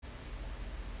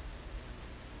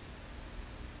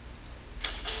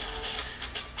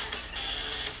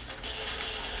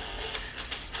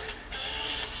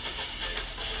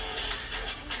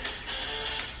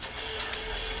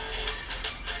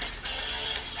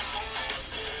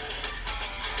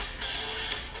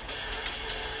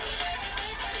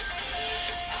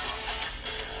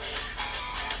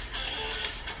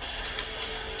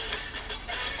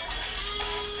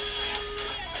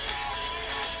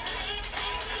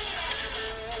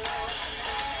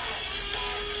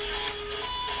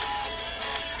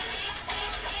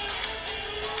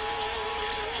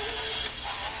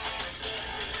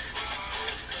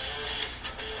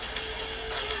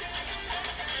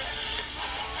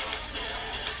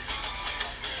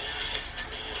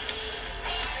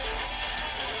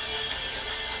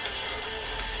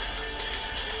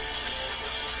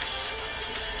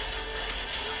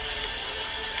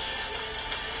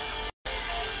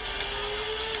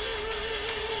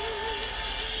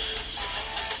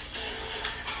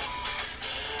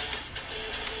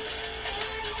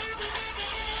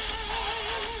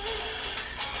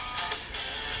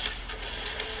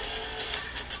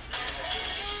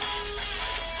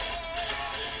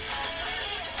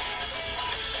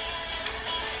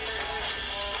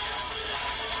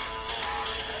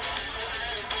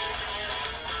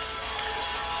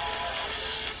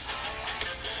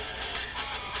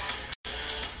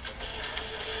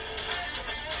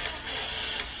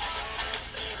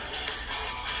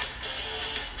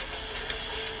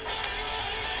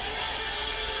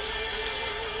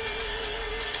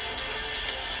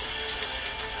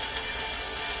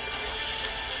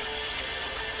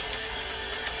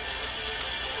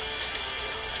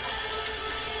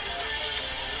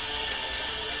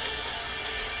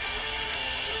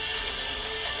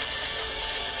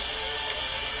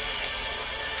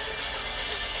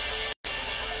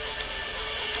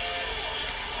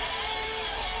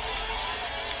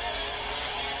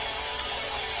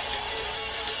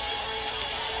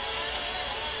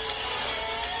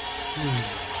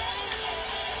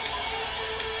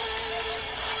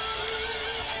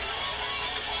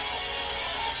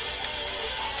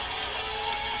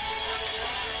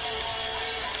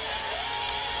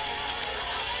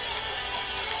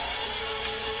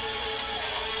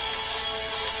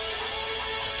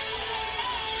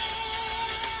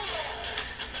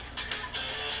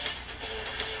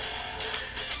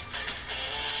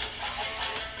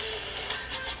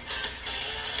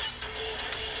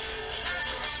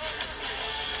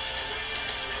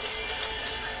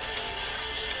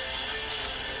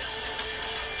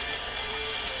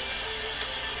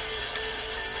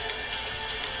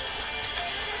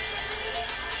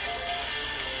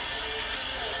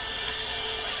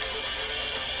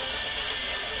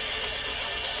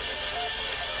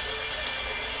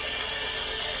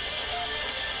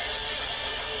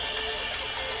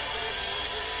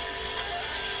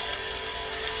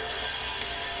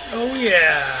Oh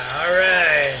yeah,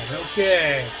 alright,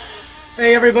 okay.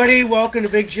 Hey everybody, welcome to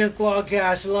Big Jims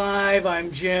Blogcast Live.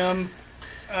 I'm Jim.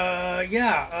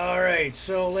 Yeah, alright,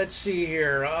 so let's see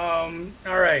here.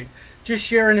 Alright, just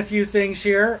sharing a few things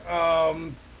here.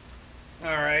 Alright,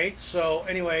 so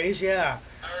anyways, yeah.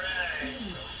 Alright,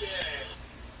 okay.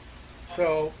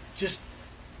 So, just,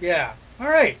 yeah,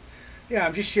 alright. Yeah,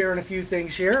 I'm just sharing a few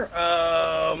things here.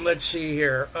 Let's see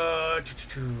here.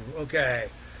 Okay.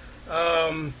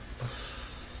 Um,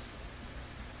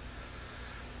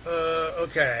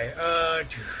 okay.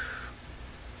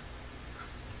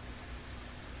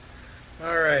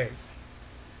 All right.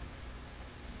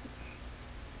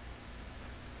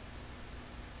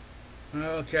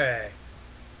 Okay.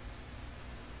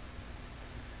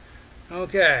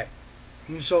 Okay.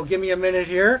 So give me a minute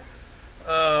here.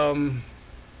 Um,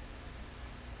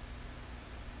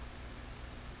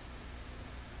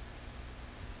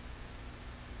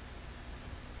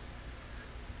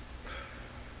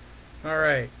 all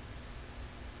right.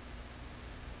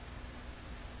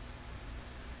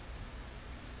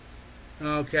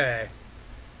 Okay.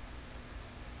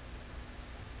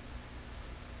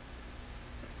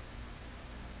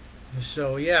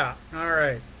 So yeah. All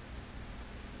right.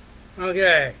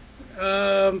 Okay.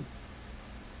 Um,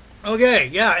 okay.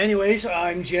 Yeah. Anyways,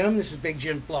 I'm Jim. This is Big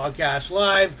Jims Blogcast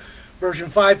Live, version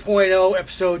 5.0,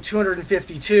 episode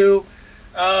 252.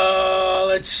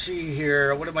 Let's see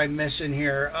here. What am I missing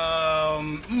here?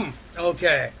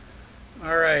 Okay.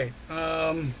 All right.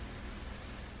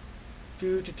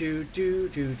 Do do do do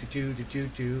do do do do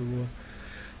do.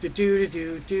 Do do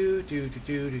do do do do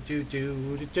do do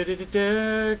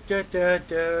do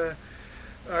do.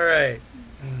 All right.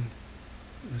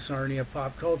 Sarnia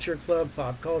Pop Culture Club,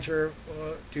 Pop Culture.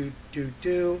 Do do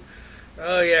do.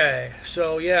 Oh yeah.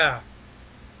 So yeah.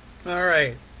 All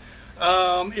right.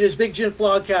 It is Big Jims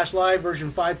Blogcast Live,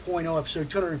 version 5.0, episode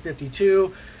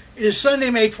 252. It is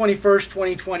Sunday, May 21st,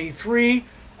 2023.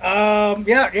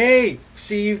 Yeah, hey,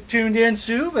 see you tuned in,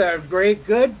 Sue. Great,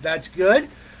 good, that's good.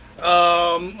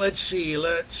 Let's see,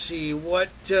 what,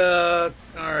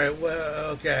 alright, well,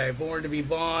 okay, Born to be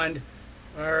Bond.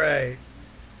 Alright,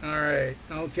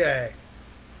 okay.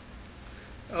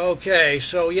 Okay,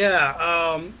 so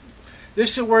yeah,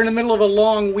 we're in the middle of a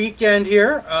long weekend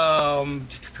here.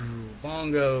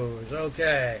 Bongos,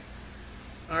 okay.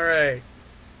 Alright.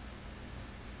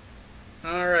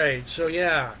 Alright, so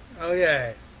yeah,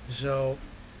 okay. So,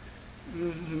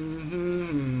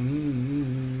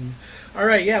 all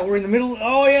right, yeah, we're in the middle.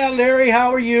 Oh yeah, Larry,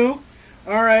 how are you?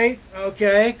 All right,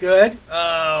 okay, good.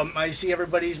 I see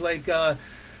everybody's like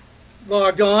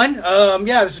logged on.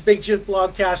 Yeah, this is Big Jims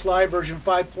Blogcast Live, version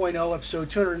 5.0,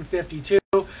 episode 252.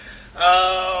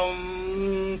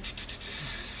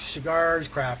 Cigars,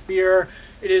 craft beer.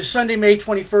 It is Sunday, May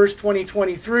 21st,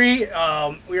 2023. We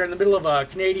are in the middle of a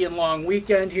Canadian long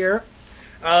weekend here.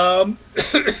 I'll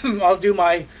do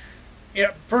my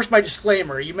first my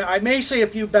disclaimer. I may say a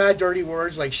few bad, dirty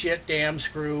words like shit, damn,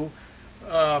 screw,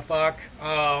 fuck.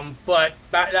 But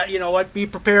you know what? Be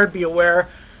prepared. Be aware.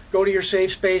 Go to your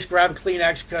safe space. Grab a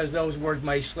Kleenex because those words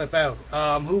might slip out.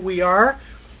 Who we are.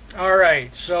 All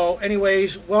right. So,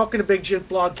 anyways, welcome to Big Jims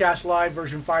Blogcast Live,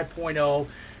 version 5.0,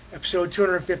 episode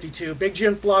 252. Big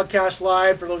Jims Blogcast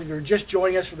Live. For those of you who are just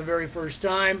joining us for the very first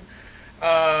time.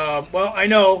 Well, I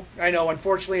know.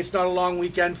 Unfortunately, it's not a long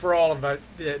weekend for all of us.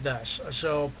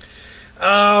 So,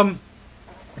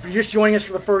 if you're just joining us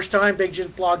for the first time, Big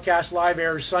Jims Blogcast Live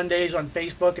airs Sundays on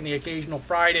Facebook and the occasional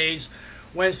Fridays.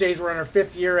 Wednesdays, we're in our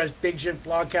 5th year as Big Jims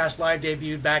Blogcast Live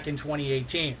debuted back in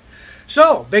 2018.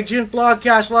 So, Big Jims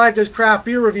Blogcast Live does craft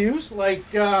beer reviews, like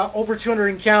over 200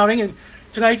 and counting. And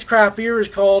tonight's craft beer is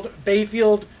called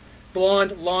Bayfield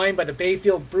Blonde Lime by the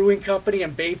Bayfield Brewing Company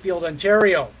in Bayfield,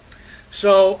 Ontario.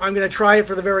 So I'm going to try it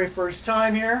for the very first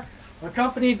time here.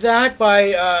 Accompanied that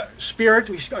by spirits.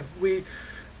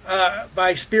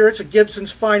 By spirits of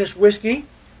Gibson's finest whiskey,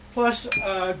 plus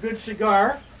a good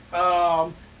cigar.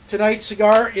 Tonight's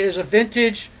cigar is a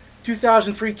vintage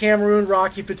 2003 Cameroon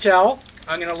Rocky Patel.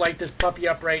 I'm going to light this puppy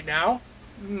up right now.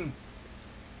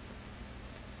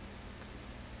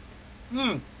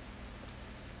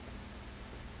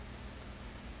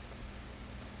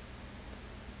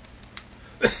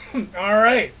 All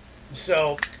right.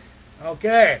 So,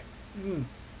 okay.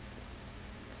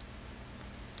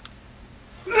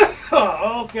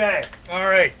 Okay. All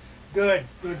right. Good.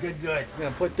 I'm going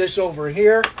to put this over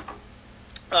here.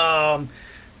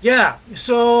 Yeah.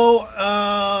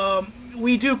 So,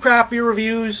 we do craft beer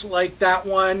reviews like that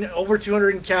one, over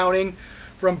 200 and counting,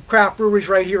 from craft breweries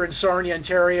right here in Sarnia,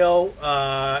 Ontario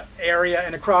area,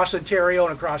 and across Ontario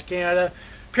and across Canada.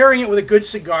 pairing it with a good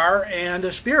cigar and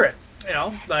a spirit. You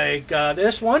know, like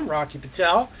this one, Rocky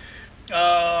Patel.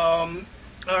 All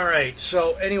right.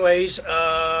 So, anyways,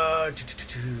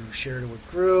 share to a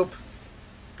group.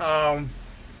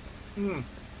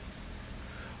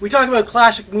 We talk about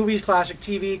classic movies, classic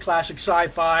TV, classic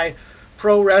sci-fi,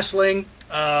 pro wrestling,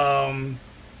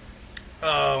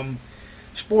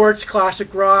 sports,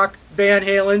 classic rock, Van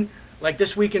Halen, like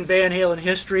this week in Van Halen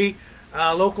history,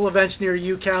 local events near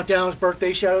you, countdowns,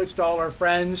 birthday shoutouts to all our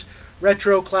friends,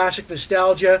 retro, classic,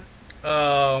 nostalgia.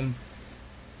 All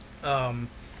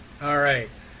right.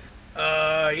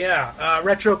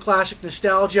 Retro, classic,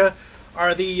 nostalgia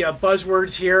are the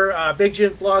buzzwords here. Big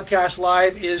Jims Blogcast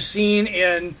Live is seen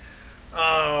in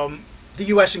the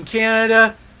U.S. and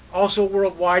Canada, also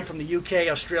worldwide from the UK,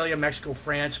 Australia, Mexico,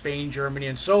 France, Spain, Germany,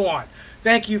 and so on.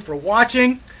 Thank you for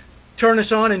watching. Turn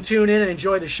us on and tune in and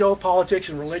enjoy the show. Politics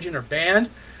and religion are banned.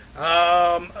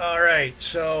 All right,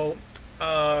 so,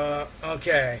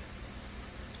 okay.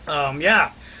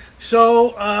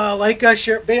 So, like I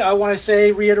shared, I want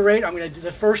to reiterate, I'm going to do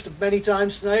the first of many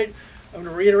times tonight. I'm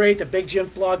going to reiterate that Big Jims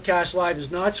Blogcast Live is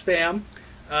not spam.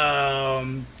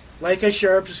 Like I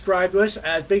shared, subscribe to us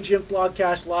as Big Jims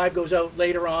Blogcast Live goes out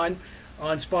later on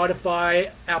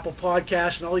Spotify, Apple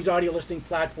Podcasts, and all these audio listening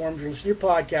platforms you listen to your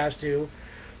podcast to,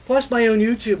 plus my own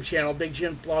YouTube channel, Big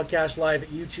Jims Blogcast Live at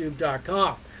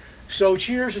youtube.com. So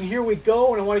cheers, and here we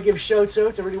go. And I want to give shouts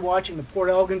out to everybody watching the Port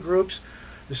Elgin groups,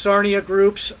 the Sarnia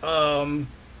groups,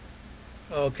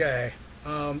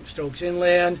 Stokes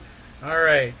Inland. All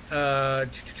right. And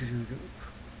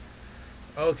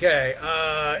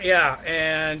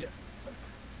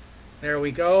there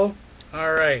we go.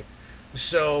 All right.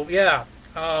 So, give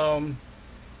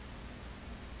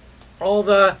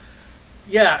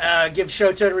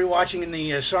shouts out to everybody watching in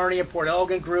the Sarnia, Port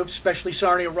Elgin groups, especially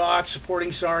Sarnia Rock,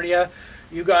 supporting Sarnia.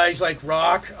 You guys like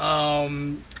rock. All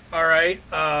right.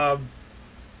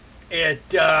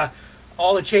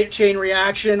 All the chain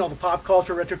reaction, all the pop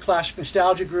culture, retro classic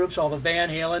nostalgia groups, all the Van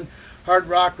Halen, hard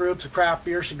rock groups, the craft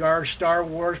beer, cigars, Star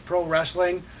Wars, pro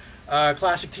wrestling,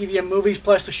 classic TV and movies,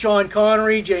 plus the Sean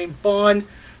Connery, James Bond,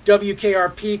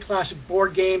 WKRP, classic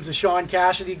board games, the Shaun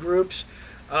Cassidy groups.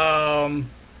 The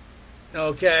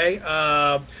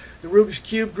Rubik's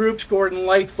Cube groups, Gordon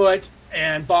Lightfoot,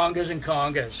 and bongos and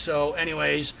congas. So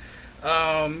anyways,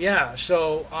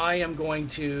 so I am going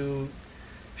to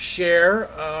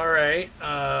share. All right,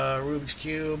 Rubik's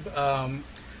Cube.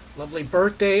 Lovely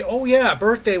birthday. Oh yeah,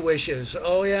 birthday wishes.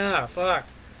 Oh yeah, fuck.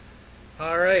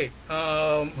 All right.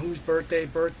 Whose birthday?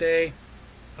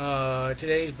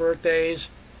 Today's birthdays.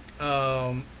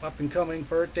 Up and coming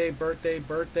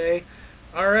birthday.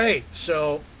 All right.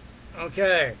 So,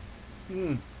 okay.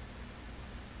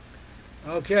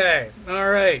 Okay. All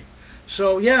right.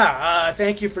 So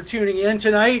thank you for tuning in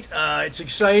tonight. It's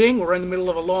exciting. We're in the middle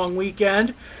of a long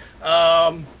weekend.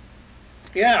 So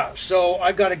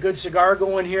I've got a good cigar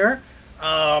going here.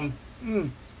 All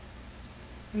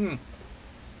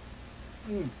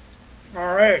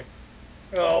right.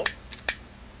 So,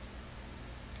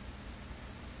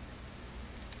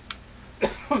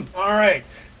 all right.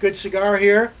 Good cigar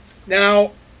here.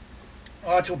 Now,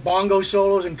 to bongo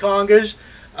solos and congas.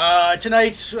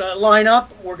 Tonight's lineup,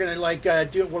 we're gonna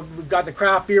we've got the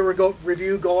craft beer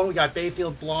review going. We got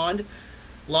Bayfield Blonde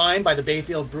line by the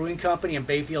Bayfield Brewing Company in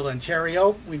Bayfield,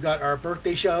 Ontario. We've got our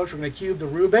birthday shows. We're gonna cube the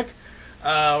Rubick.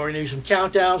 We're gonna do some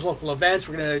countdowns, local events.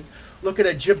 We're gonna look at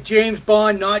a James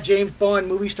Bond, not James Bond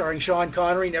movie starring Sean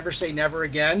Connery. Never Say Never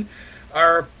Again.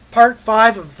 Our part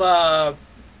 5 of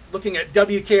looking at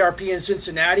WKRP in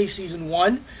Cincinnati, season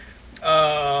 1.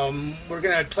 We're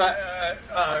going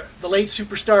to the late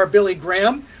superstar Billy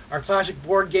Graham, our classic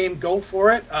board game Go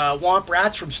For It, Womp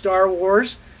Rats from Star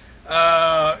Wars,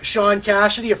 Shaun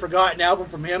Cassidy, a forgotten album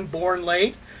from him, Born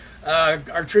Late,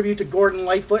 our tribute to Gordon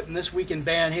Lightfoot and This Week in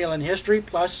Van Halen History,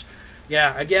 plus,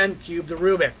 again, Cube the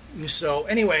Rubick. So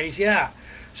anyways,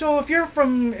 so if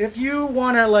you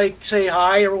want to say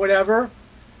hi or whatever,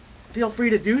 feel free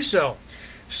to do so.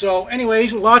 So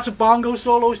anyways, lots of bongo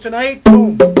solos tonight.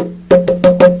 Boom.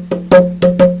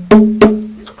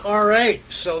 All right,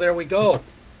 so there we go.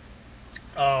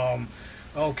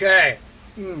 Okay.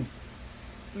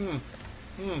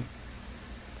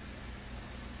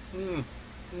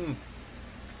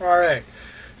 All right,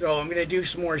 so I'm gonna do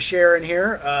some more sharing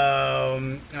here. All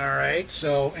right,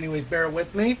 so anyways, bear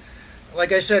with me.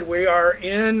 Like I said, we are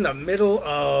in the middle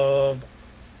of.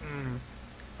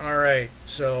 All right,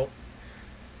 so.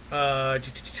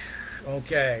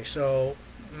 Okay, so.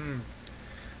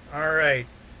 All right.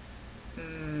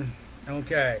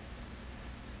 Okay,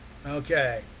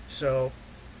 so.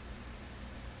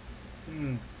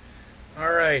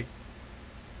 All right.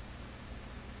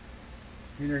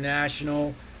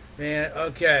 International Van.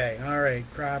 Okay. All right.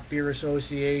 Craft Beer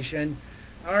Association.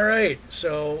 All right.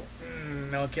 So,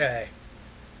 okay.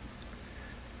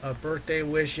 Birthday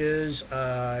wishes.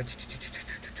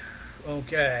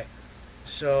 Okay.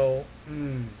 So,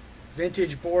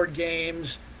 vintage board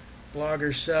games.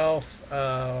 Blogger self.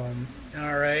 All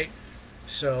right.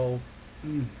 So,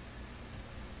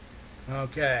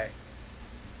 okay.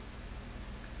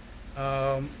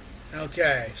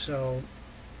 Okay. So,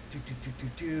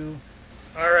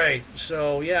 all right.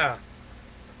 So, yeah.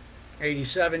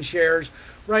 87 shares.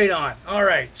 Right on. All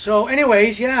right. So,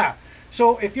 anyways, yeah.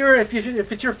 So if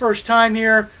it's your first time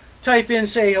here, type in,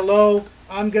 say hello.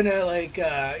 I'm gonna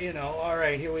all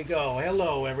right, here we go.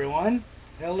 Hello everyone.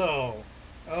 Hello.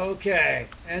 Okay.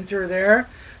 Enter there.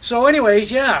 So anyways,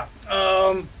 yeah.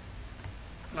 All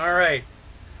right.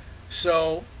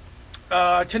 So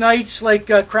tonight's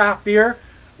craft beer.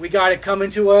 We got it coming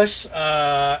to us.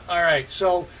 All right.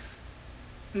 So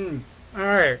all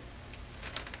right.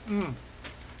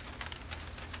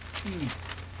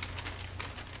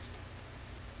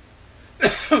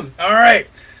 All right.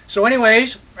 So,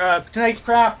 anyways, tonight's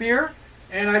craft beer,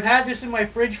 and I've had this in my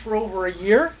fridge for over a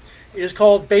year. It is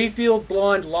called Bayfield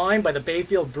Blonde Lime by the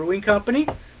Bayfield Brewing Company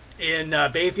in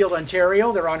Bayfield,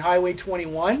 Ontario. They're on Highway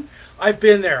 21. I've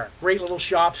been there. Great little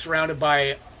shop surrounded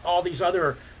by all these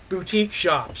other boutique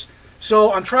shops.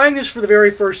 So, I'm trying this for the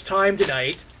very first time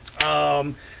tonight.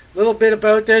 Little bit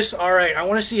about this. All right. I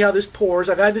want to see how this pours.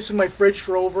 I've had this in my fridge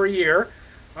for over a year.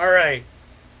 All right.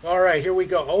 All right, here we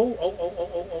go.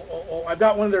 Oh! I've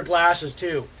got one of their glasses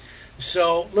too.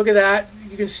 So look at that.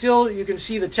 You can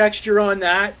see the texture on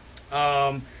that.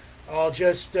 I'll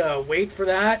just wait for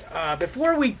that.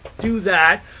 Before we do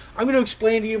that, I'm going to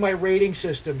explain to you my rating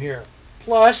system here.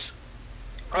 Plus,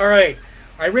 all right,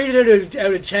 I rated it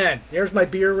out of 10. There's my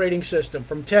beer rating system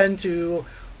from 10 to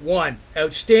 1.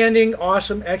 Outstanding,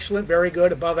 awesome, excellent, very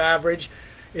good, above average.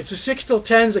 It's the 6 till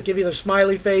 10s that give you the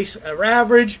smiley face.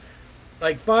 Average.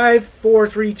 Like 5, 4,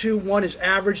 3, 2, 1 is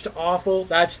average to awful.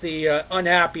 That's the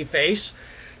unhappy face.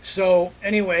 So,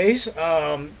 anyways,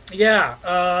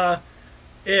 yeah.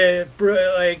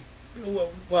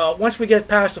 Well, once we get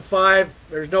past the 5,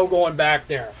 there's no going back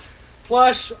there.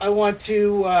 Plus, I want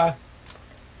to, all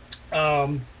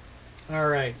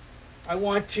right. I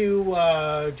want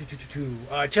to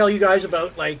tell you guys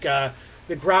about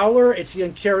the Growler. It's the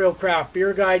Ontario Craft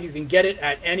Beer Guide. You can get it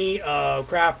at any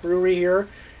craft brewery here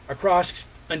across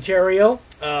Ontario.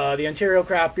 The Ontario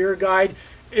Craft Beer Guide.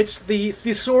 It's the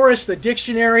thesaurus, the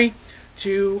dictionary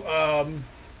to all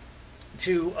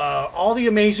the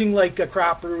amazing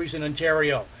craft breweries in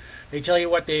Ontario. They tell you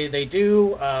what they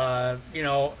do.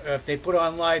 If they put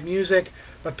on live music,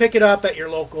 but pick it up at your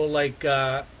local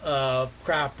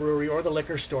craft brewery or the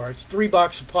liquor store. It's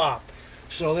 $3 a pop.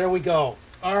 So there we go.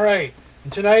 All right.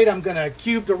 And tonight I'm gonna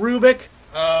cube the Rubick.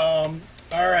 All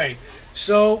right.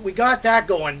 So we got that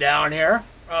going down here.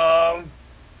 All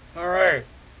right.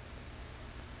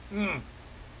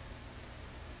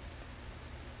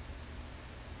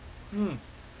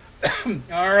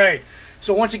 All right.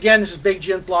 So once again, this is Big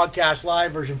Jims Blogcast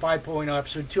Live, version 5.0,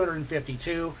 episode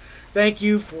 252. Thank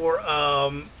you for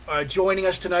joining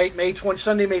us tonight,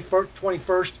 Sunday, May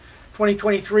 21st,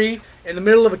 2023, in the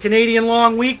middle of a Canadian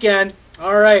long weekend.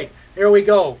 All right, here we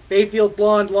go. Bayfield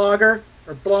Blonde Lager,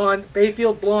 or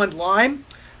Bayfield Blonde Lime,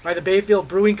 by the Bayfield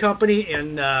Brewing Company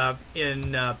in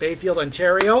Bayfield,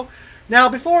 Ontario. Now,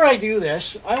 before I do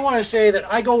this, I want to say that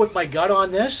I go with my gut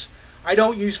on this. I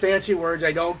don't use fancy words.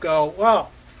 I don't go,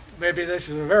 well, maybe this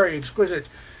is a very exquisite,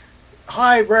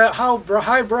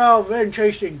 highbrow, very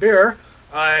tasting beer.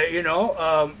 No,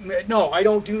 I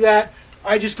don't do that.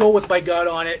 I just go with my gut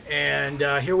on it, and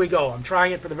here we go. I'm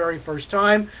trying it for the very first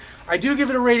time. I do give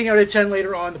it a rating out of 10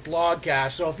 later on the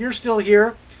blogcast. So if you're still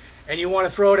here and you want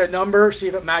to throw out a number, see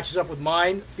if it matches up with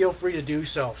mine, feel free to do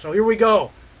so. So here we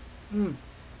go.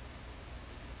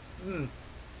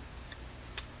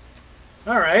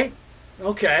 All right.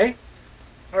 Okay.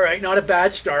 All right. Not a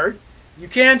bad start. You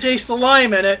can taste the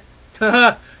lime in it.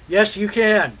 Yes, you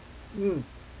can.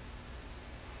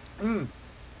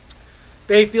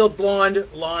 Bayfield Blonde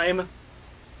Lime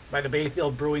by the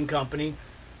Bayfield Brewing Company.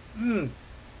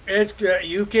 It's good.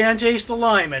 You can taste the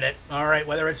lime in it. All right,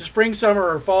 whether it's a spring, summer,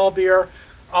 or fall beer,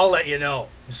 I'll let you know.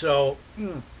 So,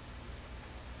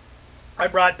 I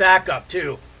brought backup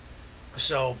too.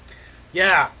 So,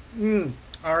 yeah.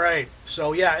 All right.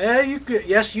 So, yeah, you could.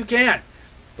 Yes, you can.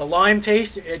 The lime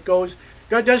taste, it does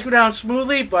go down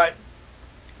smoothly, but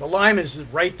the lime is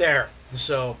right there.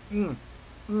 So,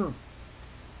 with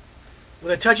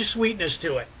a touch of sweetness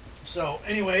to it. So,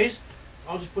 anyways,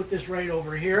 I'll just put this right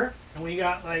over here. And we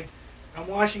got like, I'm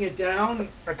washing it down.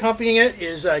 Accompanying it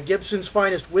is Gibson's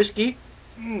Finest Whiskey.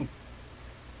 Mm.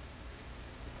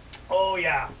 Oh,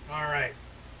 yeah. All right.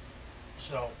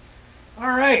 So, all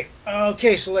right.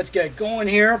 Okay, so let's get going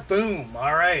here. Boom.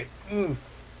 All right. Mm.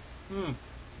 Mm.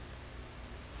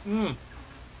 Mm.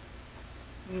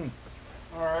 Mm.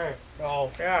 All right. Oh,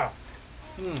 yeah.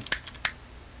 Mm.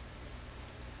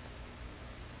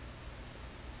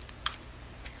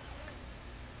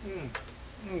 Mm.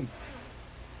 Mm.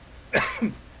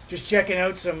 Just checking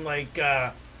out some like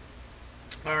all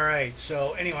right,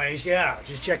 so anyways, yeah,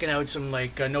 just checking out some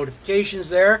like notifications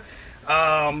there.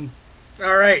 All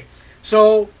right,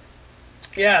 so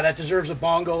yeah, that deserves a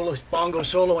bongo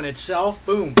solo in itself.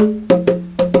 Boom.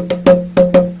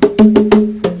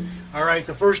 All right,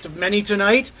 the first of many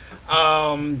tonight.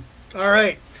 All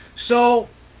right, so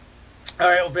all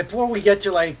right, well, before we get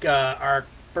to like our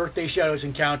birthday shoutouts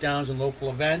and countdowns and local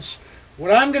events,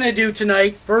 what I'm going to do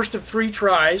tonight, first of 3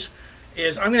 tries,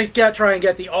 is I'm going to try and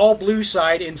get the all blue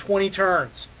side in 20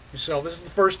 turns. So this is the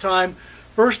first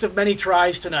of many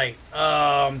tries tonight.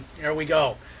 Here we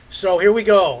go. So here we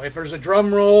go. If there's a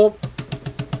drum roll.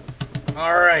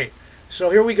 All right. So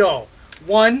here we go.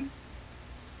 1,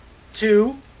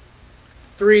 2,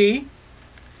 3,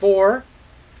 4,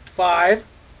 5,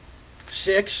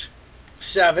 6,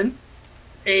 7,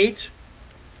 8,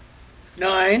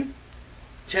 9,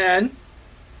 10,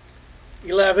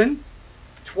 11,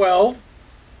 12,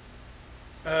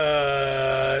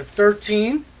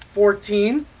 13,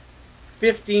 14,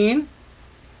 15,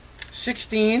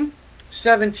 16,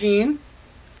 17,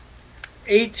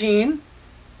 18,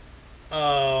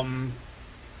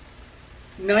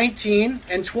 19,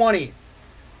 and 20.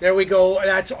 There we go.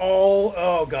 That's all.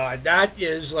 Oh, God. That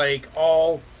is like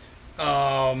all.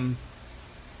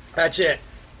 That's it.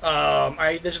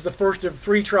 This is the first of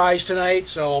 3 tries tonight,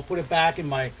 so I'll put it back in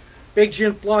my Big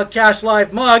Jims Blogcast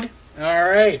Live mug. All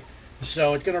right.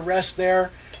 So it's going to rest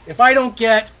there. If I don't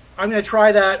get, I'm going to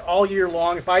try that all year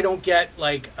long. If I don't get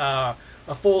like a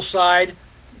full side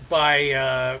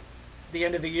by the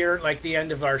end of the year, like the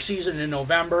end of our season in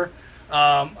November,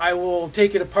 I will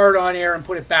take it apart on air and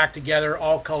put it back together,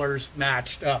 all colors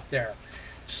matched up there.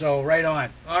 So right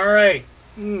on. All right.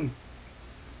 Mm.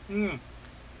 Mm.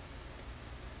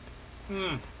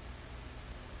 Mm.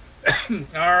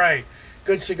 All right.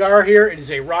 Good cigar here. It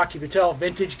is a Rocky Patel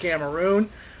Vintage Cameroon.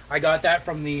 I got that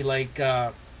from the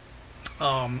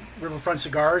Riverfront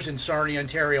Cigars in Sarnia,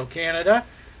 Ontario, Canada.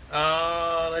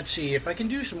 Let's see if I can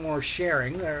do some more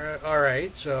sharing. All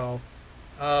right. So,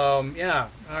 yeah.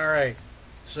 All right.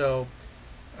 So,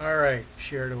 all right.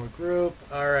 Share to a group.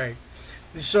 All right.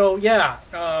 So, yeah.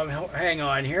 Hang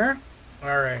on here.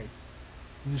 All right.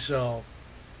 So,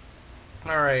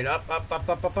 all right. Up, up, up,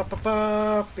 up, up, up, up,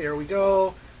 up. Here we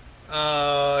go.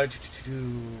 All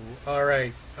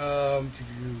right. All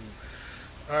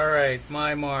right.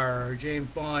 Mymar, James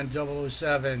Bond,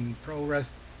 007, Pro Res.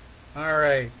 All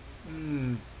right.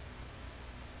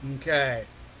 Okay.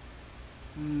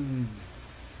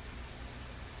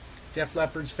 Def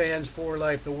Leppard's fans for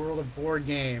life. The world of board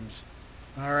games.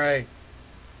 All right.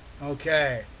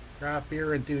 Okay. Craft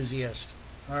beer enthusiast.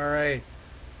 All right.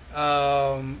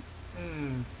 All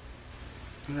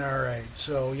right.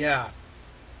 So yeah.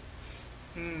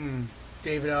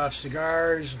 David Off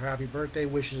Cigars. Happy birthday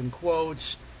wishes and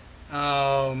quotes.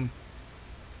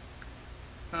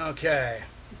 Okay.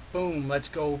 Boom. Let's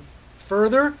go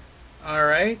further. All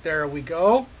right. There we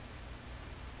go.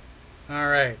 All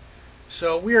right.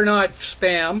 So we are not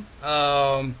spam.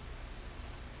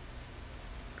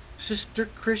 Sister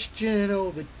Christian,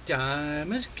 oh, the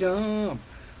time has come.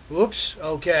 Whoops.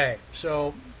 Okay.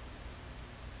 So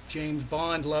James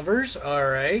Bond lovers. All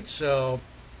right. So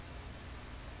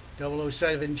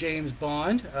 007 James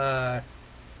Bond.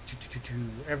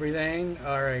 Everything.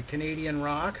 All right. Canadian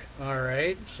rock. All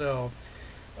right. So,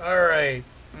 all right.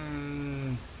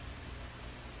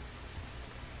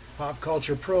 Pop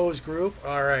Culture Pros group.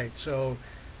 All right. So,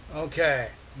 okay.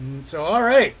 So, all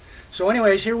right. So,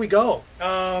 anyways, here we go.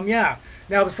 Yeah.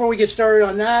 Now, before we get started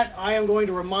on that, I am going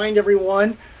to remind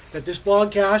everyone that this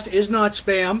blogcast is not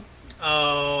spam.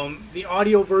 The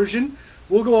audio version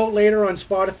will go out later on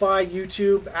Spotify,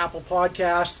 YouTube, Apple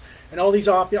Podcasts, and all these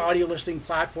audio listening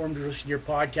platforms to listen to your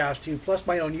podcast to, plus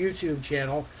my own YouTube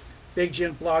channel, Big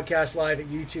Jims Blogcast Live at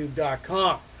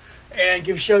youtube.com. And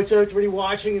give shouts out to everybody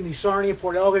watching in the Sarnia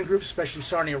Port Elgin groups, especially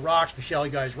Sarnia Rocks, Michelle,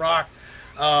 you guys rock.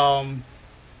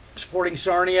 Supporting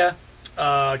Sarnia,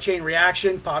 Chain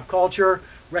Reaction, Pop Culture,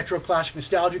 Retro Classic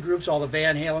Nostalgia groups, all the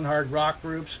Van Halen hard rock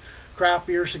groups, craft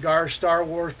beer, cigars, Star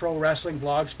Wars, pro wrestling,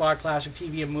 blogspot, classic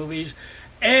TV and movies,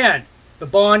 and the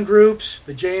Bond groups,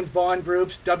 the James Bond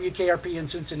groups, WKRP in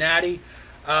Cincinnati,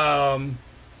 Shaun,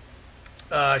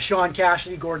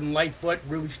 Cassidy-Born, Lightfoot,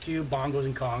 Rubick's Cube, bongos,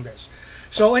 and congas.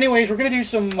 So anyways, we're going to do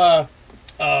some, all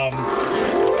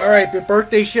right, the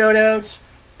birthday shout-outs.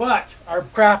 But our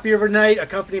craft beer of the night,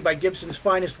 accompanied by Gibson's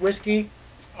Finest Whiskey,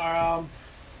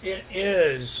 it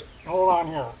is, hold on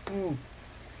here.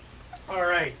 All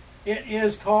right, it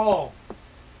is called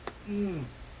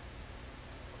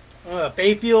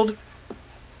Bayfield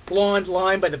Blonde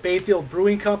Lime by the Bayfield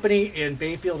Brewing Company in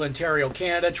Bayfield, Ontario,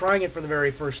 Canada. Trying it for the very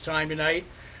first time tonight.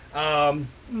 Oh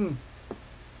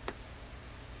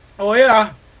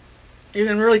yeah, you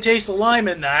can really taste the lime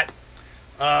in that.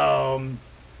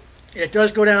 It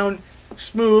does go down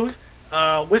smooth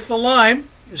with the lime.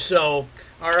 So,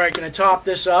 all right, going to top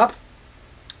this up.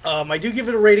 I do give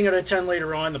it a rating out of 10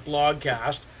 later on in the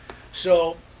blogcast.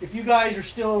 So, if you guys are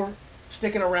still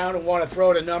sticking around and want to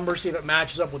throw out a number, see if it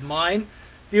matches up with mine,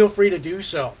 feel free to do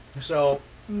so. So,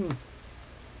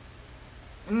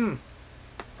 all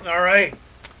right.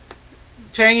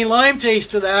 Tangy lime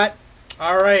taste to that.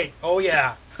 All right. Oh,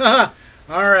 yeah. All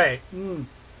right.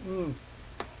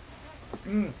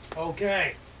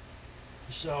 Okay.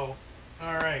 So,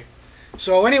 all right.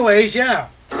 So, anyways, yeah.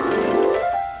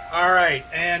 All right.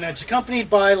 And it's accompanied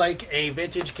by like a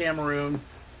vintage Cameroon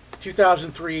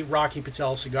 2003 Rocky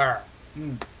Patel cigar.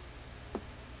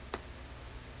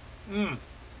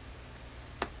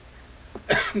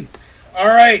 All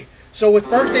right. So, with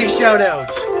birthday shout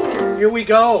outs, here we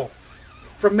go.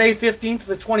 From May 15th to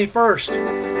the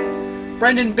 21st.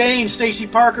 Brendan Bain, Stacey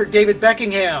Parker, David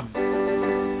Beckingham.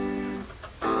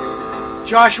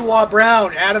 Joshua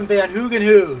Brown, Adam Van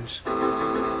Hugenhoes,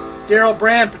 Daryl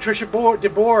Brand, Patricia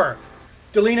DeBoer,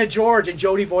 Delina George, and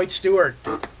Jody Voigt Stewart.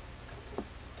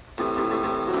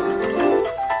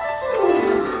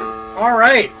 All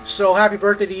right, so happy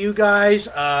birthday to you guys.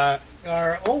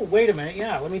 Oh, wait a minute.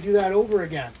 Yeah, let me do that over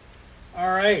again.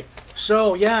 All right,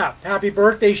 so yeah, happy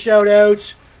birthday shout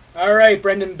outs. All right,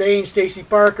 Brendan Bain, Stacey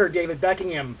Parker, David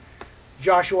Beckingham,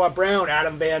 Joshua Brown,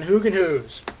 Adam Van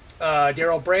Hugenhoes,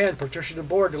 Daryl Brand, Patricia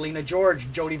DeBoer, Delina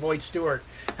George, Jody Voigt Stewart.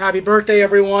 Happy birthday,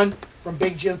 everyone, from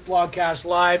Big Jims Blogcast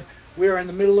Live. We are in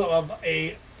the middle of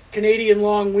a Canadian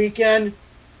long weekend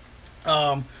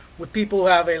with people who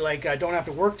have don't have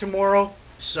to work tomorrow.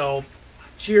 So,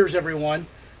 cheers, everyone.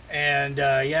 And,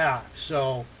 yeah,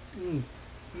 so,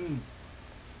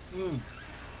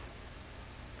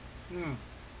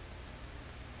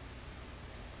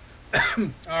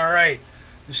 all right.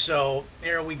 So,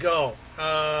 there we go.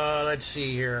 Let's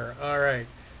see here. All right.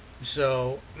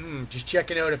 So, just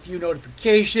checking out a few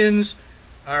notifications.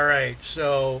 All right.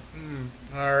 So,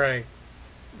 all right.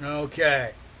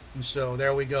 Okay. So,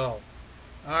 there we go.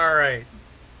 All right.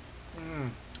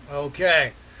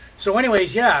 Okay. So,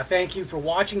 anyways, yeah, thank you for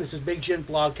watching. This is Big Jims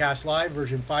Blogcast Live,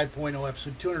 version 5.0,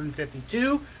 episode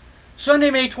 252.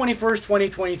 Sunday, May 21st,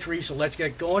 2023. So, let's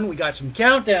get going. We got some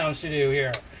countdowns to do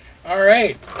here. All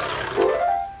right.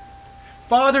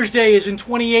 Father's Day is in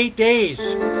 28 days.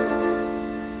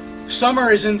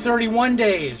 Summer is in 31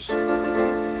 days.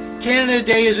 Canada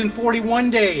Day is in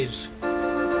 41 days.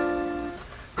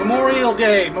 Memorial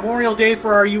Day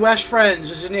for our U.S. friends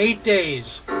is in 8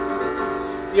 days.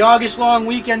 The August long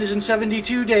weekend is in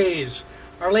 72 days.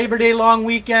 Our Labor Day long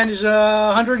weekend is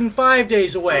 105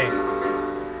 days away.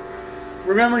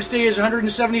 Remembrance Day is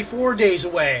 174 days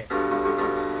away.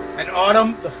 And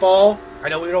autumn, the fall, I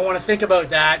know we don't want to think about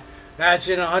that. That's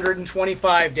in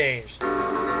 125 days.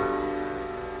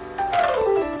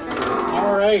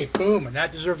 All right, boom. And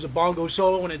that deserves a bongo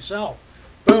solo in itself.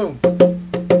 Boom.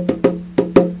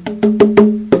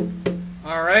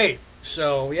 All right.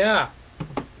 So, yeah.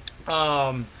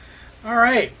 All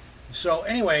right. So,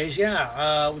 anyways,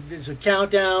 yeah. There's some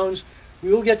countdowns.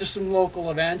 We will get to some local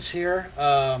events here.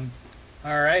 All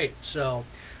right. So,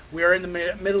 we are in the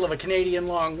middle of a Canadian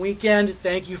long weekend.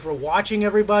 Thank you for watching,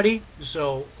 everybody.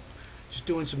 So, just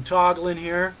doing some toggling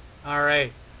here. All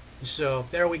right. So,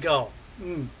 there we go.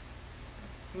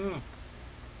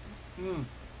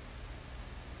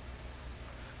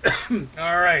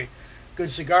 All right.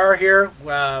 Good cigar here.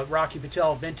 Rocky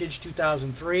Patel Vintage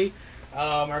 2003.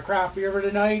 Our craft beer for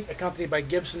tonight, accompanied by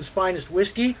Gibson's Finest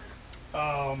Whiskey.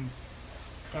 All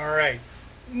right.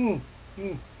 All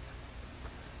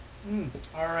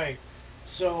right.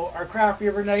 So our craft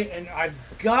beer for tonight, and I've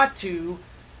got to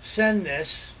send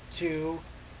this to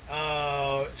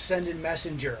Send in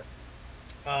Messenger.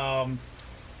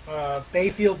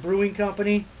 Bayfield Brewing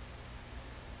Company.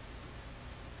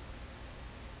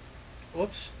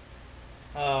 Whoops.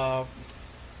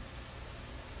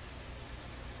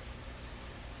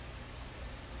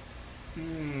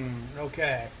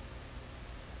 Okay.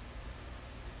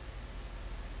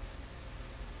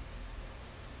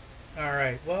 All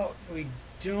right. Well, we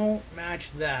don't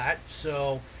match that.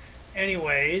 So,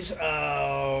 anyways,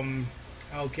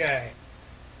 okay.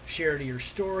 Share to your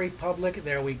story, public.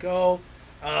 There we go.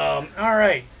 All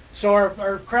right. So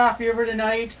our craft beer for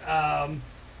tonight,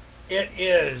 it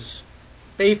is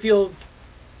Bayfield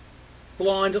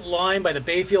Blonde Lime by the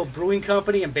Bayfield Brewing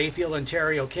Company in Bayfield,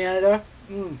 Ontario, Canada.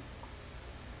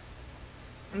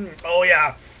 Oh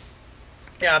yeah,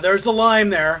 yeah. There's the lime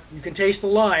there. You can taste the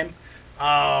lime.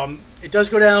 It does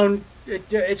go down.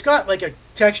 It's got like a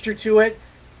texture to it.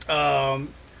 Kind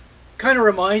of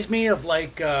reminds me of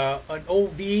like an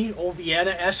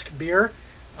Vienna-esque beer.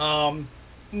 I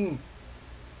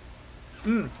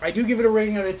do give it a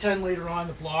rating out of 10 later on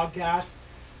in the blogcast.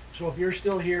 So if you're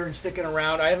still here and sticking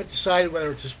around, I haven't decided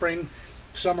whether it's a spring,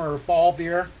 summer, or fall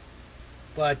beer.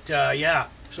 But yeah,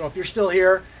 so if you're still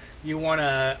here, you want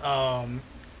to.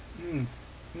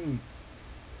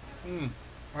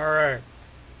 All right.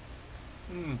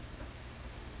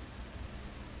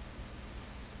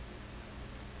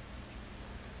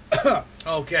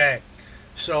 Okay.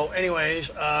 So, anyways,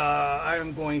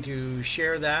 I'm going to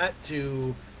share that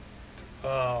to.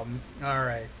 All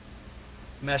right.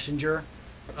 Messenger.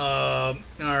 All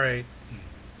right.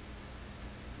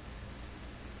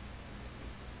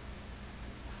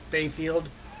 Bayfield.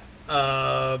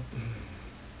 All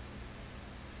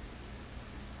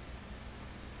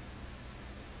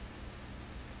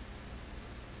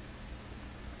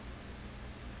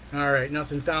right,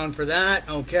 nothing found for that.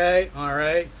 Okay, all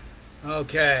right.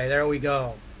 Okay, there we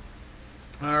go.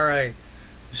 All right.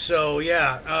 So,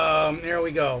 yeah, there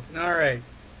we go. All right.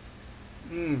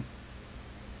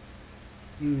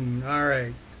 All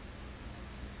right.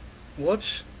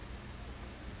 Whoops.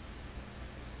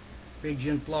 Big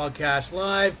Jims Blogcast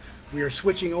Live. We are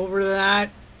switching over to that.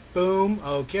 Boom.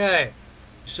 Okay.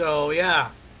 So, yeah.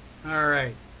 All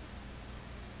right.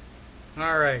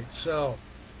 All right. So.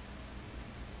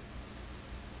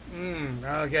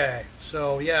 Okay.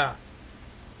 So, yeah.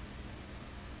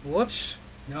 Whoops.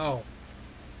 No.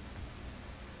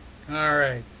 All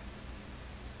right.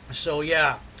 So,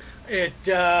 yeah. It,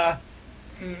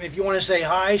 if you want to say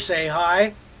hi, say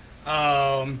hi.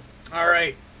 All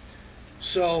right.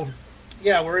 So,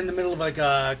 yeah, we're in the middle of like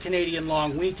a Canadian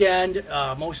long weekend.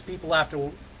 Most people have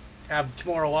to have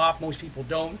tomorrow off. Most people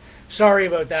don't. Sorry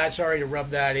about that. Sorry to rub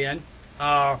that in.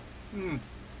 All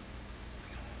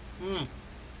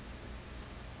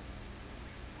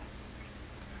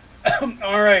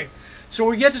right. So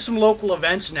we get to some local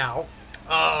events now.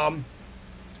 All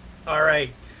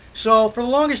right. So for the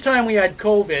longest time we had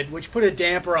COVID, which put a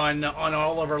damper on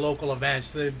all of our local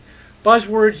events. The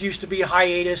buzzwords used to be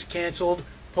hiatus, canceled,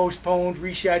 postponed,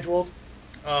 rescheduled.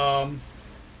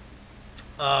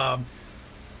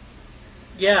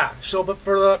 Yeah. So,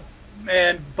 but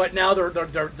now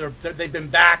they've been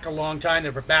back a long time.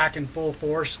 They're back in full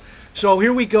force. So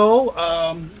here we go.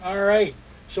 All right.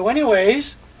 So,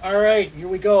 anyways, all right. Here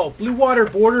we go. Blue Water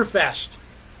Border Fest.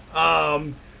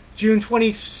 June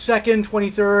 22nd,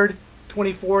 23rd,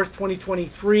 24th,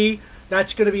 2023.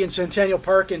 That's going to be in Centennial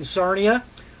Park in Sarnia.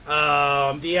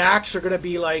 The acts are going to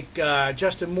be like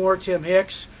Justin Moore, Tim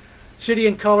Hicks, City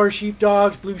and Color,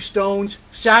 Sheepdogs, Blue Stones.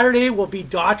 Saturday will be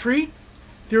Daughtry,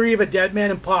 Theory of a Dead Man,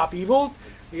 and Pop Evil.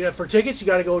 For tickets, you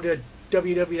got to go to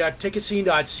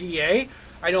www.ticketscene.ca.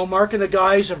 I know Mark and the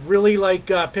guys have really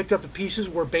picked up the pieces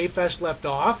where Bayfest left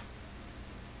off.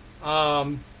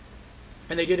 And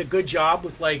they did a good job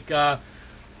with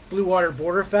Blue Water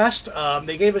Border Fest.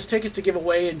 They gave us tickets to give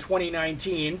away in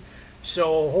 2019,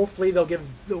 so hopefully they'll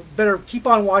better keep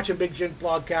on watching Big Jims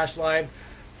Blogcast Live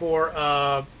for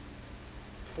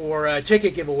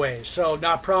ticket giveaways. So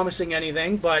not promising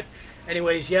anything, but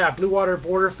anyways, yeah, Blue Water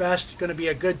Border Fest going to be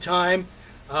a good time.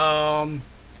 All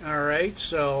right,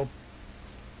 so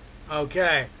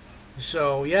okay,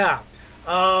 so yeah,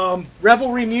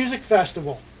 Revelry Music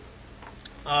Festival.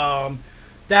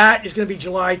 That is going to be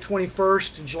July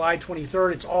 21st and July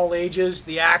 23rd. It's all ages.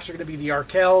 The acts are going to be the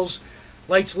Arkells,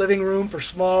 Lights Living Room for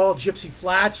small, Gypsy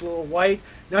Flats, Little White,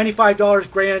 $95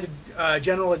 grand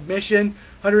general admission,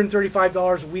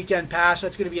 $135 a weekend pass.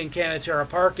 That's going to be in Canatera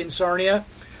Park in Sarnia.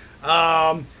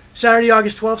 Saturday,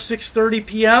 August 12th, 6:30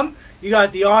 p.m. You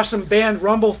got the awesome band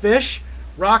Rumblefish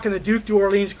rocking the Duke to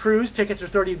Orleans cruise. Tickets are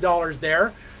 $30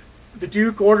 there. The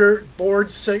Duke board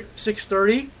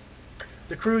 6:30.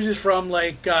 The cruise is from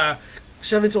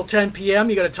 7 till 10 p.m.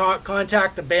 You got to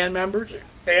contact the band members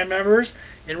in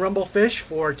Rumblefish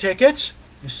for tickets.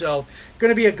 So,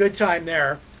 going to be a good time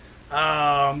there.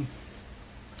 Yeah.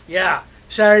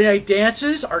 Saturday night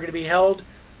dances are going to be held.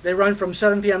 They run from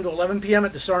 7 p.m. to 11 p.m.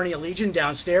 at the Sarnia Legion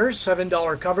downstairs,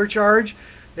 $7 cover charge.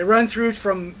 They run through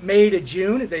from May to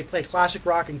June. They play classic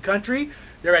rock and country.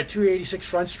 They're at 286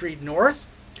 Front Street North.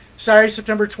 Saturday,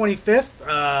 September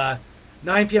 25th,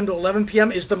 9 p.m. to 11 p.m.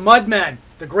 is the Mudmen,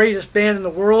 the greatest band in the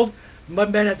world.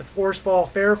 Mudmen at the Forest Fall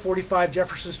Fair, 45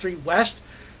 Jefferson Street West.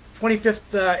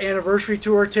 25th anniversary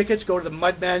tour tickets. Go to the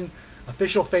Mudmen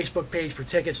official Facebook page for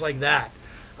tickets like that.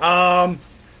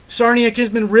 Sarnia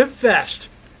Kisman Rib Fest,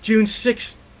 June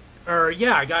 6th.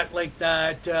 I got like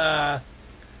that.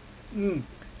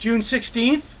 June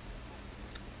 16th,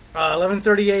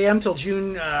 11:30 a.m. till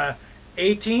June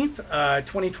 18th,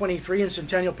 2023 in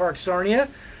Centennial Park, Sarnia.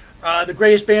 The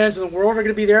greatest bands in the world are going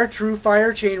to be there. True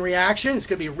Fire, Chain Reaction. It's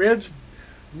going to be ribs,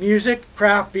 music,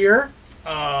 craft beer.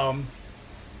 A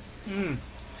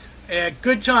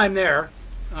good time there.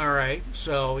 All right.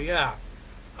 So, yeah.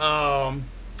 All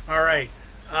right.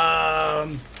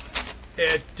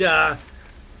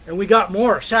 And we got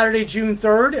more. Saturday, June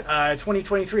 3rd,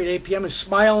 2023 at 8 p.m. is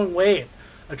Smile and Wave,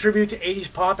 a tribute to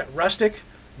 80s pop at Rustic,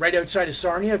 right outside of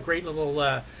Sarnia. Great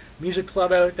little music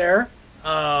club out there.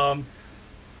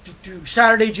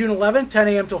 Saturday, June 11th, 10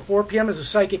 a.m. till 4 p.m. is a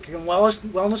Psychic and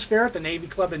Wellness Fair at the Navy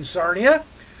Club in Sarnia.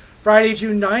 Friday,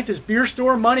 June 9th is Beer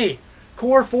Store Money,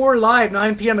 Core 4 Live,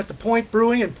 9 p.m. at the Point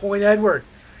Brewing in Point Edward.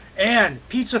 And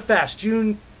Pizza Fest,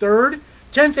 June 3rd,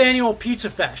 10th Annual Pizza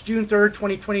Fest, June 3rd,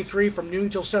 2023, from noon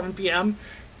till 7 p.m.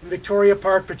 in Victoria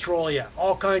Park, Petrolia.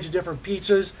 All kinds of different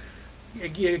pizzas.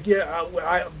 It's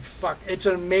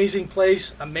an amazing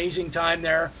place, amazing time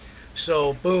there.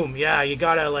 So, boom, yeah, you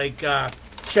gotta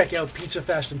check out Pizza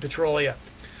Fest in Petrolia.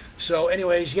 So,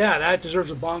 anyways, yeah, that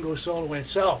deserves a bongo solo in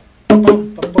itself.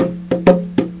 Boom, boom,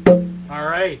 boom. All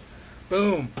right,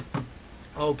 boom.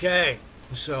 Okay,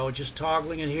 so just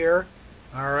toggling it here.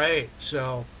 All right,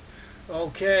 so.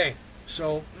 Okay,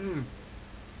 so,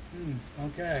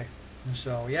 okay,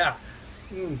 so, yeah,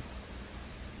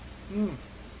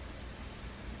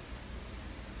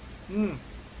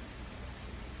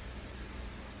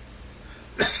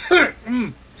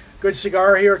 Good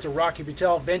cigar here. It's a Rocky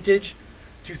Patel Vintage,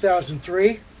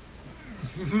 2003.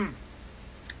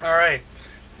 All right,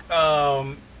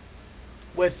 all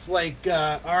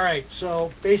right,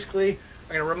 so basically,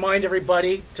 I'm going to remind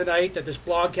everybody tonight that this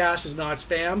blogcast is not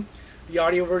spam. The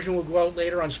audio version will go out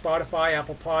later on Spotify,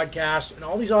 Apple Podcasts, and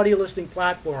all these audio listening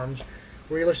platforms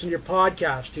where you listen to your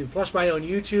podcast to. Plus my own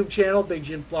YouTube channel, Big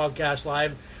Jims Blogcast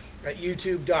Live at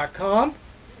youtube.com.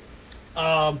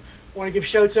 Want to give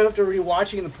shouts out to everybody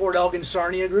watching in the Port Elgin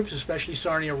Sarnia groups, especially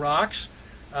Sarnia Rocks.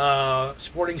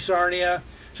 Supporting Sarnia.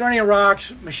 Sarnia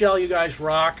Rocks, Michelle, you guys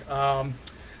rock.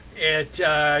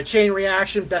 Chain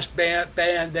Reaction, best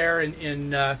band there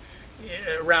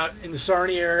around in the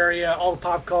Sarnia area, all the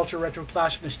pop culture, retro,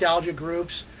 classic, nostalgia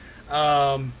groups,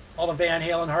 all the Van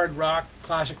Halen, hard rock,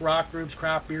 classic rock groups,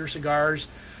 craft beer, cigars,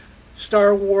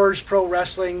 Star Wars, pro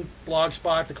wrestling,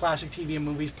 Blogspot, the classic TV and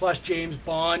movies, plus James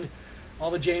Bond, all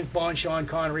the James Bond, Sean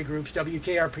Connery groups,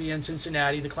 WKRP in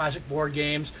Cincinnati, the classic board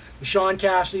games, the Shaun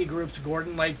Cassidy groups, the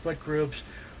Gordon Lightfoot groups,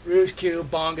 Ruse Cube,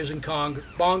 bongos and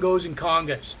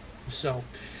congas. So,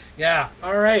 yeah,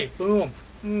 all right, boom.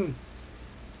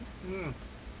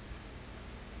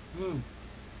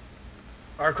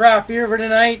 Our craft beer for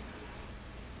tonight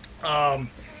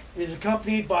is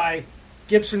accompanied by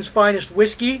Gibson's Finest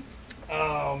Whiskey.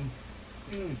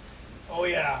 Oh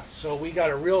yeah, so we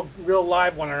got a real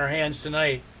live one on our hands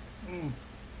tonight.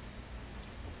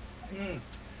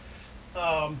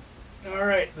 All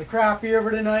right, the craft beer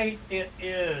for tonight, it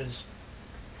is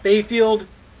Bayfield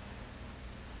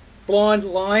Blonde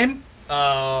Lime.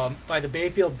 By the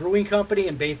Bayfield Brewing Company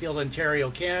in Bayfield,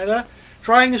 Ontario, Canada.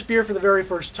 Trying this beer for the very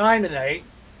first time tonight.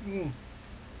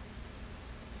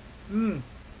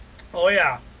 Oh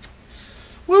yeah.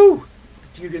 Woo!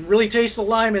 You can really taste the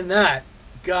lime in that.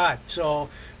 God. So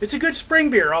it's a good spring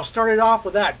beer. I'll start it off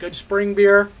with that. Good spring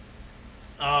beer.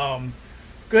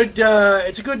 Good.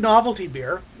 It's a good novelty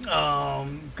beer.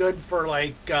 Good for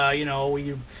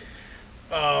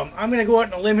I'm going to go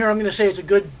out on a limb here. I'm going to say it's a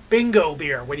good bingo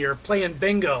beer when you're playing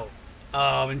bingo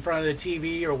in front of the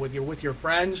TV or with your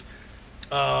friends.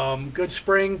 Good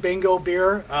spring bingo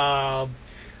beer. I'll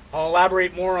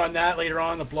elaborate more on that later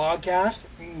on in the blogcast.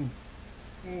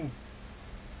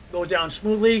 Goes down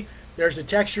smoothly. There's a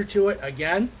texture to it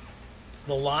again.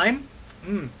 The lime.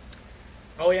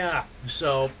 Oh yeah.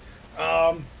 So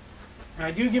I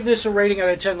do give this a rating out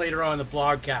of 10 later on in the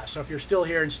blogcast. So if you're still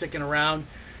here and sticking around,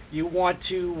 you want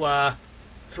to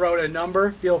throw out a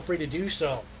number, feel free to do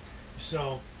so.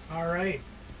 So, all right.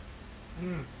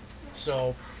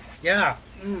 So, yeah.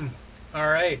 All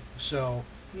right. So,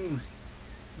 mm,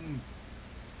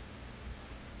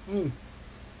 mm, mm.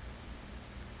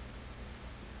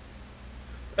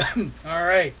 All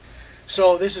right.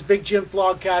 So this is Big Jims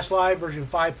Blogcast Live version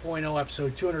 5.0,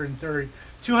 episode 230,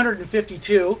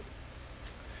 252.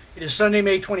 It is Sunday,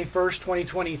 May 21st,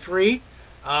 2023.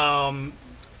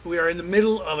 We are in the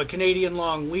middle of a Canadian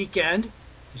long weekend.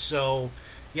 So,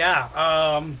 yeah.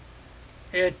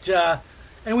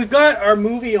 And we've got our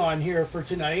movie on here for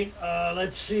tonight.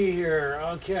 Let's see here.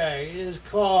 Okay. It is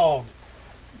called...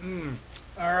 all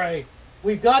right.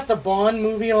 We've got the Bond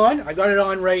movie on. I got it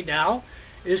on right now.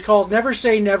 It is called Never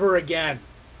Say Never Again.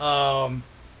 There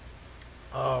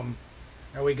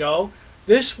we go.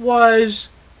 This was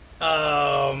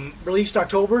released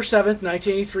October 7th,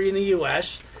 1983 in the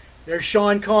U.S. There's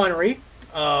Sean Connery,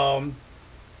 all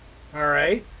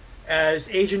right, as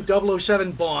Agent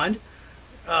 007 Bond.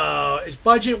 His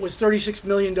budget was $36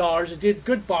 million. It did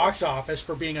good box office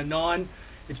for being a non...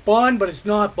 It's Bond, but it's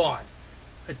not Bond.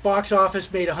 Its box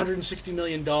office made $160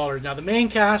 million. Now, the main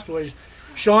cast was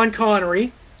Sean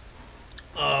Connery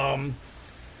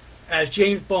as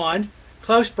James Bond,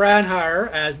 Klaus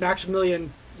Brandheimer as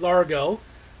Maximilian Largo,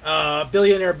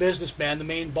 billionaire businessman, the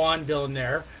main Bond villain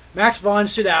there, Max von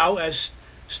Sydow as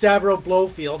Stavro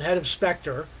Blofeld, head of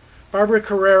Spectre, Barbara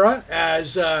Carrera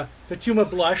as Fatuma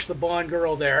Blush, the Bond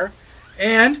girl there,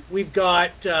 and we've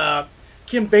got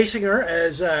Kim Basinger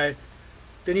as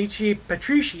Danichi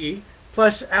Patrici,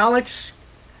 plus Alec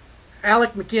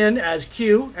McKinn as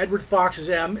Q, Edward Fox as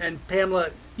M, and Pamela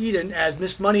Eden as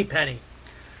Miss Moneypenny.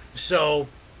 So,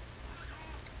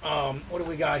 what do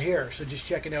we got here? So just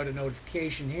checking out a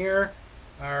notification here.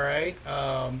 All right.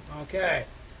 Okay.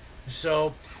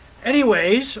 So,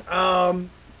 anyways, the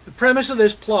premise of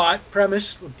this plot,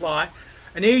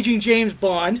 an aging James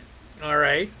Bond. All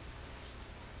right.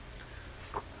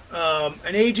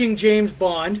 An aging James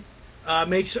Bond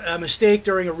makes a mistake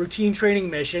during a routine training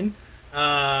mission,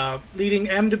 leading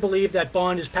M to believe that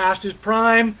Bond is past his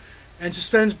prime and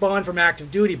suspends Bond from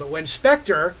active duty. But when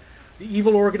Spectre, the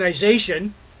evil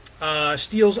organization,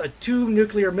 steals 2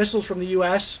 nuclear missiles from the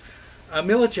U.S.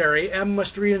 Military, M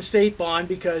must reinstate Bond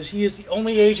because he is the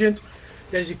only agent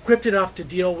that is equipped enough to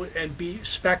deal with and beat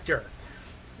Spectre.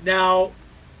 Now,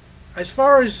 as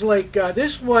far as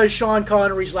this was Sean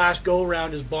Connery's last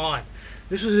go-around as Bond.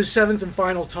 This was his 7th and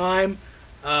final time,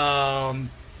 as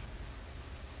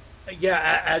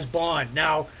Bond.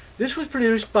 Now, this was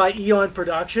produced by Eon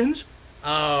Productions.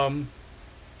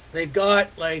 They've got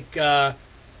all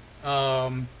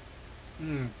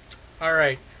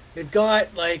right. They've got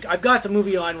I've got the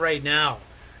movie on right now.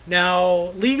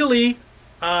 Now, legally,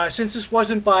 since this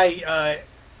wasn't by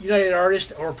United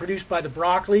Artists or produced by the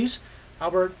Broccoli's,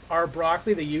 Albert R.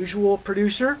 Broccoli, the usual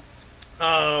producer,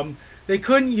 they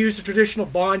couldn't use the traditional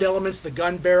Bond elements, the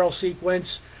gun barrel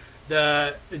sequence,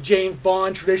 the James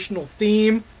Bond traditional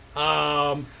theme.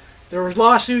 There were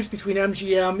lawsuits between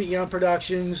MGM, Eon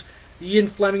Productions, the Ian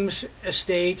Fleming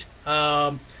estate,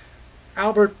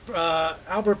 Albert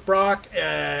Brock,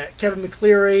 Kevin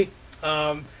McCleary.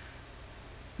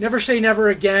 Never Say Never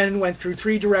Again went through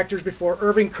 3 directors before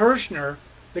Irving Kershner,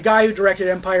 the guy who directed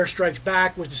Empire Strikes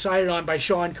Back, was decided on by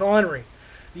Sean Connery.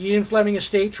 The Ian Fleming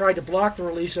estate tried to block the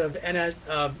release of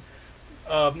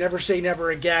Never Say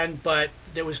Never Again, but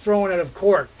it was thrown out of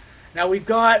court. Now we've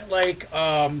got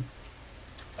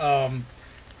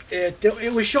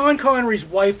it was Sean Connery's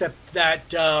wife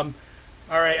that all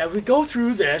right, as we go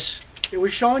through this, it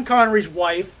was Sean Connery's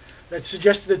wife that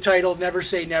suggested the title Never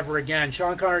Say Never Again.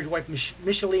 Sean Connery's wife,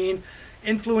 Micheline,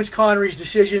 influenced Connery's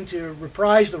decision to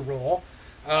reprise the role.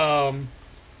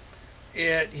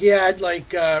 He had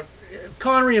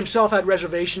Connery himself had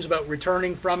reservations about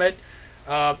returning from it.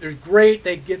 They're great.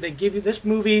 They give you this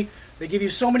movie. They give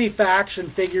you so many facts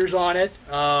and figures on it.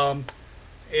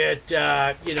 With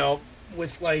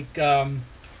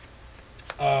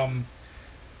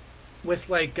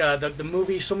the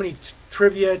movie, so many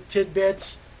trivia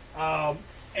tidbits.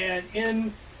 And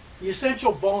in the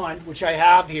Essential Bond, which I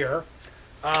have here,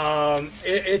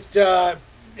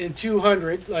 in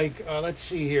 200, let's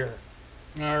see here.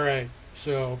 All right,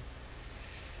 so,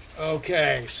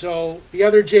 okay, so the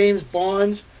other James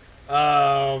Bond,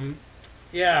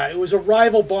 it was a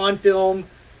rival Bond film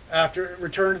after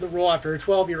return to the role after a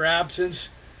 12-year absence.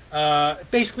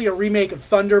 Basically a remake of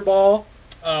Thunderball.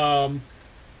 All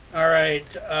right,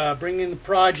 bringing in the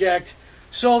project.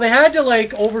 So they had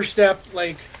to overstep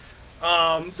the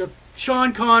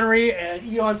Sean Connery and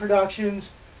Eon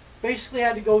Productions basically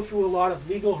had to go through a lot of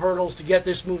legal hurdles to get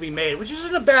this movie made, which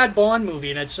isn't a bad Bond movie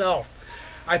in itself.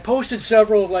 I posted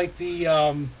several of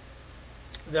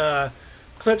the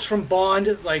clips from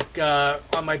Bond, like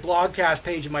on my blogcast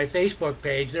page and my Facebook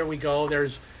page. There we go.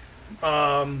 There's,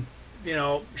 Sean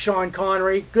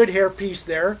Connery, good hairpiece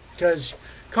there, because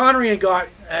Connery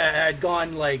had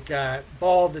gone like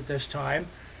bald at this time.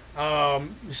 Yeah,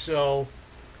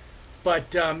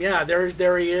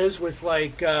 there he is with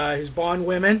like his Bond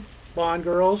women, Bond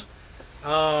girls.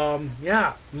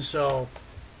 Yeah, so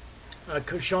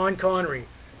Sean Connery,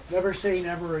 never say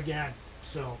never again.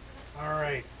 So, all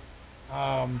right.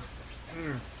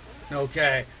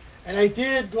 Okay, and I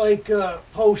did like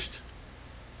post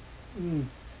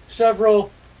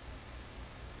several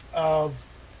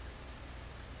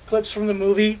clips from the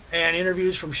movie and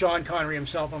interviews from Sean Connery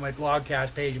himself on my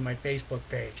blogcast page and my Facebook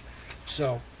page.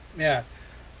 So, yeah,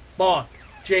 Bond,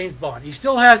 James Bond. He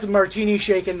still has the martini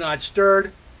shaken, not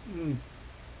stirred.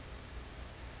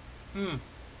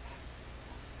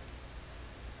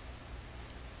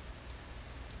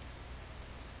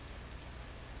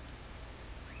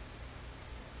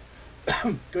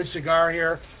 Good cigar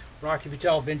here, Rocky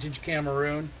Patel Vintage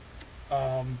Cameroon.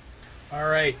 All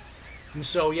right, and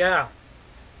so yeah,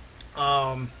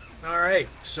 all right,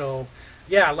 so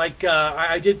yeah, like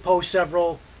I did post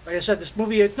several. Like I said, this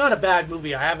movie, it's not a bad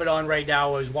movie. I have it on right now.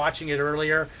 I was watching it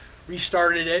earlier,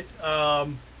 restarted it.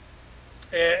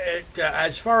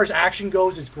 As far as action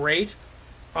goes, it's great.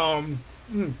 Yeah.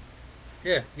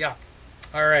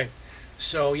 All right,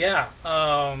 so yeah.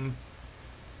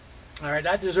 All right,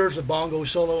 that deserves a bongo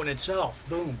solo in itself.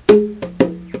 Boom.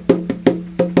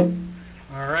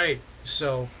 All right,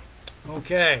 so,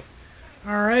 okay.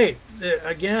 All right,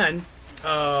 again,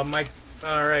 all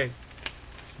right,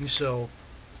 so,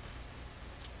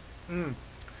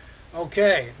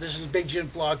 okay, this is Big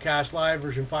Jims Blogcast Live,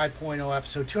 version 5.0,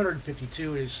 episode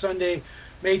 252. It is Sunday,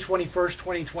 May 21st,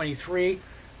 2023.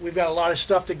 We've got a lot of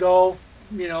stuff to go.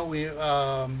 You know,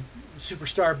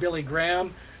 Superstar Billy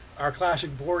Graham, our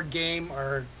classic board game,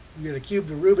 we're going to cube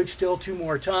the Rubick still 2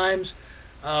 more times.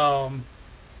 Star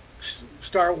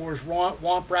Wars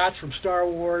Womp Rats from Star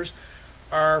Wars.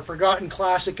 Our forgotten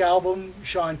classic album,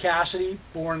 Shaun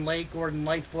Cassidy-Born late Gordon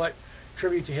Lightfoot.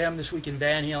 Tribute to him this week in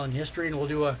Van Halen history. And we'll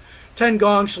do a 10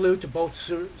 gong salute to both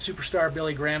Superstar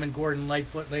Billy Graham and Gordon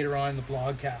Lightfoot later on in the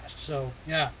blogcast. So,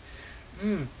 yeah.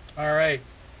 All right.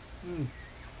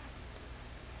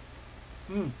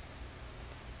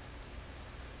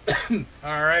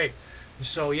 All right,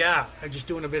 so yeah, I'm just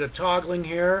doing a bit of toggling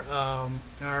here. All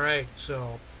right,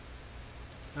 so,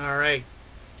 all right,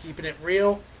 keeping it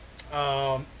real.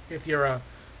 If you're a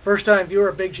first-time viewer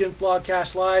of Big Jims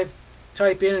Blogcast Live,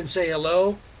 type in and say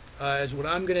hello, is what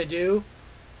I'm going to do.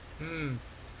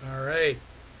 All right.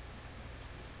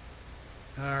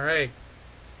 All right.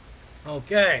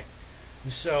 Okay,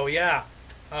 so yeah.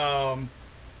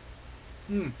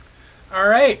 All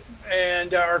right,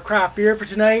 and our craft beer for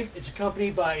tonight, it's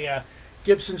accompanied by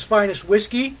Gibson's Finest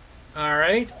Whiskey. All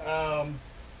right.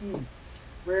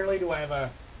 Rarely do I have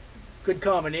a good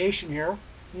combination here.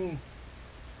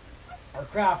 Our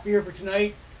craft beer for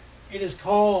tonight, it is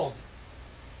called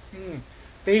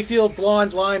Bayfield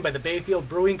Blonde Lime by the Bayfield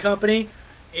Brewing Company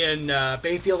in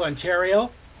Bayfield,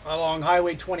 Ontario, along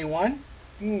Highway 21.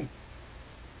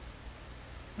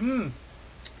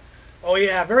 Oh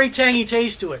yeah, very tangy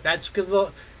taste to it. That's because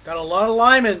got a lot of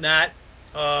lime in that.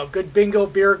 Good bingo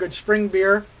beer, good spring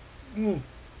beer.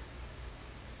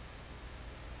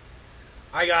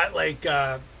 I got like,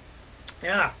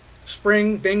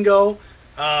 spring bingo.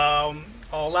 I'll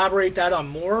elaborate that on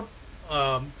more.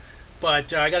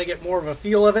 But I got to get more of a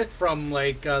feel of it from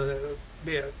like at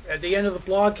the end of the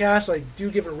blogcast. I do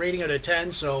give it a rating out of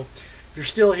 10. So if you're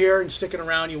still here and sticking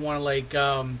around, you want to like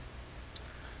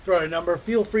throw out a number,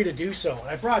 feel free to do so.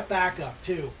 I brought backup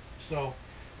too. So,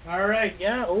 all right,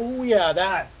 yeah, oh yeah,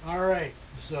 that. All right,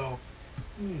 so,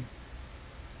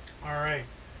 all right,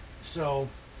 so,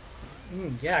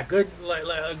 yeah, good.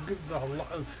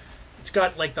 It's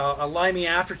got like a limey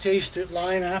aftertaste,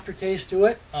 lime aftertaste to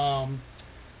it. All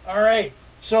right,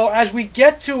 so as we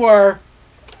get to our,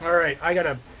 all right,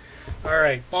 all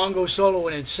right, bongo solo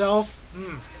in itself.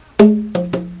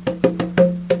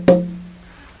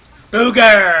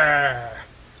 Booger!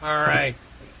 All right.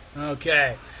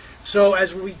 Okay. So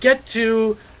as we get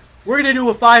to, we're going to do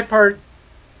a 5-part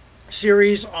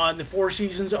series on the 4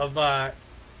 seasons of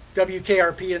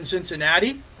WKRP in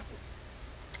Cincinnati.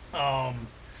 All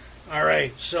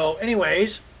right. So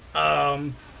anyways,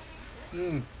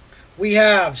 we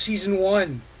have season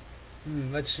 1.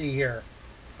 Let's see here.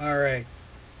 All right.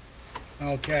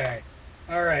 Okay.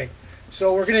 All right.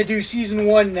 So we're going to do season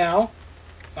 1 now.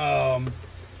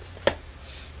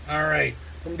 All right,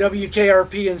 from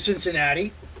WKRP in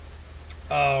Cincinnati.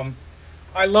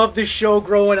 I loved this show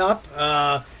growing up.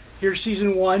 Here's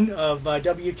season 1 of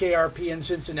WKRP in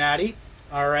Cincinnati.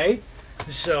 All right.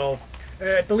 So,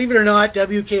 believe it or not,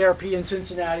 WKRP in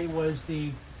Cincinnati was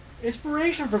the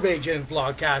inspiration for Big Jims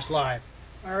Blogcast Live.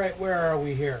 All right, where are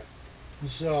we here?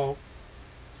 So,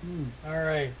 all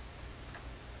right.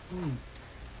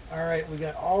 All right, we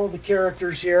got all of the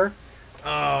characters here.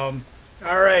 All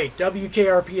right,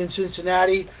 WKRP in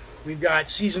Cincinnati. We've got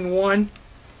season 1.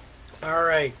 All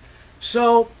right.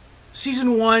 So,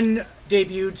 season 1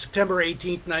 debuted September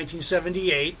 18th,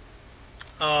 1978.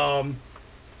 All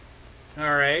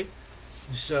right.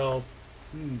 So,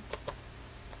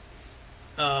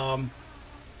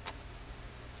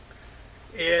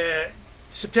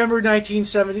 September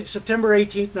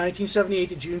 18th, 1978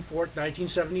 to June 4th,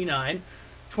 1979.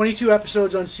 22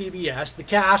 episodes on CBS. The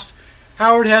cast: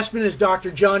 Howard Hessman as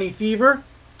Dr. Johnny Fever.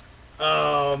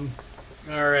 All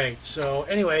right. So,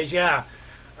 anyways, yeah.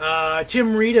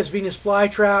 Tim Reed as Venus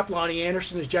Flytrap. Lonnie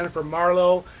Anderson as Jennifer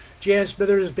Marlowe. Jan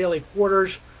Smithers as Bailey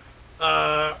Quarters.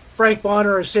 Frank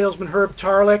Bonner as Salesman Herb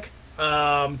Tarlick.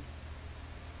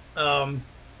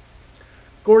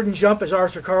 Gordon Jump as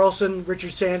Arthur Carlson.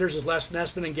 Richard Sanders as Les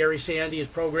Nessman. And Gary Sandy as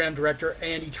Program Director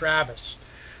Andy Travis.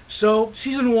 So,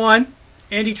 season 1,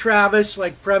 Andy Travis,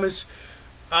 like premise,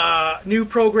 new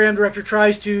Program Director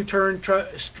tries to turn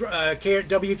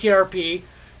WKRP,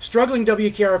 struggling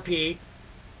WKRP,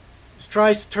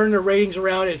 tries to turn their ratings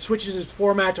around, and it switches its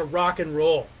format to rock and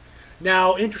roll.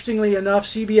 Now, interestingly enough,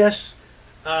 CBS,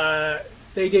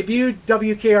 they debuted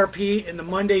WKRP in the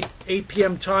Monday 8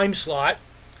 p.m. time slot.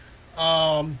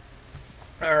 All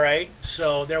right,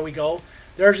 so there we go.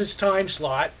 There's its time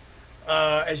slot.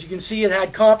 As you can see, it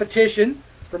had competition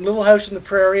from Little House on the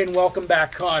Prairie and Welcome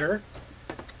Back, Kotter.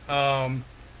 All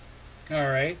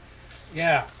right,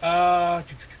 yeah. All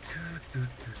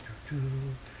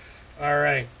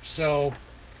right, so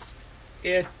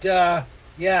it,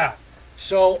 yeah.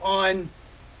 So on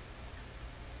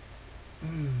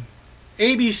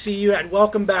ABC, you had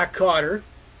Welcome Back, Kotter.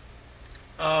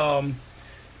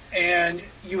 And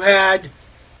you had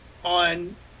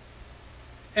on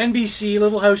NBC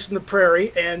Little House on the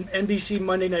Prairie and NBC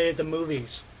Monday Night at the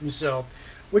Movies. So,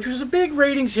 which was a big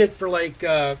ratings hit for like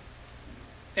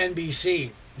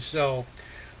NBC. So,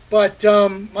 but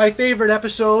my favorite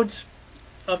episodes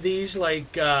of these,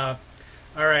 like, all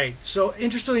right. So,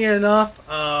 interestingly enough,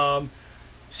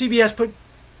 CBS put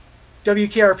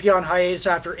WKRP on hiatus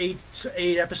after eight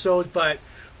episodes, but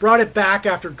brought it back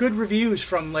after good reviews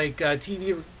from like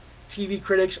TV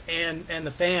critics and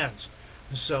the fans.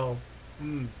 So,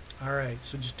 all right.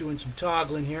 So just doing some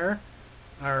toggling here.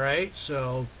 All right.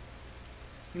 So,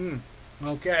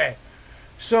 okay.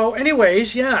 So,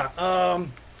 anyways, yeah.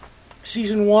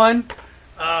 Season 1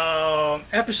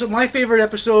 episode. My favorite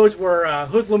episodes were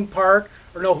Hoodlum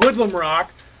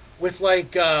Rock, with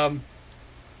like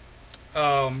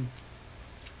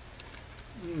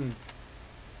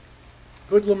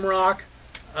Hoodlum Rock.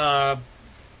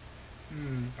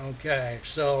 Okay,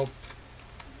 so,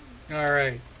 all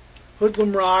right.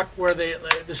 Hoodlum Rock, where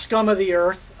the scum of the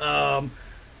earth. The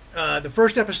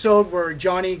first episode where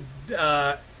Johnny,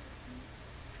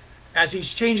 as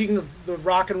he's changing the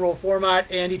rock and roll format,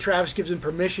 Andy Travis gives him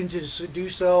permission to do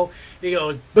so. He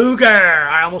goes, "Booger!"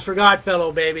 I almost forgot,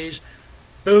 fellow babies.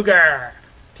 Booger!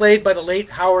 Played by the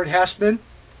late Howard Hessman.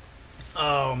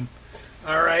 All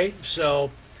right,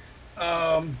 so,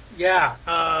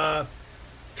 yeah.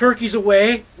 Turkey's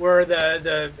Away, where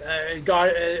they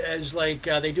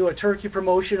do a turkey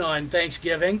promotion on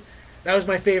Thanksgiving. That was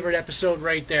my favorite episode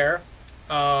right there.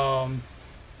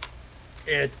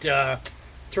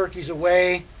 Turkey's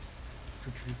Away.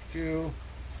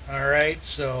 All right,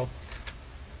 so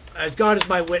as God is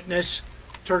my witness,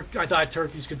 I thought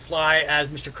turkeys could fly, as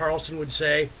Mr. Carlson would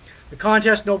say. The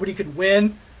contest, nobody could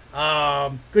win.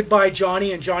 Goodbye,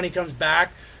 Johnny, and Johnny comes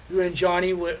back. And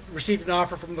Johnny received an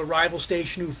offer from the rival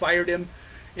station who fired him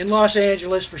in Los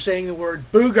Angeles for saying the word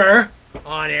booger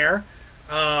on air.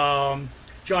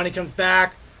 Johnny comes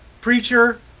back.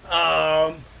 Preacher,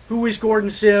 Who is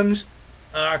Gordon Sims,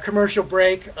 Commercial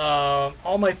Break,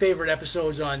 all my favorite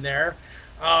episodes on there.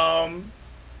 And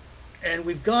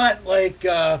we've got like,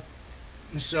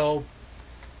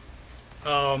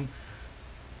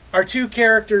 our two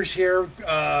characters here,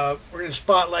 we're going to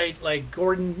spotlight like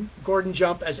Gordon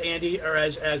Jump as Andy, or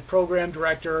as program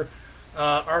director,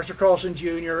 Arthur Carlson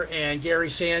Jr. and Gary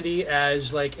Sandy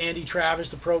as like Andy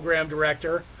Travis, the program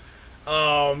director.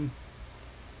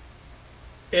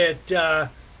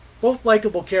 Both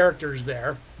likable characters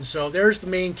there. So there's the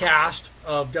main cast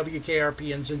of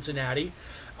WKRP in Cincinnati.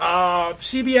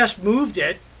 CBS moved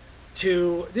it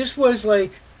to, this was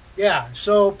like yeah,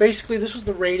 so basically this was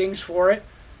the ratings for it.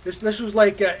 This was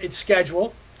like its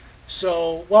schedule.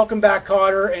 So Welcome Back,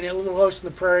 Kotter and A Little House on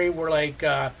the Prairie were like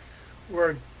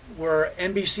were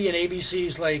NBC and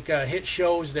ABC's like hit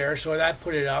shows there. So that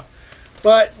put it up.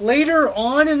 But later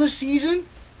on in the season,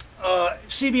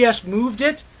 CBS moved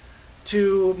it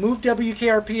to move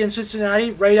WKRP in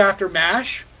Cincinnati right after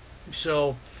MASH.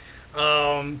 So,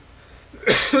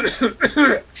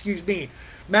 excuse me,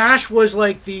 MASH was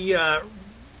like the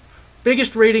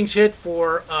biggest ratings hit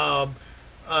for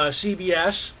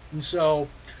CBS, and so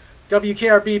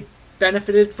WKRP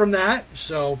benefited from that.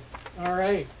 So, all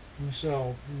right, and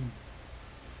so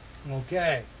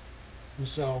okay, and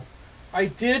so I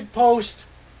did post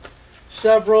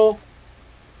several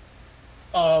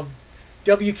of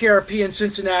WKRP in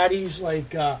Cincinnati's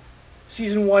like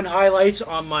season 1 highlights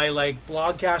on my like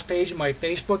blogcast page and my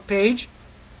Facebook page.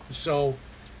 So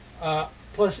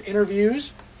plus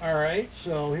interviews. All right,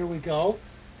 so here we go.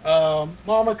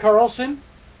 Mama Carlson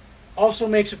also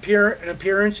makes an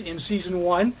appearance in season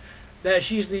 1. That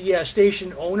she's the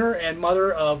station owner and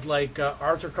mother of like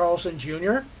Arthur Carlson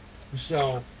Jr.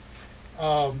 So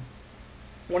one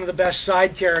of the best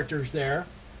side characters there.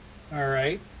 All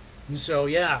right, and so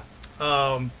yeah,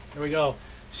 there we go.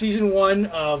 Season 1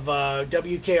 of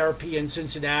WKRP in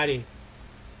Cincinnati.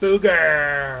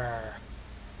 Booger.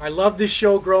 I loved this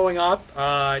show growing up.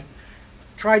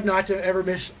 Tried not to ever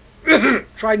miss an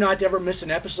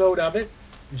episode of it.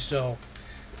 So,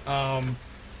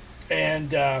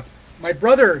 and my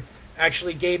brother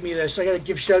actually gave me this. I got to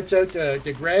give shouts out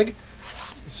to Greg.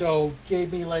 So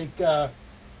gave me like,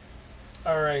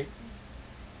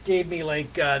 gave me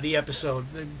like the episode.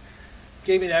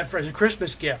 Gave me that for as a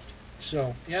Christmas gift.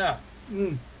 So yeah.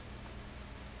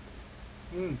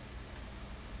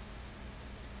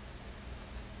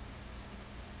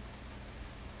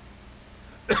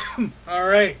 All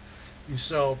right.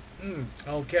 So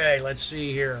okay. Let's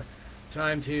see here.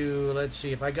 Let's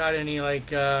see if I got any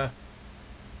like have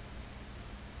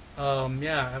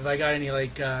I got any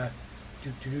like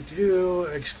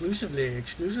exclusively.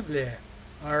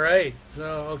 All right.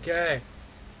 So okay.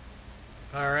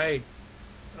 All right.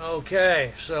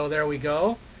 Okay, so there we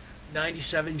go.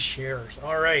 97 shares.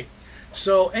 All right.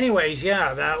 So anyways,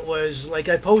 yeah, that was like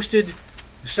I posted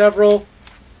several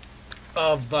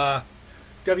of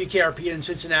WKRP in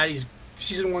Cincinnati's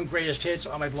season 1 greatest hits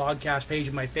on my blogcast page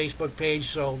and my Facebook page.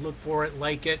 So look for it,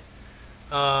 like it.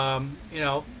 All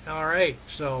right.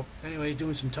 So anyways,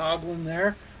 doing some toggling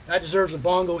there. That deserves a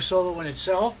bongo solo in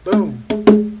itself. Boom.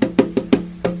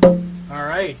 All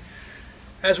right.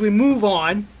 As we move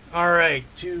on, all right,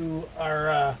 to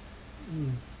our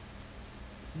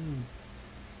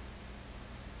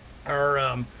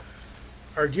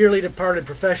our dearly departed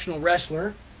professional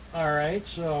wrestler. All right,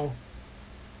 so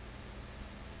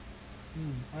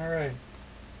all right,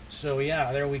 so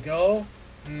yeah, there we go.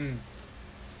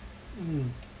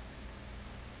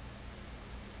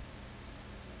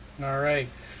 All right,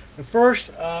 but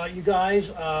first, you guys,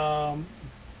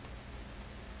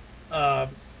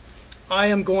 I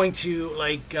am going to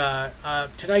like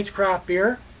tonight's craft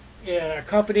beer.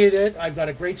 Accompanied it, I've got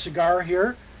a great cigar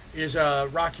here. It is a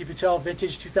Rocky Patel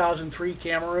Vintage 2003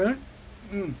 Cameroon.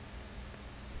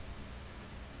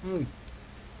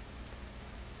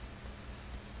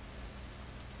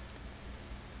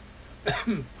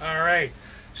 All right.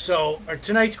 So our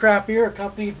tonight's craft beer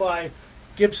accompanied by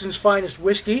Gibson's Finest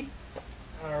Whiskey.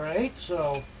 All right.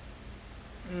 So,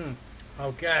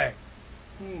 okay.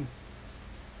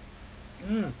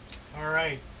 All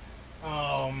right.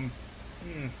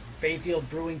 Bayfield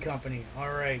Brewing Company.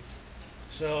 All right.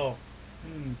 So,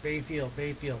 Bayfield.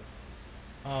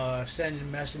 Send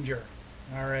and messenger.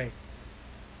 All right.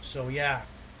 So yeah.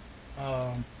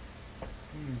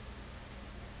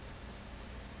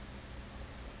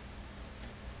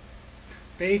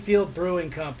 Bayfield Brewing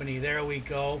Company. There we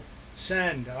go.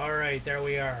 Send. All right. There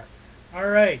we are. All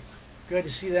right. Good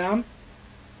to see them.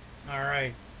 All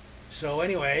right. So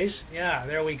anyways, yeah,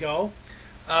 there we go.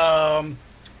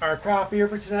 Our craft beer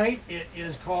for tonight, it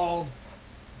is called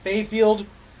Bayfield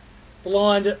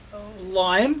Blonde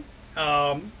Lime.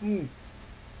 And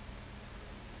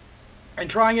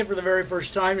trying it for the very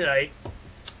first time tonight.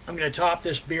 I'm going to top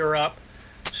this beer up.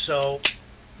 So,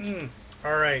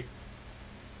 all right.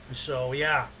 So,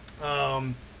 yeah.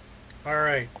 All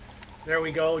right. There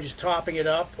we go. Just topping it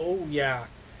up. Oh, yeah.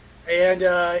 And,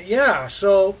 yeah,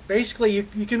 so basically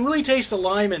you can really taste the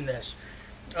lime in this.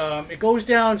 It goes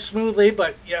down smoothly,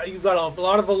 but, yeah, you've got a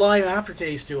lot of the lime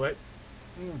aftertaste to it.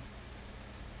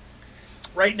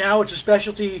 Right now, it's a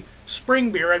specialty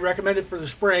spring beer. I'd recommend it for the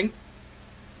spring,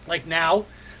 like now.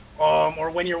 or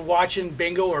when you're watching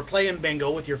bingo or playing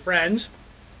bingo with your friends.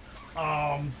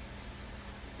 Um,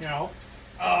 you know,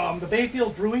 the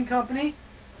Bayfield Brewing Company,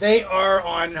 they are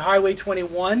on Highway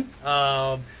 21.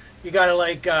 You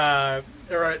gotta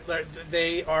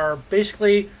they are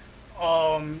basically,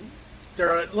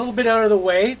 they're a little bit out of the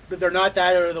way, but they're not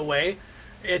that out of the way.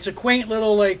 It's a quaint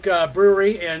little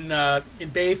brewery in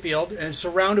Bayfield, and it's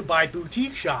surrounded by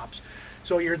boutique shops.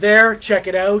 So you're there, check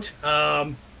it out.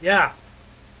 Yeah.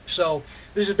 So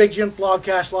this is Big Jims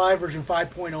Blogcast Live, version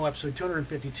 5.0, episode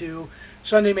 252,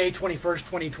 Sunday, May 21st,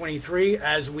 2023,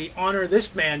 as we honor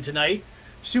this man tonight,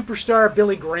 superstar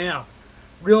Billy Graham.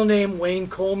 Real name Wayne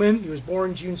Coleman. He was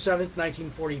born June 7th,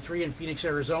 1943 in Phoenix,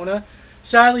 Arizona.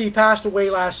 Sadly, he passed away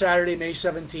last Saturday, May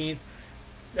 17th,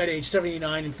 at age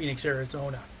 79 in Phoenix,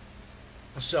 Arizona.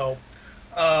 So,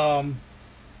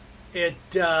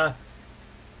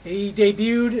 he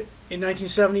debuted in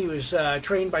 1970. He was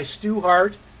trained by Stu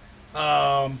Hart.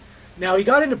 Now, he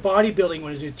got into bodybuilding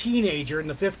when he was a teenager in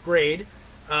the 5th grade.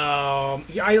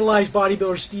 He idolized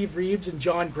bodybuilders Steve Reeves and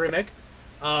John Grimmick.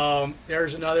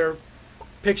 There's another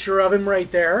picture of him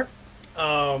right there.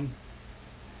 All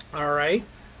right.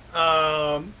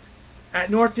 At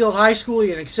Northfield High School,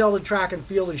 he excelled in track and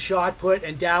field and shot put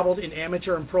and dabbled in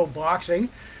amateur and pro boxing.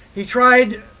 He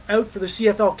tried out for the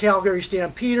CFL Calgary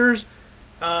Stampeders,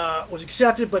 was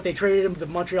accepted, but they traded him to the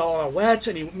Montreal Alouettes,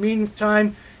 and in the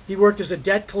meantime, he worked as a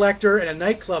debt collector and a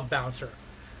nightclub bouncer.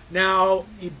 Now,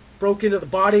 he broke into the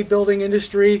bodybuilding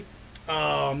industry.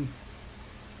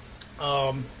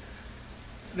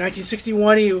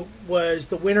 1961, he was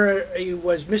the winner. He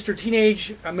was Mr.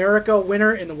 Teenage America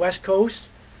winner in the West Coast.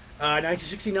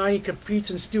 1969, he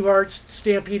competes in Stu Hart's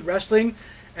Stampede Wrestling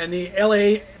and the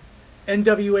LA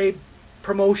NWA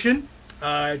promotion.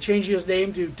 Changing his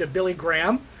name to Billy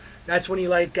Graham. That's when he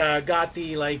got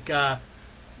the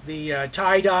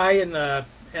tie dye and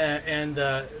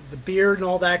the beard and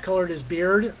all that, colored his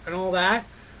beard and all that.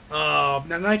 Now,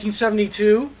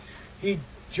 1972, he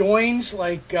joins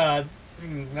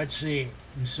let's see.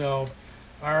 So,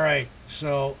 all right.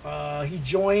 So he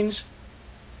joins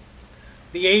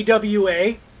the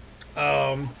AWA.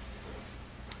 All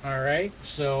right.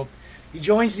 So he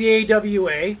joins the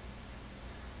AWA.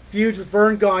 Feuds with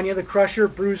Vern Gagne, the Crusher,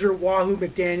 Bruiser, Wahoo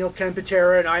McDaniel, Ken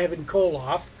Patera, and Ivan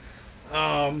Koloff.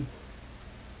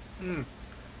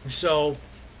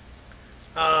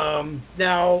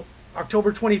 Now,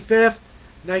 October 25th,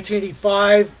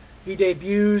 1985, he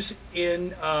debuts in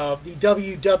the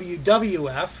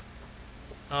WWF.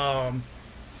 All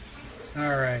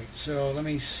right, so let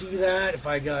me see that, if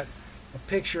I got a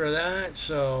picture of that.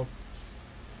 So,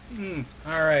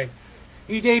 all right.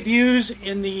 He debuts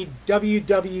in the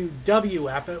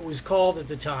WWF, it was called at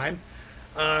the time.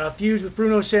 Feuds with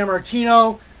Bruno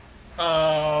Sammartino,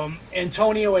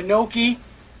 Antonio Inoki.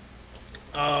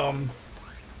 All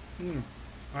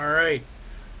right.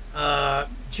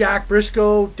 Jack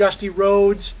Briscoe, Dusty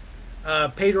Rhodes,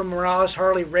 Pedro Morales,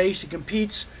 Harley Race. He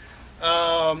competes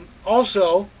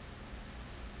also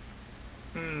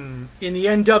in the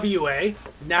NWA,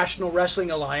 National Wrestling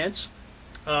Alliance,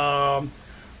 from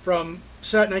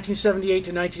 1978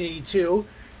 to 1982.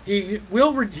 He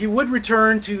would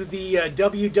return to the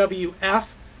WWF,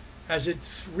 as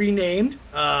it's renamed,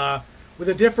 with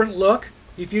a different look.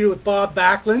 He feuded with Bob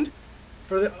Backlund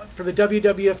for the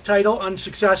WWF title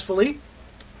unsuccessfully.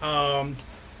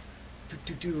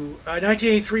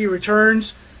 1983, he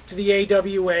returns to the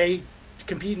AWA to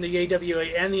compete in the AWA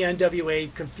and the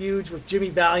NWA. Feuds with Jimmy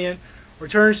Valiant.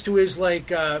 Returns to his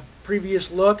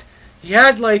previous look. He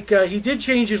had he did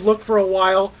change his look for a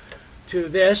while to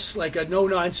this, like a no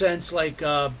nonsense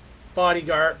bodybuilder,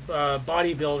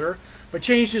 but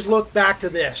changed his look back to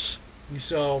this.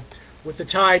 So with the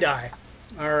tie dye,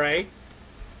 all right.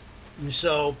 And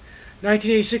so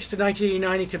 1986 to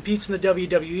 1989, he competes in the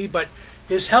WWE, but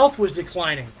his health was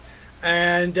declining,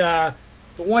 and the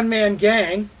one man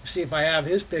gang. See if I have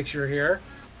his picture here.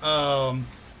 He was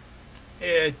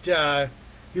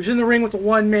in the ring with the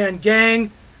one man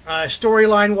gang.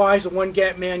 Storyline wise, the one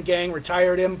man gang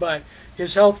retired him, but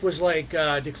his health was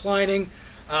declining.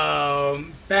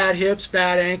 Bad hips,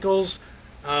 bad ankles,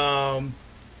 so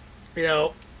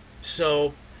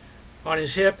on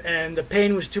his hip, and the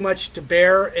pain was too much to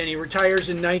bear, and he retires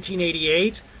in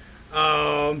 1988.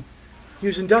 He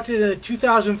was inducted in the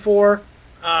 2004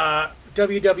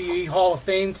 WWE Hall of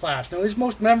Fame class. Now, his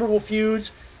most memorable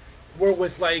feuds were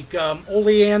with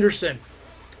Ole Anderson.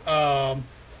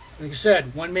 Like I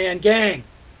said, one man gang.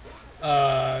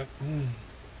 All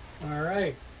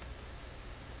right.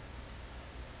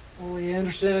 Ole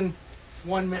Anderson,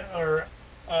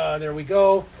 there we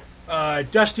go.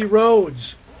 Dusty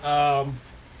Rhodes. Um,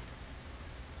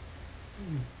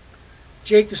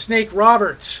 Jake the Snake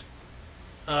Roberts.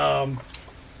 Um,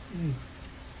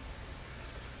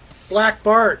 Black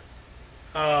Bart.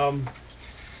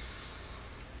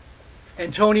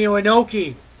 Antonio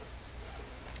Inoki.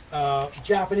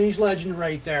 Japanese legend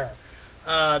right there.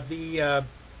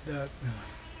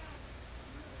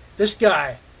 This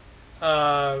guy.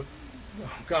 Oh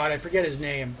God, I forget his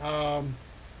name.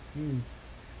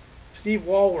 Steve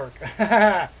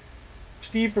Wallwork.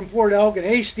 Steve from Port Elgin.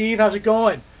 Hey, Steve, how's it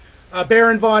going?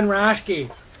 Baron von Raschke.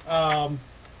 All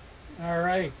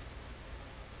right.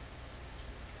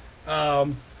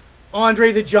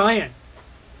 Andre the Giant.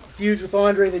 Feuds with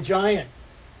Andre the Giant.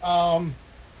 All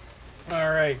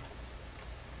right.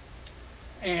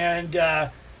 And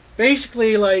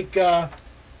basically, like,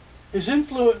 his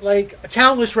influence, like,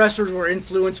 countless wrestlers were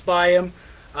influenced by him.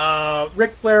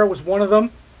 Ric Flair was one of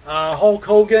them. Hulk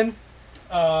Hogan.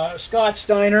 Scott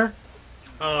Steiner.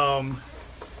 All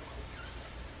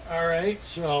right,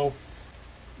 so.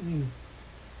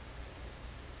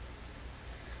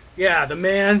 Yeah, the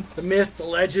man, the myth, the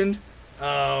legend.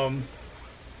 All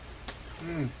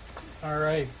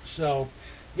right, so,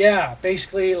 yeah,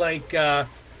 basically, like, the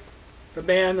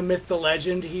man, the myth, the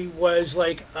legend. He was,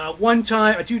 like, a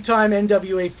two-time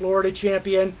NWA Florida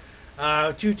champion,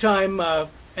 two-time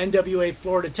NWA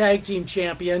Florida Tag Team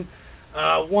champion,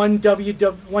 one-time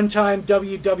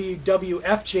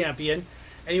WWF champion,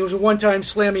 and he was a one-time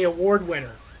Slammy Award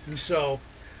winner. And so,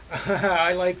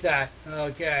 I like that.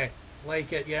 Okay.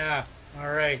 Like it, yeah.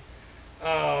 All right.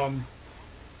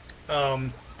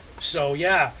 So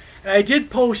yeah, and I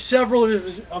did post several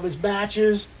of his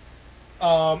matches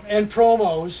and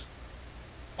promos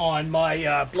on my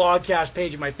blogcast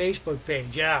page and my Facebook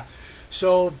page. Yeah.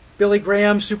 So Billy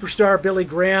Graham, superstar Billy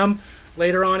Graham.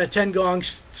 Later on, a 10 gong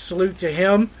salute to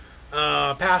him.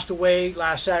 Passed away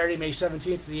last Saturday, May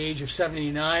 17th, at the age of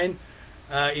 79,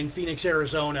 in Phoenix,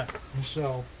 Arizona.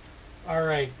 So, all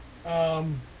right.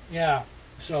 Yeah,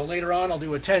 so later on I'll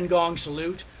do a 10 gong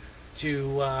salute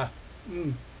to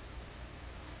 10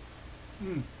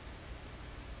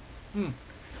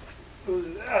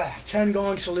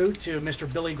 gong salute to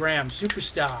Mr. Billy Graham,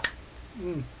 superstar.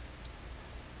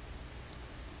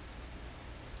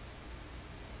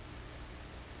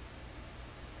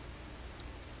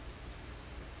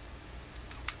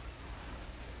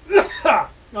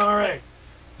 All right,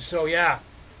 so yeah.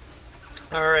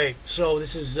 All right, so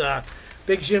this is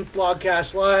Big Jims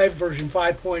Blogcast Live, version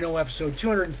 5.0, episode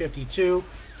 252.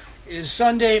 It is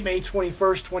Sunday, May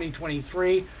 21st,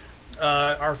 2023.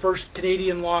 Our first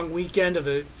Canadian long weekend of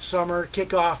the summer,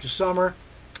 kickoff to summer.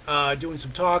 Doing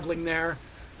some toggling there.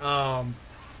 All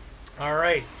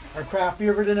right, our craft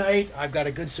beer for tonight. I've got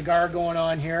a good cigar going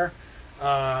on here.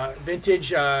 Vintage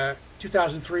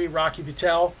 2003 Rocky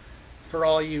Patel for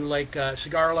all you like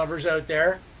cigar lovers out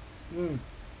there.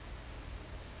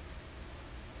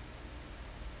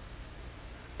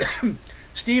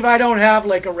 Steve, I don't have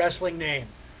like a wrestling name.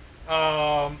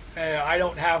 I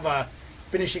don't have a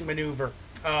finishing maneuver.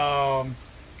 All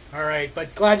right,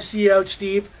 but glad to see you out,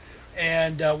 Steve,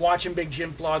 and watching Big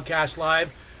Jims Blogcast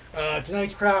Live.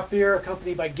 Tonight's craft beer,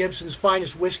 accompanied by Gibson's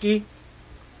Finest Whiskey.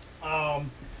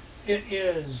 It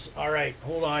is, all right,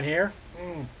 hold on here.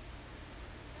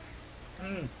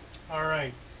 All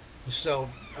right, so,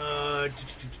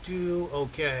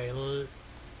 okay.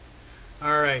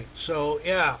 All right, so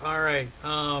yeah, all right.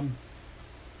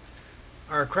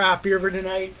 Our craft beer for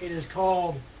tonight, it is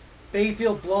called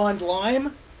Bayfield Blonde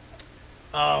Lime.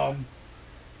 Yeah,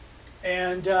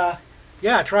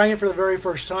 trying it for the very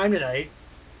first time tonight.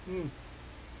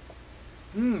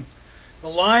 The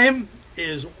lime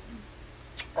is,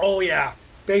 oh yeah,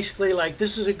 basically like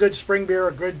this is a good spring beer,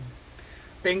 a good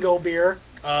bingo beer.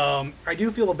 I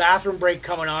do feel a bathroom break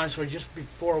coming on, so just be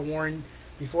forewarned.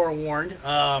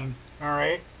 All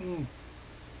right.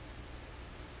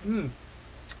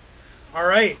 All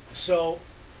right. So,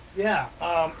 yeah.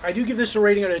 I do give this a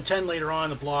rating out of 10 later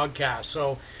on in the blogcast.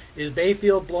 So, is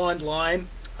Bayfield Blonde Lime.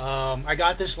 I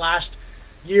got this last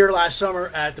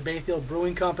summer at the Bayfield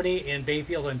Brewing Company in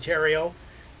Bayfield, Ontario.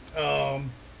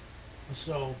 It's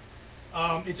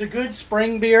a good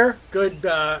spring beer, good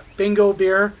bingo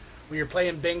beer when you're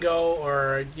playing bingo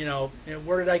or,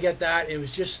 where did I get that? It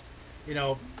was just,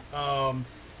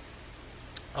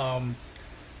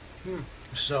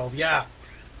 so yeah.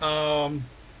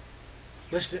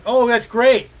 Listen. Oh, that's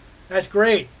great. That's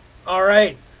great. All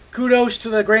right. Kudos to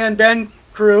the Grand Bend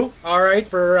crew. All right,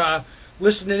 for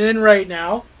listening in right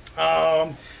now.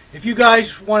 If you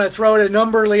guys want to throw out a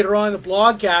number later on in the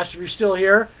blogcast, if you're still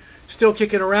here, still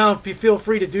kicking around, feel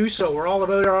free to do so. We're all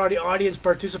about our audience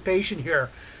participation here.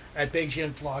 at Big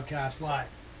Jims Blogcast Live.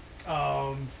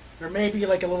 There may be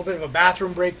like a little bit of a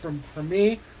bathroom break for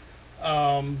me.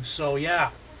 So yeah.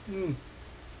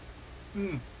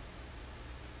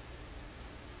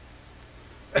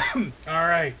 All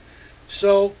right.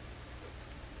 So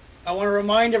I want to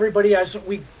remind everybody as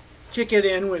we kick it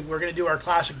in, we're going to do our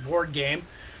classic board game.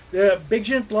 The Big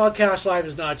Jims Blogcast Live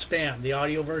is not spam. The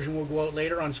audio version will go out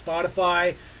later on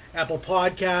Spotify, Apple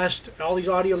Podcast, all these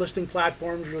audio listening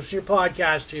platforms you'll listen to your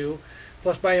podcast to,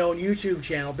 plus my own YouTube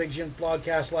channel, Big Jims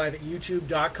Blogcast Live at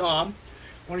youtube.com.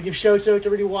 I want to give shouts out to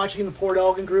everybody watching in the Port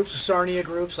Elgin groups, the Sarnia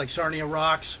groups, like Sarnia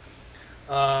Rocks.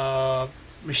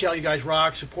 Michelle, you guys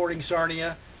rock, supporting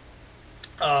Sarnia.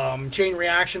 Chain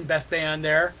Reaction, Beth Band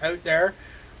there, out there.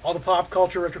 All the pop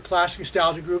culture, retro classic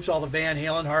nostalgia groups, all the Van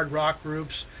Halen hard rock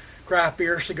groups, craft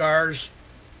beer, cigars,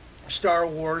 Star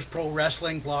Wars, pro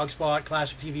wrestling, Blogspot,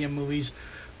 classic TV and movies,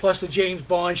 plus the James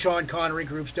Bond, Sean Connery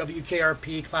groups,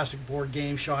 WKRP, classic board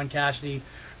games, Shaun Cassidy,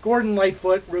 Gordon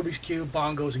Lightfoot, Rubik's Cube,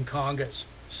 bongos, and congas.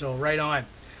 So right on.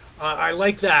 I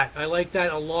like that. I like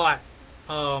that a lot.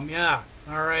 Yeah.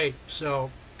 All right. So,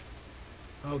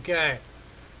 okay.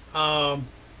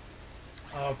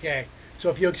 Okay. So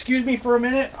if you excuse me for a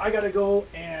minute, I gotta go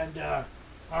and,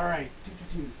 all right.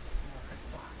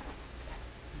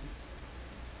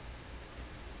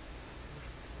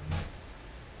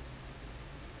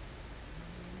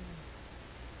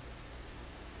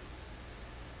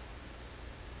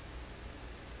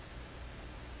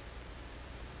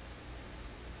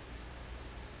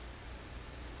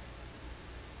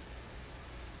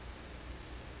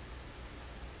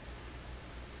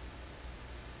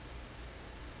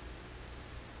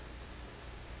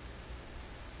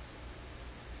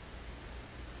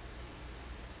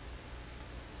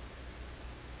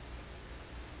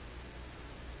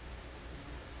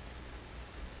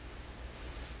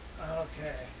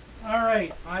 Okay. All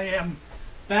right. I am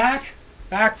back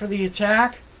for the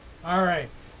attack. All right.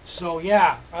 So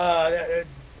yeah,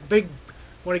 big.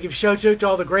 Want to give shouts out to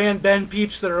all the Grand Bend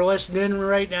peeps that are listening in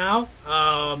right now.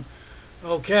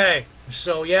 Okay.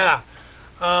 So yeah,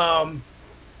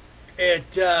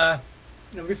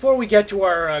 before we get to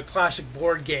our classic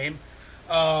board game,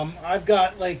 I've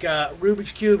got like a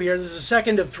Rubik's Cube here. This is the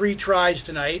second of 3 tries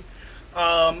tonight.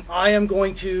 I am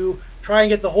going to try and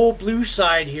get the whole blue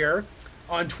side here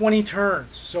on 20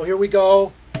 turns. So here we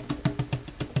go.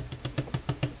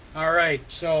 All right.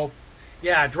 So,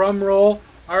 yeah, drum roll.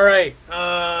 All right.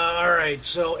 All right.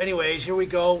 So, anyways, here we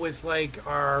go with like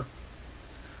our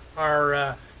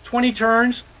 20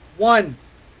 turns. 1,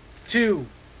 2,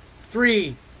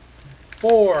 3,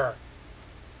 4,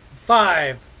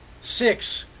 5,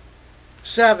 6,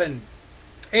 7,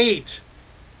 8,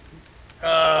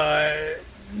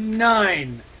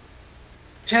 9,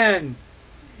 10,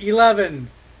 11,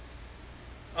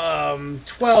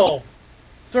 12,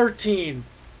 13,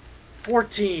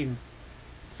 14,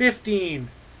 15,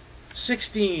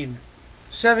 16,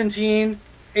 17,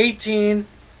 18,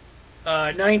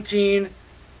 19,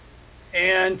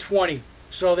 and 20.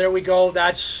 So there we go.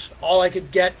 That's all I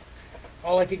could get.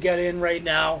 All I could get in right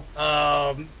now.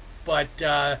 But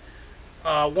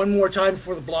one more time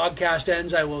before the blogcast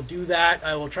ends, I will do that.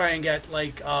 I will try and get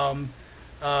like a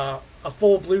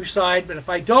full blue side. But if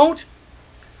I don't,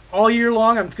 all year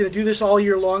long, I'm going to do this all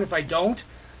year long. If I don't,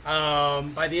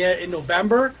 by the end in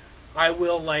November, I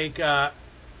will like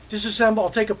disassemble. I'll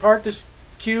take apart this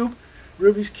cube,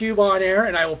 Rubik's Cube on air,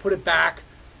 and I will put it back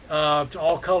to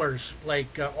all colors,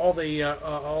 like all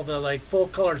the like full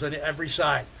colors on every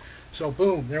side. So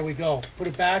boom, there we go. Put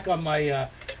it back on my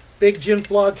Big Jims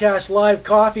Blogcast Live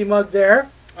coffee mug there.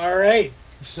 All right.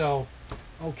 So,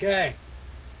 okay,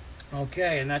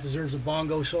 and that deserves a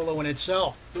bongo solo in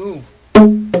itself. Boom.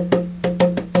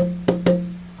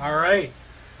 All right.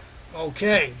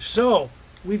 Okay, so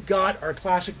we've got our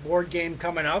classic board game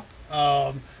coming up.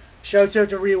 Shouts out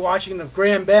to everybody watching the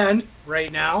Grand Bend right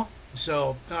now.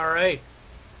 So, all right.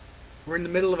 We're in the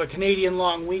middle of a Canadian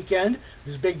long weekend.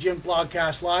 This is Big Jims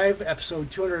Blogcast Live,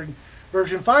 episode 200,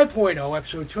 version 5.0,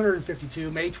 episode 252,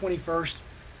 May 21st,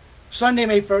 Sunday,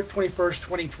 May 21st,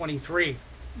 2023.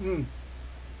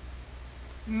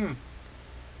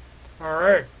 All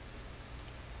right.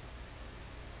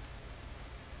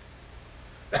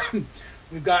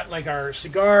 We've got like our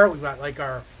cigar. We've got like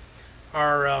our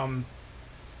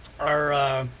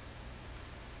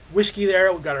whiskey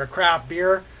there. We've got our craft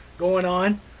beer going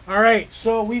on. All right,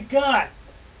 so we've got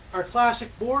our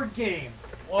classic board game.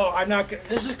 Well, I'm not.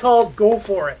 This is called Go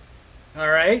For It.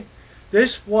 All right.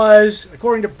 This was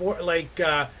according to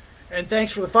and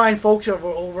thanks for the fine folks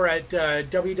over at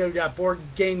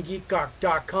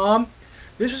www.boardgamegeek.com.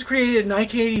 This was created in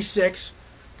 1986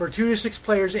 for 2 to 6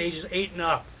 players ages 8 and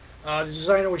up. The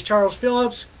designer was Charles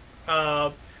Phillips.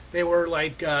 They were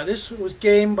like this was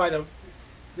game by the.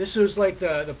 This was like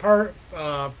the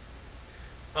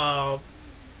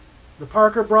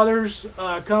Parker Brothers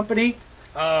company.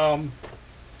 All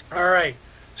right.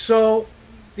 So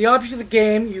the object of the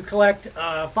game, you collect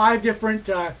 5 different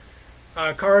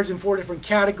cards in 4 different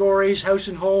categories: house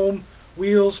and home,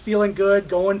 wheels, feeling good,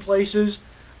 going places.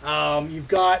 You've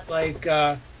got like,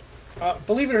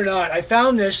 believe it or not, I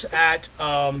found this at.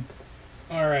 All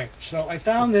right. So I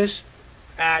found this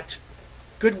at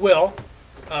Goodwill.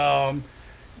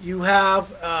 You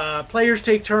have players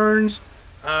take turns.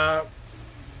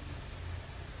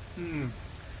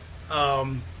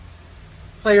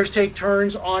 Players take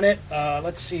turns on it.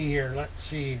 Let's see here. Let's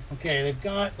see. Okay, they've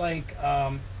got like.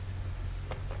 All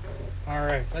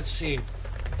right. Let's see.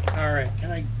 All right.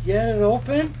 Can I get it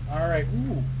open? All right.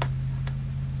 Ooh.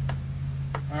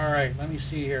 All right. Let me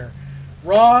see here.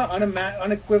 Raw,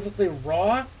 unequivocally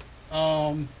raw.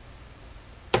 All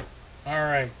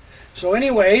right. So,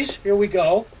 anyways, here we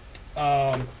go.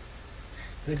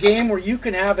 The game where you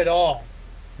can have it all.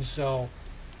 So,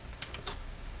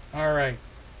 all right.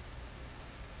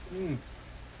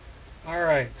 All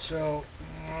right. So,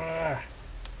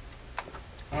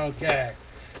 okay.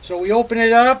 So we open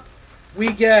it up.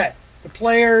 We get the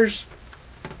players.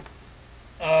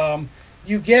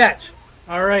 You get,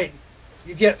 all right.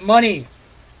 You get money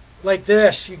like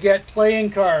this. You get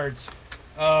playing cards.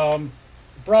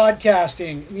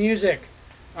 Broadcasting, music.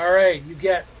 All right, you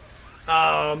get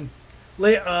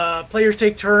players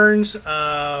take turns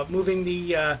moving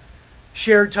the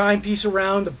shared timepiece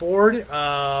around the board,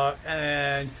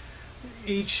 and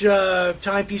each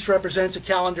timepiece represents a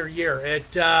calendar year.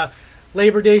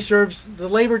 Labor Day serves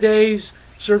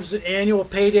as an annual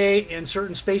payday. In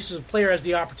certain spaces, a player has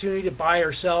the opportunity to buy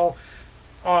or sell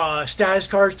status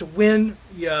cards. To win,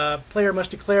 the player must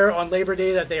declare on Labor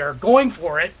Day that they are going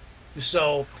for it.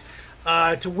 So,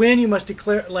 to win, you must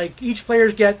declare, like, each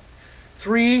players get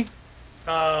 3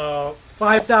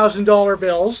 $5,000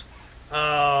 bills.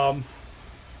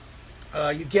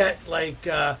 You get, like,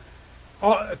 a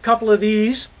couple of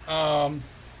these,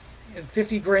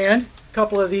 50 grand, a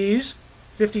couple of these,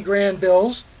 50 grand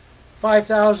bills,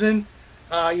 5,000.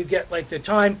 You get, like, the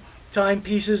time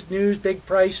pieces, news, big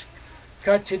price,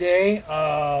 cut today.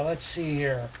 Let's see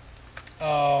here.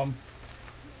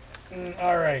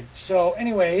 All right. So,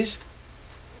 anyways,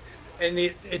 and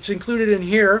it's included in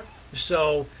here.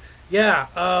 So, yeah.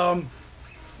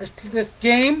 This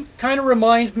game kind of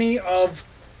reminds me of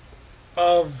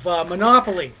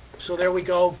Monopoly. So there we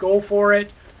go. Go for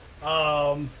it.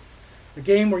 The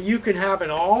game where you can have it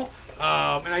all.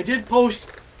 And I did post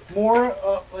more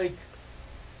like.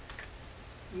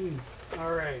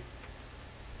 All right.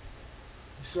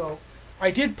 So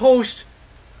I did post.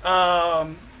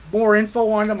 More info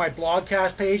onto my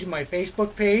blogcast page and my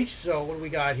Facebook page. So what do we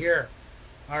got here?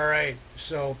 All right.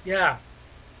 So yeah.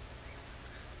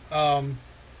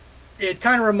 It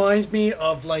kind of reminds me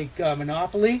of like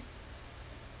Monopoly.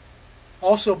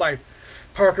 Also by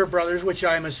Parker Brothers, which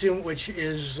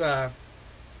is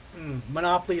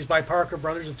Monopoly is by Parker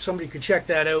Brothers. If somebody could check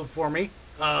that out for me,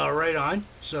 right on.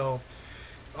 So,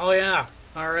 oh yeah.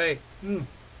 All right.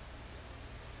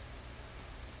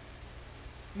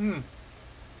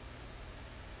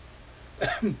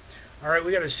 All right,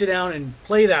 we got to sit down and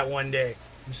play that one day.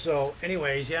 So,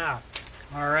 anyways, yeah.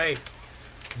 All right.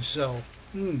 So,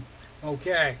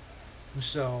 okay.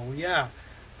 So, yeah.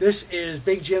 This is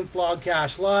Big Jims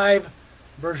Blogcast Live,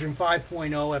 version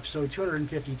 5.0, episode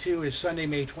 252. It's Sunday,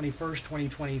 May 21st,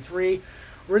 2023.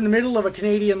 We're in the middle of a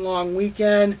Canadian long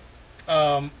weekend.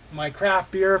 My craft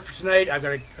beer for tonight, I've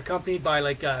got accompanied by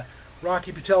like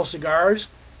Rocky Patel cigars.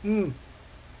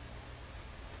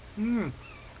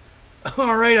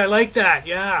 All right, I like that.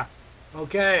 Yeah.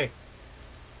 Okay.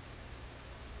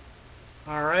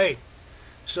 All right.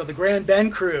 So the Grand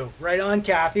Bend crew. Right on,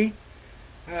 Kathy.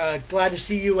 Glad to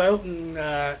see you out and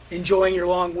enjoying your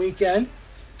long weekend.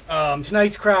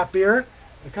 Tonight's craft beer,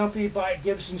 accompanied by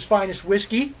Gibson's Finest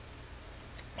Whiskey.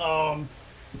 All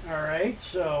right.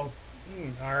 So,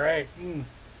 all right.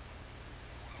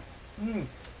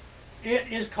 It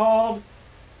is called...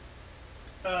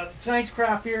 tonight's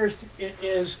craft beer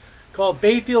is called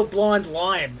Bayfield Blonde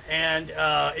Lime, and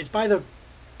it's by the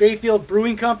Bayfield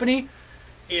Brewing Company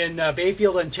in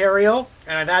Bayfield, Ontario.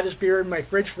 And I've had this beer in my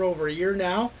fridge for over a year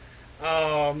now.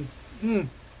 Damn,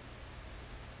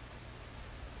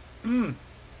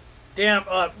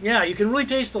 yeah, you can really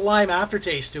taste the lime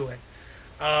aftertaste to it.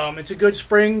 It's a good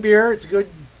spring beer. It's a good,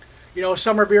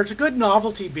 summer beer. It's a good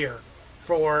novelty beer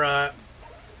for,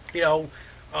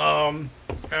 I'm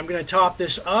going to top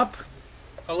this up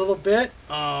a little bit.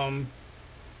 All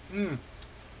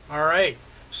right.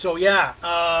 So yeah,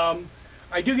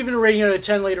 I do give it a rating out of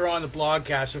 10 later on in the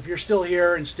blogcast. So if you're still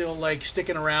here and still like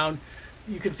sticking around,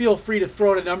 you can feel free to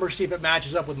throw out a number, see if it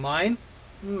matches up with mine.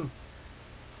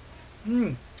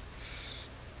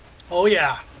 Oh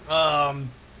yeah. All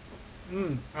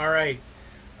right.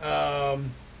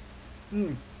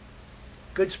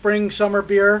 Good spring, summer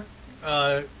beer.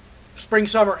 Spring,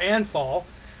 summer, and fall.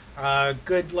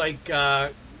 Good like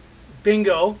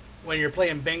bingo when you're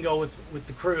playing bingo with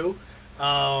the crew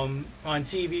on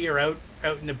TV or out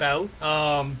and about.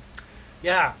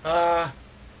 Yeah.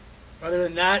 Other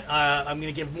than that, I'm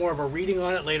going to give more of a reading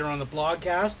on it later on the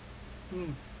blogcast.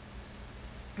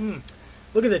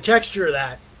 Look at the texture of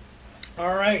that.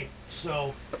 All right.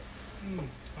 So,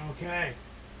 okay.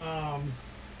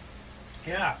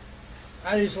 Yeah.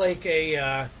 That is like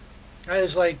a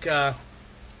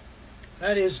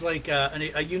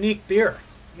unique beer.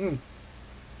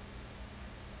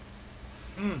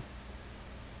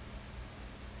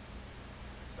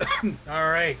 All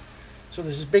right. So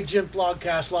this is Big Jims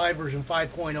Blogcast Live version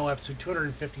 5.0, episode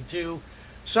 252,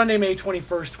 Sunday, May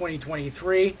 21st,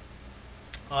 2023.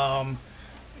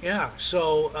 Yeah.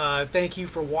 So thank you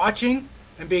for watching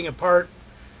and being a part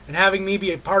and having me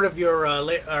be a part of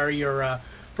your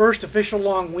first official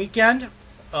long weekend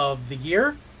of the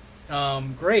year.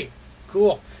 Great.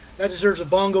 Cool. That deserves a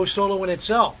bongo solo in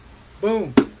itself.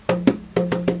 Boom.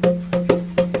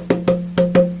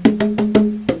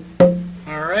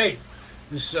 All right.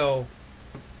 So,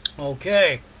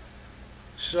 okay.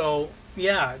 So,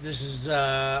 yeah, this is,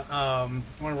 I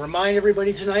want to remind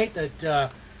everybody tonight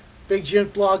that Big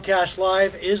Jims Blogcast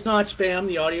Live is not spam.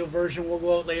 The audio version will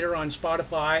go out later on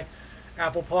Spotify,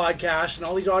 Apple Podcasts, and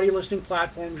all these audio listening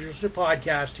platforms you're to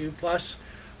podcast to, plus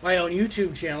my own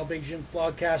YouTube channel, Big Jims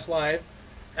Blogcast Live,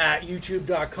 at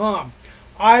youtube.com.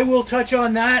 I will touch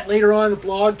on that later on in the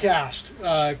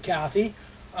blogcast, Kathy.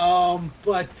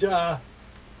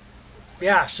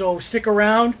 Yeah, so stick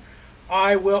around.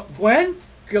 I will. Gwen,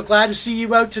 glad to see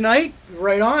you out tonight.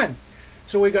 Right on.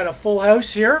 So we got a full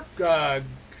house here.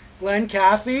 Glenn,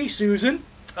 Kathy, Susan,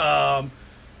 Larry.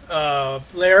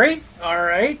 All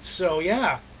right. So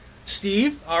yeah,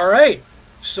 Steve. All right.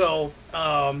 So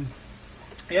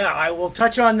yeah, I will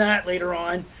touch on that later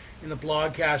on in the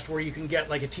blogcast, where you can get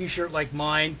like a T-shirt like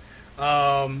mine.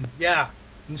 Yeah.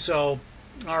 And so,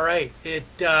 all right.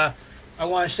 I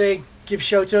want to say, give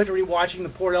shouts out to everybody watching the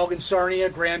Port Elgin, Sarnia,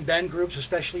 Grand Bend groups,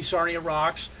 especially Sarnia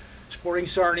Rocks, Sporting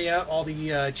Sarnia, all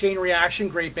the Chain Reaction,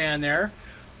 great band there.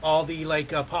 All the like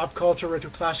pop culture, retro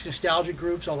classic nostalgia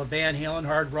groups, all the Van Halen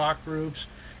hard rock groups,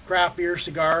 craft beer,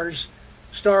 cigars,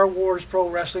 Star Wars, pro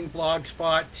wrestling,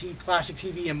 blogspot, classic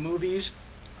TV and movies,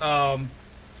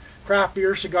 craft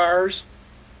beer, cigars,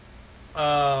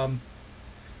 yeah,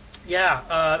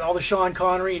 all the Sean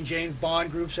Connery and James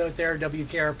Bond groups out there,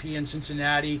 WKRP in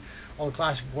Cincinnati, all the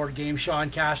classic board games,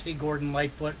 Shaun, Cassidy, Gordon,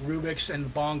 Lightfoot, Rubick's, and the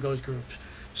bongos groups.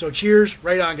 So cheers,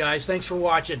 right on, guys. Thanks for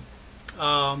watching.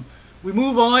 We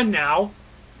move on now,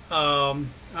 all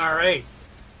right,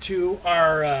 to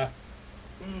our,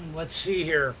 let's see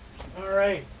here, all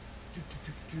right,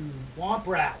 Womp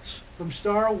Rats from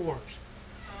Star Wars.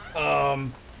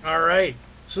 All right,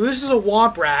 so this is a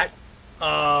Womp Rat,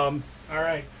 all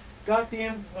right, got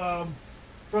the,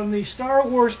 from the Star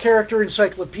Wars character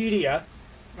encyclopedia,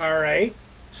 all right,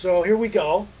 so here we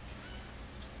go,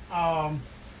 all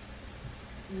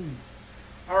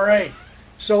right,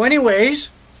 so anyways,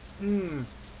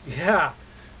 yeah.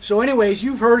 So anyways,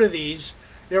 you've heard of these.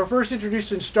 They were first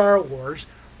introduced in Star Wars.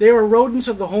 They are rodents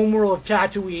of the homeworld of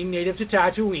Tatooine, native to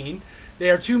Tatooine.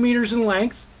 They are 2 meters in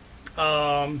length.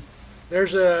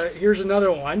 Here's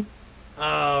another one.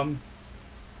 And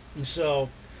so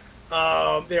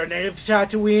they are native to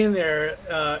Tatooine. They're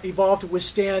evolved to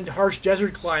withstand harsh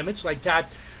desert climates, like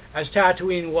as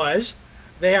Tatooine was.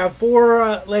 They have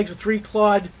 4 legs with 3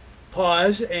 clawed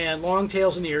paws and long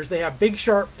tails and ears. They have big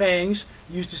sharp fangs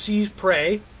used to seize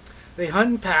prey. They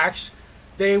hunt in packs.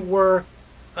 They were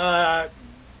prey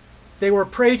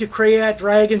to Krayat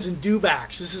dragons and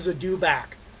dewbacks. This is a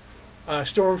dewback,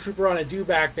 stormtrooper on a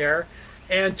dewback there.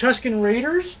 And Tusken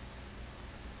Raiders.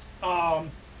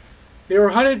 They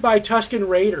were hunted by Tusken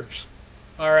Raiders.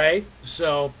 All right,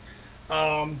 so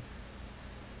all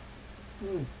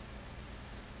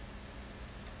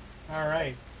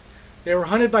right. They were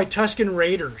hunted by Tusken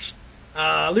Raiders.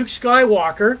 Luke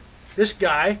Skywalker, this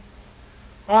guy,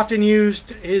 often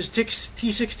used his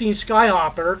T-16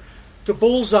 Skyhopper to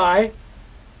bullseye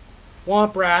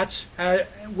Womp Rats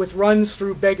with runs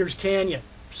through Beggar's Canyon.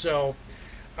 So,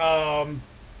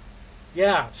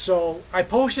 yeah, so I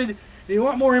posted. If you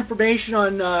want more information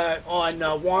on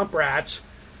Womp Rats,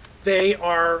 they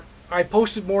are. I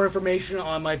posted more information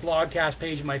on my blogcast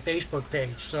page and my Facebook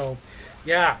page. So,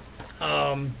 yeah,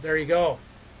 there you go.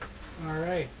 All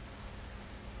right.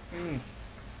 Mm.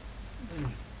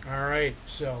 All right.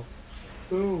 So,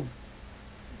 boom.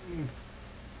 Mm.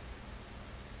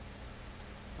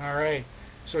 All right.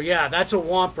 So yeah, that's a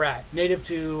Womp Rat, native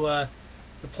to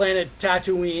the planet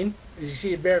Tatooine. As you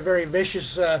see, very very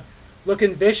vicious,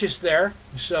 looking vicious there.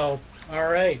 So, all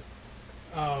right.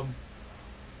 Um,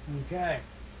 okay.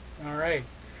 All right.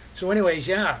 So, anyways,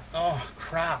 yeah. Oh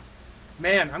crap,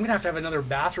 man, I'm gonna have to have another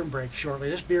bathroom break shortly.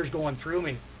 This beer's going through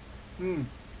me. Mm.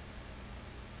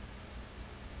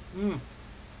 Mm.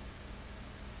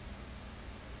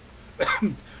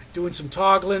 Doing some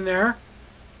toggling there.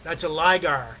 That's a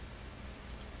Ligar.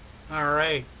 All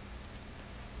right.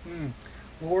 Mm.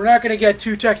 Well, we're not going to get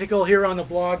too technical here on the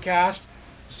blogcast.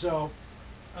 So,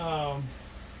 um,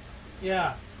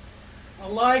 yeah. A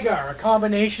Ligar, a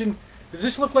combination. Does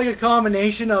this look like a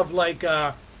combination of like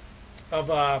of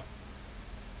a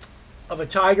of a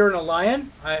tiger and a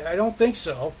lion? I don't think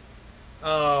so.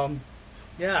 Um,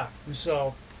 yeah.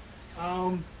 So,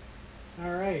 all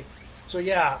right. So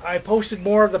yeah, I posted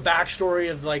more of the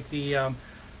backstory of like the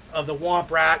of the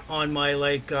Womp Rat on my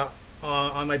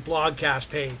on my blogcast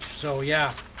page. So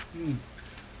yeah,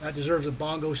 that deserves a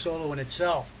bongo solo in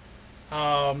itself.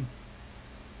 All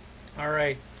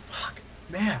right, fuck,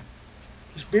 man,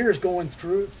 this beer is going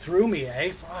through me,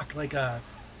 eh? Fuck, like a.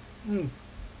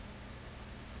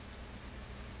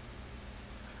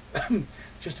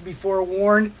 Just to be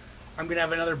forewarned, I'm gonna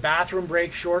have another bathroom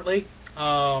break shortly.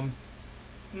 All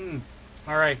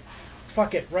right,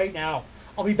 fuck it, right now.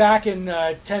 I'll be back in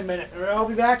 10 minutes, or I'll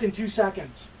be back in 2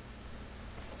 seconds.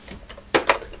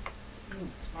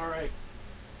 All right.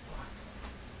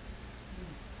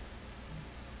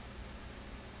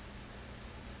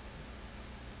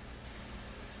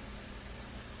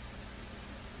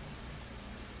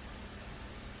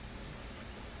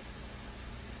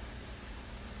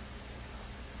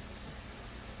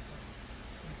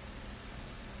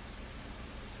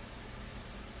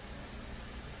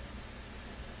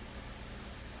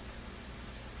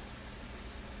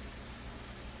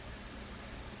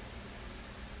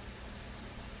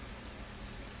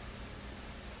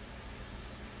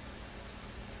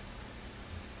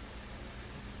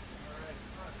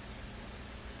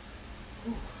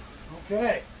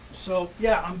 Okay, so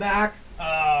yeah, I'm back.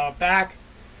 Back.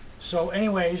 So,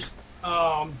 anyways,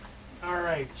 all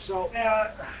right. So,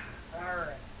 all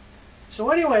right. So,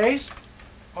 anyways,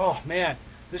 oh man,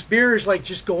 this beer is like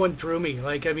just going through me.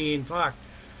 Like, I mean, fuck.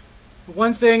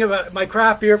 One thing about my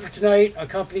craft beer for tonight,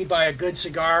 accompanied by a good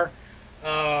cigar.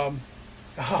 Oh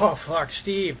fuck,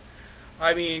 Steve.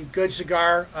 I mean, good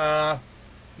cigar.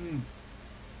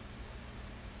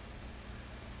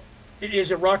 It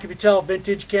is a Rocky Patel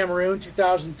Vintage Cameroon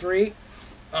 2003.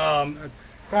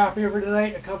 Craft beer for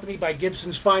tonight, accompanied by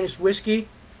Gibson's Finest Whiskey.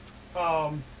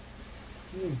 All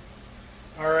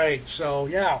right, so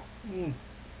yeah.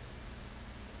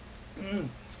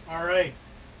 All right.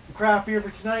 The craft beer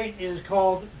for tonight is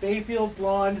called Bayfield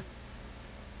Blonde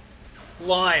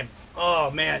Lime. Oh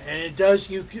man, and it does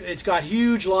it's got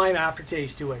huge lime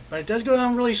aftertaste to it, but it does go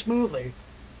down really smoothly.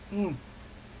 Mm.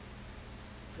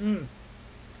 Mm.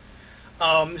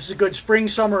 This is a good spring,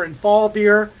 summer, and fall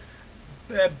beer.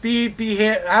 Have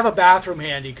a bathroom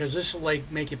handy because this will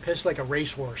like make you piss like a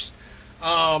racehorse.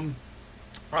 All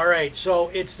right, so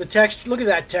it's the texture. Look at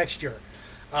that texture.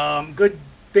 Good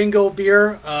bingo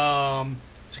beer.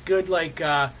 It's a good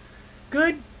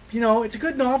good. It's a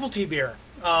good novelty beer.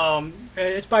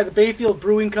 It's by the Bayfield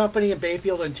Brewing Company in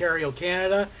Bayfield, Ontario,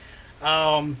 Canada.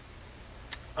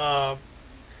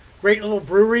 Great little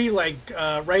brewery,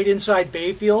 right inside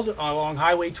Bayfield along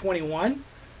Highway 21.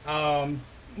 More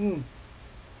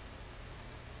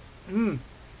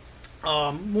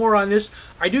on this.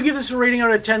 I do give this a rating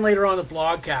out of 10 later on the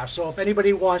blogcast. So if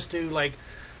anybody wants to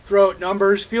throw out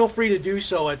numbers, feel free to do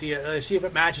so at the see if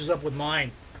it matches up with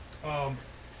mine.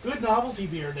 Good novelty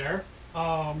beer there.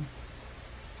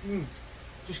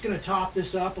 Just gonna top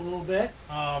this up a little bit.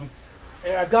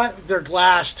 I've got their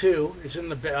glass too. It's in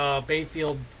the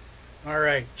Bayfield. All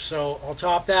right, so I'll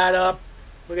top that up.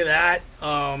 Look at that.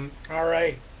 All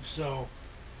right, so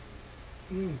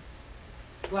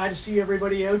glad to see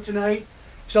everybody out tonight,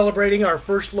 celebrating our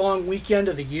first long weekend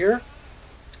of the year.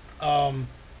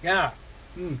 Yeah.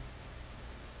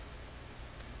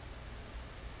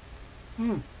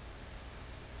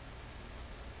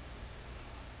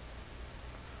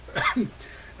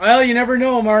 Well, you never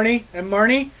know, Marnie. And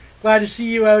Marnie, Glad to see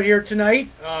you out here tonight.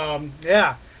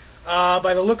 Yeah.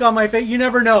 By the look on my face, you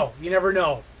never know. You never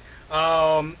know.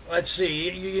 Let's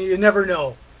see. You never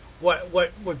know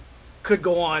what could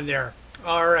go on there.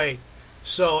 All right.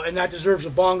 So, and that deserves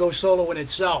a bongo solo in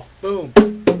itself. Boom.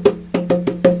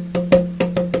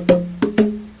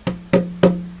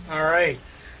 All right.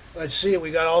 Let's see.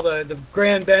 We got all the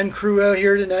Grand Bend crew out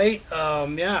here tonight.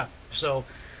 Yeah. So,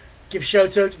 give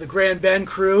shouts out to the Grand Bend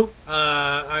crew.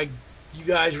 You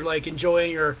guys are like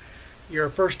enjoying your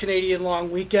first Canadian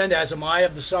long weekend, as am I,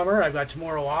 of the summer. I've got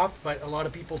tomorrow off, but a lot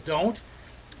of people don't.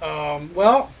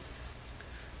 Well,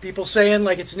 people saying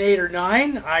like it's an 8 or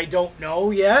 9. I don't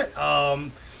know yet. I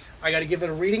got to give it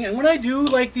a reading. And when I do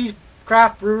like these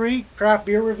craft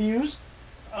beer reviews,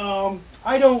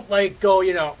 I don't like go,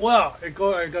 well, I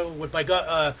go with my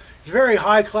gut. It's very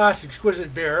high class,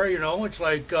 exquisite beer. It's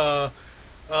like I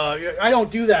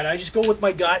don't do that. I just go with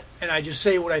my gut and I just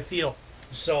say what I feel.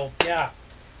 So yeah.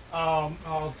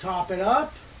 I'll top it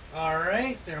up. All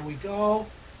right, there we go.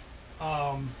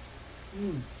 All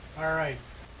right,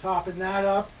 topping that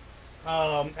up.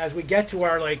 As we get to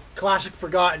our like classic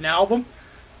forgotten album.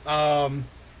 Born.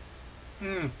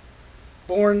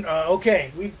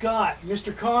 Okay, we've got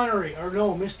Mr. Connery, or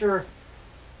no, Mr.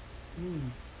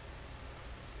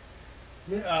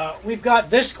 We've got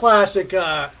this classic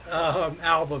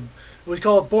album. It was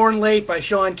called Born Late by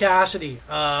Shaun Cassidy,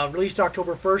 released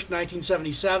October 1st,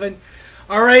 1977.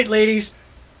 All right, ladies,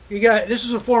 this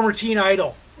is a former teen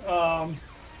idol. All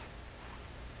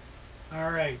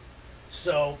right,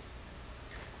 so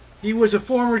he was a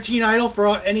former teen idol.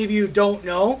 For any of you who don't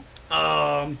know,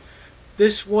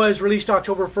 this was released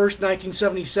October 1st,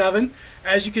 1977.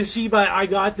 As you can see I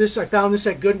found this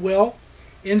at Goodwill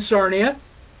in Sarnia.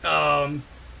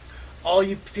 All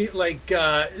you like,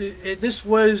 this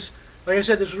was. Like I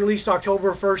said, this was released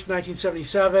October 1st,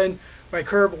 1977 by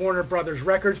Curb Warner Brothers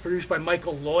Records, produced by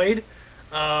Michael Lloyd.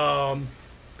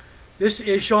 This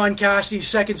is Shaun Cassidy's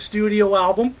second studio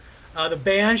album. The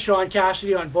band, Shaun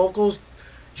Cassidy on vocals,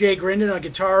 Jay Grindon on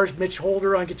guitars, Mitch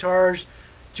Holder on guitars,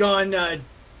 John...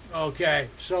 okay,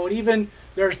 so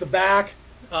there's the back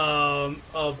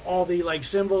of all the like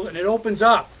symbols, and it opens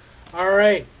up. All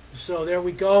right, so there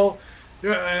we go.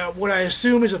 What I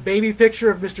assume is a baby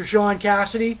picture of Mr. Shaun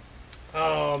Cassidy.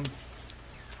 You've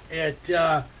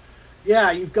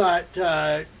got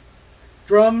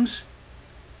drums,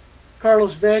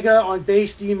 Carlos Vega on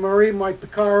bass, Dean Murray, Mike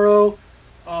Picaro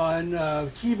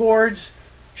on keyboards,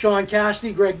 Shaun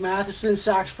Cassidy, Greg Matheson,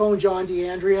 saxophone, John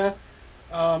DeAndrea.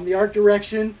 The art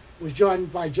direction was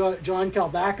by John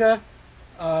Kalbaka.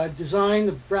 Design,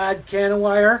 the Brad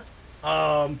Canawire.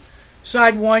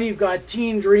 Side 1, you've got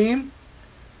Teen Dream.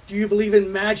 Do you believe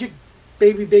in magic?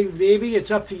 Baby, baby, baby,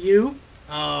 it's up to you.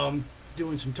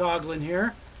 Doing some toggling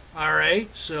here. All right,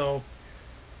 so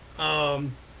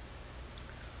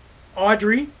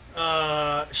Audrey.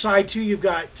 Side 2, you've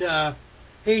got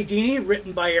Hey Deanie,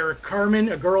 written by Eric Carmen.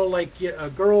 A girl like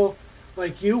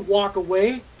you, Walk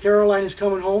Away. Caroline is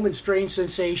Coming Home, and Strange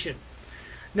Sensation.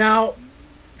 Now,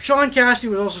 Shaun Cassidy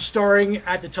was also starring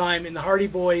at the time in the Hardy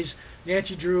Boys,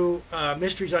 Nancy Drew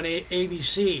Mysteries on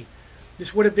ABC.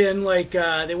 This would have been like,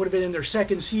 they would have been in their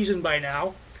second season by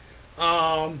now.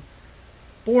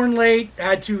 Born Late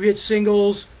had 2 hit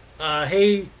singles.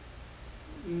 Hey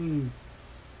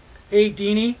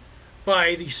Deanie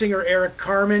by the singer Eric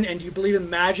Carmen, and Do You Believe in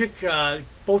Magic?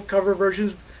 Both cover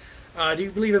versions. Do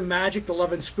You Believe in Magic? The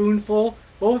Lovin' Spoonful.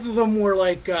 Both of them were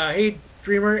like, Hey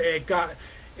Dreamer. It got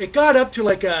up to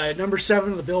like number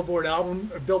 7 of the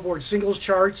Billboard singles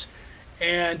charts.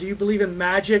 And Do You Believe in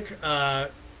Magic?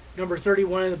 Number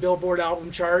 31 in the Billboard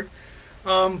album chart.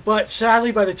 But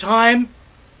sadly, by this time,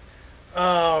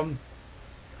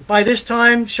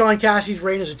 Shaun Cassidy's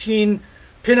reign as a teen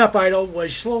pinup idol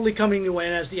was slowly coming to an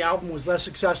end as the album was less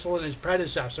successful than his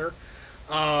predecessor.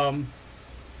 So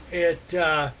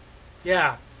there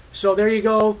you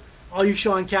go, all you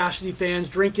Shaun Cassidy fans.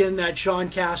 Drink in that Shaun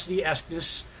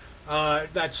Cassidy-esqueness,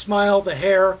 that smile, the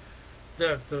hair,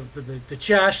 the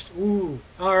chest. Ooh,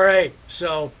 all right.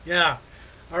 So yeah.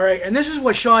 All right, and this is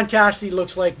what Shaun Cassidy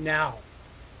looks like now.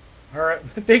 All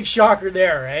right, big shocker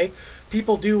there, eh?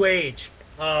 People do age.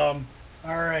 All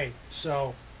right,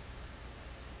 so,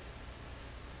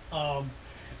 and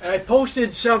I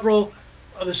posted several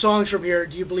of the songs from here.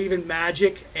 Do You Believe in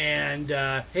Magic? And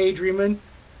Hey Dreamin',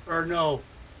 or no,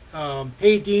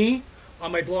 Hey Deanie,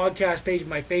 on my blogcast page,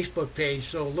 my Facebook page.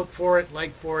 So look for it,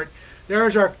 like for it.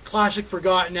 There's our classic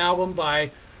forgotten album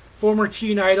by former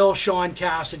teen idol Shaun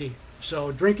Cassidy.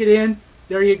 So drink it in.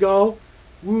 There you go.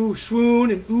 Woo, swoon,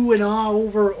 and ooh and ah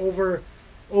over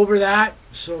that.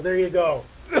 So there you go.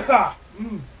 All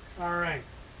All right.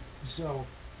 So,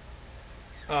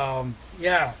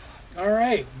 yeah. All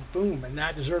right. Boom. And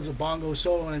that deserves a bongo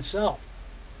solo in itself.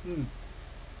 Hmm.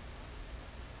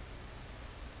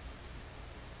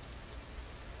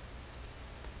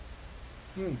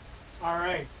 Hmm. All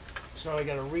right. So I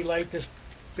got to relight this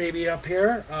baby up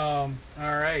here. All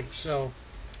right. So,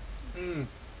 mm,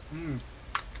 mm,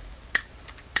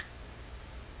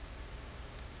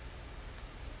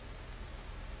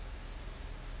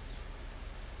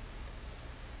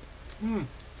 mm.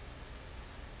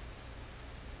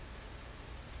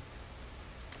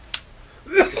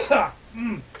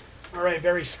 Mm. All right.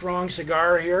 Very strong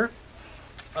cigar here.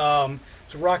 It's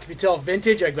a Rocky Patel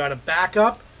Vintage. I got a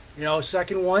backup.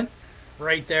 Second one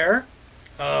right there.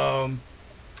 Um,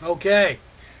 okay.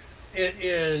 It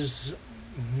is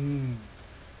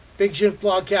Big Jims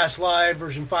Blogcast Live,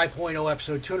 version 5.0,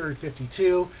 episode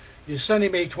 252. It is Sunday,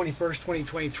 May 21st,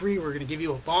 2023. We're going to give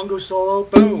you a bongo solo.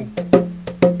 Boom.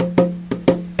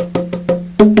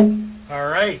 All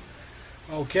right.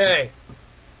 Okay.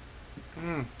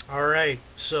 All right.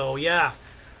 So, yeah.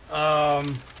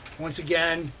 Once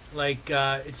again,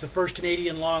 it's the first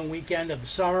Canadian long weekend of the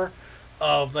summer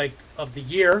of the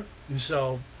year. And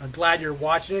so I'm glad you're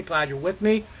watching it. Glad you're with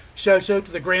me. Shouts out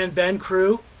to the Grand Bend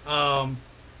crew.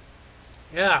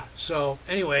 Yeah. So,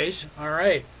 anyways, all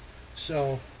right.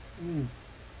 So, mm,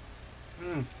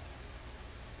 mm,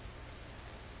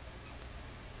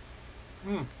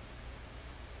 mm.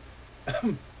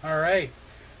 All right.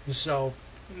 So,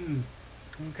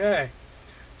 okay.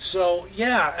 So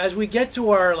yeah, as we get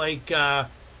to our we've got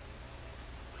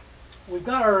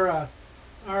our. All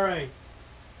right.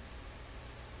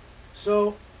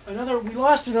 So we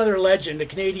lost another legend, a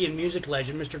Canadian music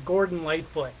legend, Mr. Gordon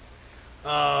Lightfoot. He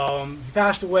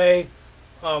passed away.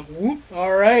 Whoop.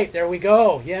 All right, there we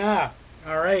go. Yeah.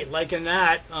 All right, liking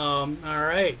that. All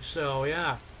right. So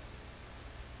yeah.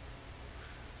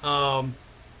 All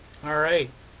right.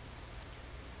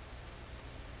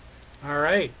 All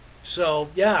right. So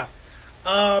yeah.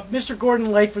 Mr.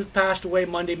 Gordon Lightfoot passed away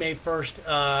Monday, May 1st,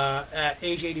 at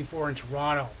age 84 in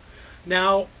Toronto.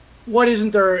 Now, what isn't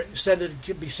there said that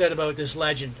could be said about this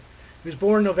legend? He was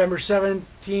born November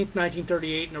 17th,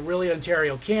 1938 in Orillia,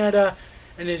 Ontario, Canada.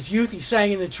 In his youth, he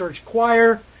sang in the church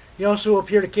choir. He also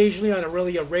appeared occasionally on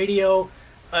Orillia radio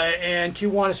and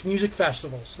Kiwanis music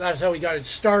festivals. That's how he got his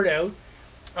start out.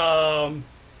 All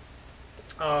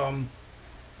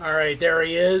right, there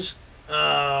he is.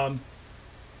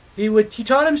 He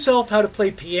taught himself how to play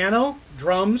piano,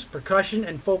 drums, percussion,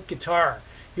 and folk guitar.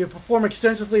 He would perform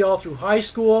extensively all through high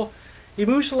school. He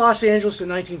moves to Los Angeles in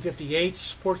 1958,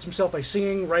 supports himself by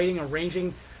singing, writing,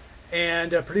 arranging,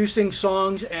 and producing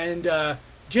songs and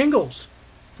jingles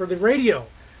for the radio.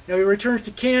 Now he returns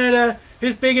to Canada.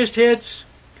 His biggest hits,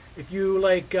 if you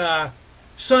like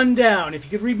Sundown, If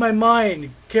You Could Read My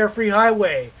Mind, Carefree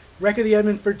Highway, Wreck of the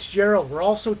Edmund Fitzgerald, were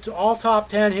also all top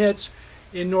 10 hits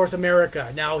in North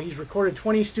America. Now he's recorded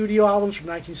 20 studio albums from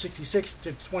 1966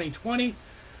 to 2020.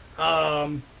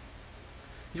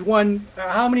 He's won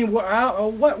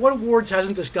what awards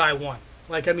hasn't this guy won?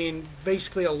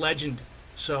 Basically a legend.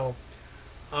 So,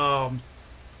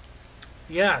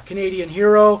 yeah, Canadian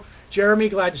hero. Jeremy,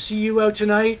 glad to see you out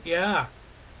tonight. Yeah.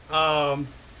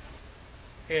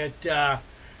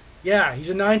 Yeah, he's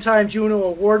a 9-time Juno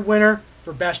Award winner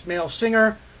for Best Male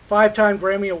Singer, 5-time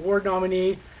Grammy Award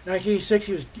nominee. 1986,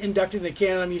 he was inducted in the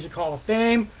Canada Music Hall of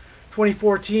Fame.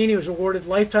 2014, he was awarded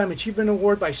Lifetime Achievement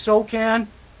Award by SOCAN.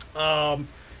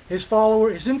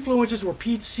 His influences were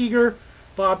Pete Seeger,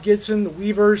 Bob Gibson, the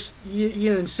Weavers,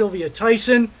 Ian and Sylvia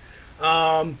Tyson.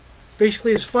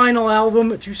 Basically, his final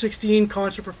album, a 216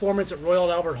 concert performance at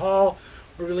Royal Albert Hall,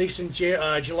 were released in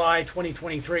July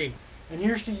 2023. And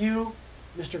here's to you,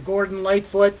 Mr. Gordon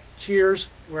Lightfoot. Cheers,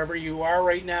 wherever you are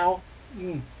right now.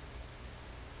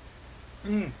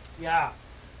 Yeah.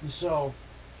 So,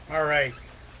 all right.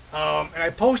 And I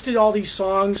posted all these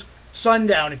songs,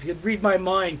 Sundown, If You Could Read My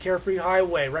Mind, Carefree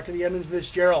Highway, Wreck of the Edmund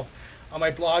Fitzgerald, on my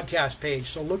blogcast page.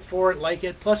 So look for it, like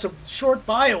it, plus a short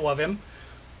bio of him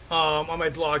on my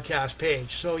blogcast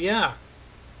page. So yeah.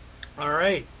 All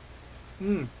right.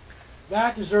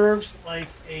 That deserves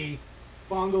a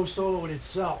bongo solo in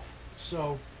itself.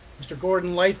 So, Mr.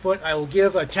 Gordon Lightfoot, I will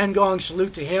give a 10-gong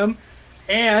salute to him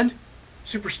and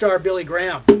superstar Billy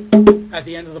Graham at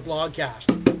the end of the blogcast.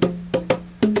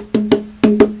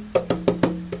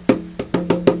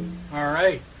 All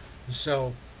right.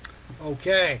 So,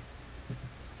 okay.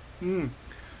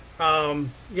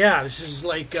 Yeah, this is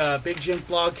Big Jims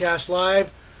Blogcast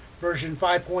Live, version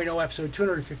 5.0, episode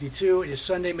 252. It is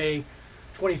Sunday, May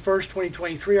 21st,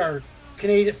 2023, our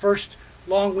Canadian first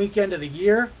long weekend of the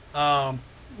year.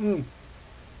 Mm.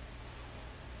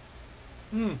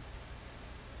 Mm.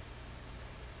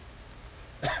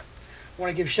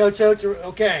 Want to give shouts out to,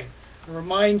 okay,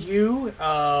 remind you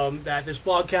that this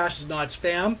blogcast is not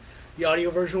spam. The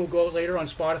audio version will go out later on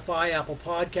Spotify, Apple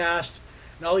Podcast,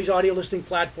 and all these audio listening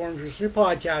platforms are through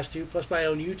podcast too, plus my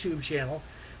own YouTube channel,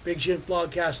 Big Jims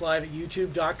Blogcast live at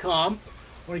youtube.com.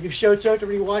 I want to give shouts out to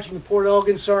everybody watching the Port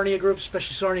Elgin Sarnia group,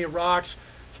 especially Sarnia Rocks,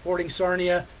 supporting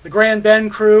Sarnia, the Grand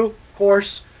Bend crew, of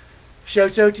course.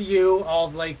 Shouts out to you, all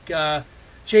like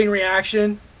Chain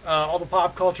Reaction, all the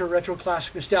pop culture, retro,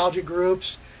 classic, nostalgia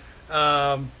groups,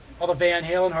 all the Van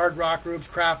Halen hard rock groups,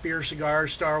 craft beer,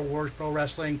 cigars, Star Wars, pro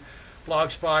wrestling,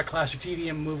 Blogspot, classic TV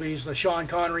and movies, the Sean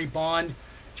Connery, Bond,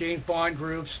 James Bond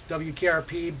groups,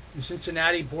 WKRP in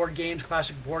Cincinnati, board games,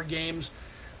 classic board games,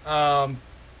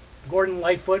 Gordon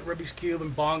Lightfoot, Rubick's Cube,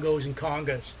 and bongos and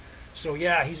congas. So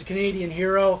yeah, he's a Canadian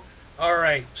hero. All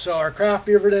right, so our craft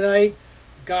beer for tonight,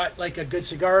 got like a good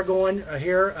cigar going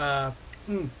here.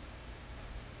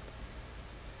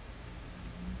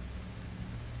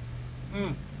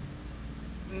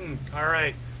 All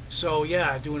right, so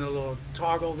yeah, doing a little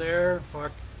toggle there.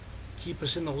 Fuck, keep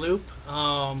us in the loop.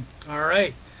 All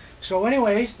right. So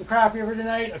anyways, the craft beer for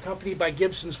tonight, accompanied by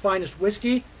Gibson's Finest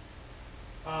Whiskey.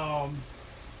 All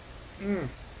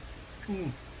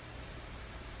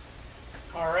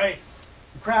right.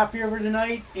 The craft beer for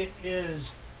tonight, it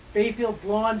is Bayfield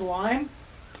Blonde Lime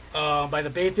by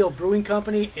the Bayfield Brewing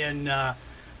Company in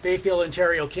Bayfield,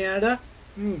 Ontario, Canada.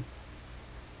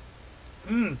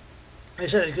 I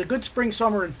said it's a good spring,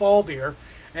 summer, and fall beer,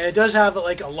 and it does have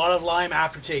like a lot of lime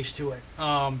aftertaste to it.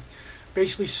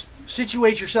 Basically,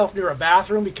 situate yourself near a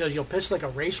bathroom because you'll piss like a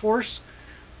racehorse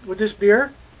with this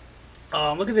beer.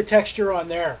 Look at the texture on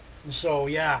there. So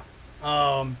yeah,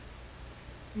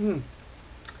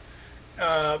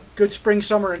 good spring,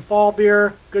 summer, and fall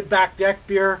beer. Good back deck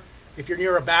beer if you're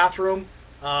near a bathroom.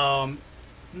 Yeah,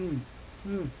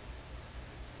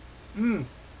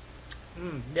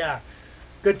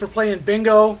 good for playing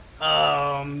bingo.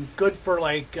 Good for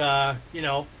like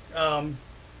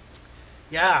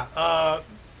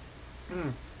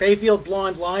Bayfield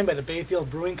Blonde Lime by the Bayfield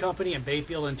Brewing Company in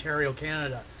Bayfield, Ontario,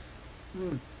 Canada.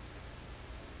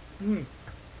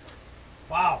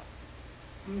 Wow.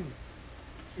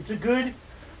 It's a good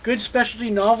specialty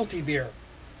novelty beer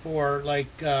for like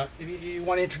if you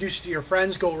want to introduce it to your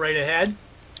friends, go right ahead.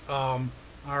 All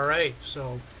right,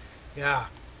 so yeah.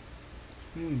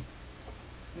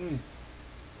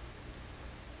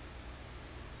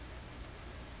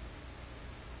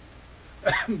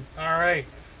 All right,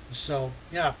 so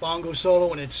yeah, bongo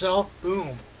solo in itself,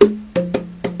 boom.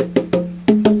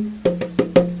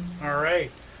 All right,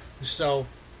 so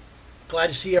glad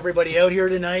to see everybody out here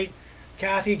tonight.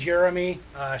 Kathy, Jeremy,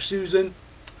 Susan,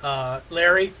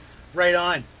 Larry, right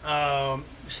on.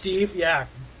 Steve, yeah,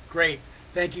 great.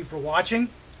 Thank you for watching.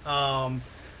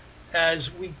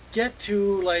 As we get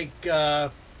to like, all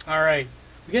right,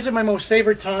 we get to my most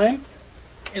favorite time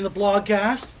in the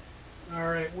blogcast. All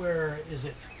right, where is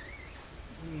it?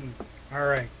 All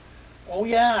right. Oh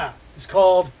yeah, it's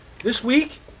called This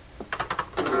Week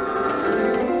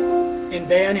in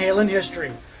Van Halen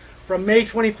History. From May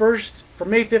 21st, from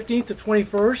May 15th to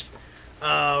 21st.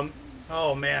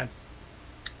 Oh man.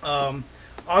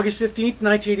 August 15th,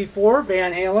 1984,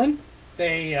 Van Halen.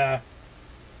 Van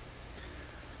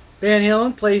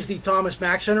Halen plays the Thomas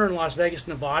Mack Center in Las Vegas,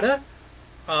 Nevada.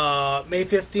 May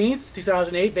 15th,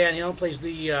 2008, Van Halen plays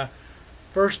the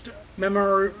First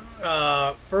Mariner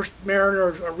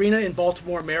Arena in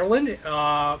Baltimore, Maryland.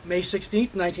 May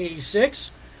 16th,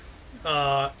 1986.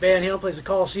 Van Halen plays the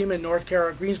Coliseum in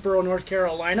Greensboro, North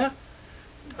Carolina.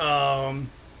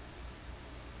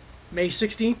 May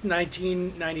 16th,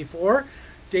 1994.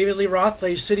 David Lee Roth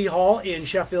plays City Hall in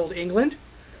Sheffield, England.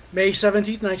 May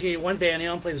 17th, 1981, Van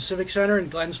Halen plays the Civic Center in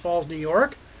Glens Falls, New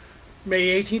York. May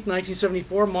 18th,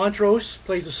 1974, Montrose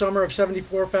plays the Summer of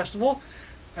 74 Festival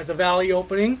at the Valley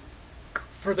opening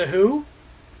for The Who.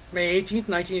 May 18th,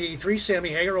 1983, Sammy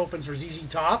Hagar opens for ZZ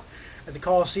Top at the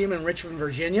Coliseum in Richmond,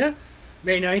 Virginia.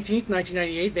 May 19th,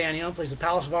 1998, Van Halen plays the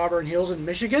Palace of Auburn Hills in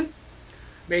Michigan.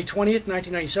 May 20th,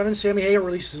 1997, Sammy Hagar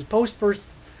releases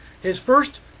his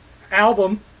first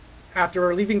album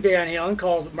after leaving Van Halen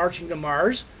called Marching to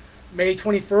Mars. May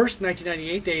 21st,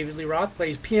 1998, David Lee Roth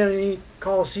plays Peony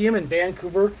Coliseum in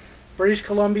Vancouver, British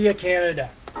Columbia, Canada.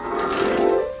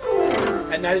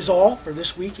 And that is all for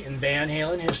this week in Van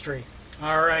Halen history.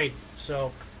 All right,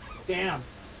 so, damn.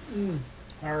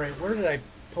 All right, where did I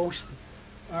post?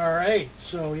 All right,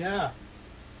 so yeah.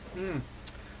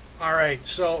 All right,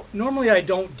 so normally I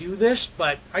don't do this,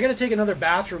 but I got to take another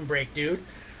bathroom break, dude.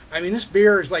 I mean, this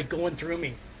beer is like going through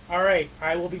me. All right,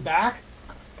 I will be back.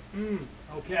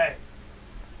 Okay.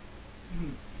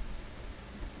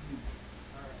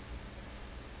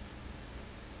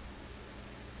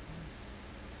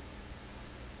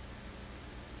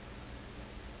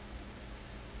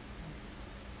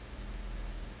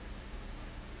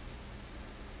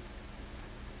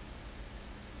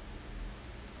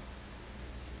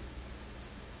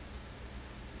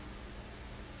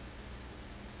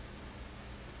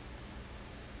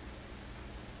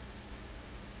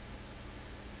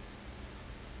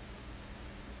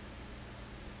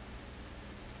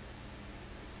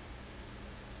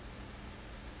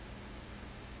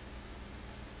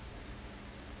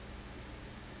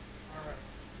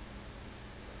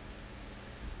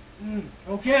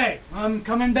 Okay, I'm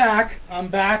coming back. I'm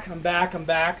back.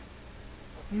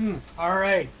 All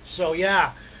right. So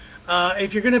yeah,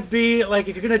 if you're gonna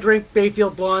drink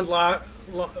Bayfield Blonde,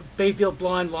 Bayfield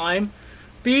Blonde Lime,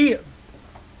 be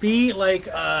like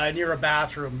near a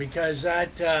bathroom, because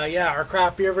that our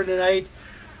craft beer for tonight.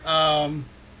 All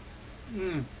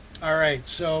right.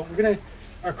 So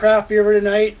our craft beer for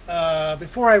tonight.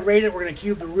 Before I rate it, we're gonna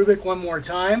cube the Rubick one more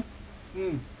time.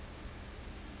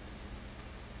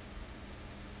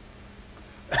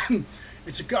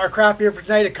 It's our craft beer for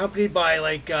tonight, accompanied by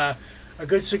like a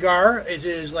good cigar. It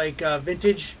is like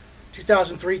vintage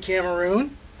 2003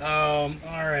 Cameroon. All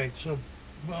right, so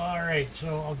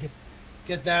I'll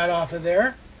get that off of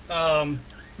there. I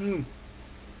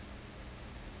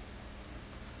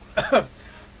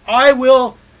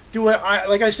will do it.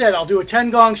 Like I said, I'll do a 10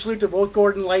 gong salute to both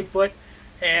Gordon Lightfoot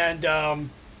and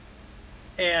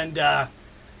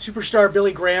superstar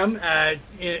Billy Graham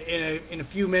in a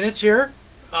few minutes here.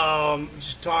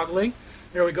 Just toggling.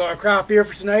 There we go. Our craft beer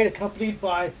for tonight, accompanied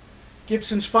by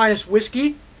Gibson's Finest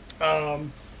Whiskey. All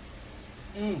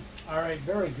right,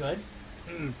 very good.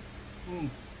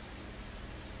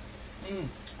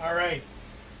 All right.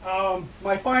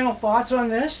 My final thoughts on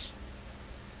this,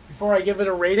 before I give it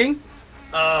a rating.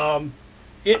 It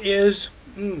is.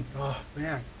 Oh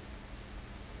man.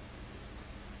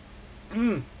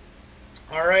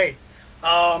 All right.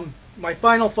 My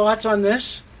final thoughts on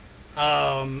this.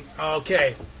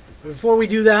 Okay. Before we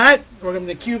do that, we're going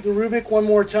to cube the Rubick one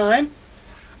more time.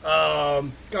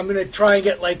 I'm going to try and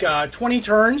get like 20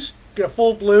 turns, get a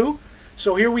full blue.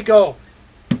 So here we go.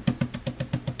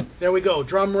 There we go.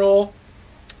 Drum roll.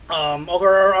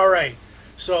 All right.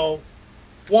 So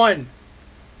 1,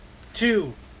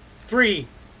 2, 3,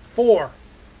 4,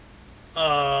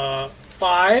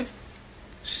 5,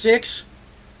 6,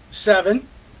 7,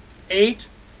 8,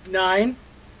 9,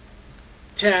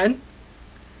 10,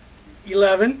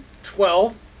 11,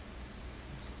 12,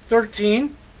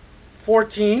 13,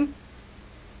 14,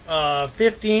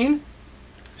 15,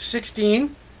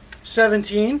 16,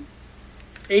 17,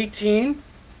 18,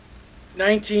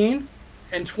 19,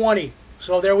 and 20.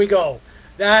 So there we go.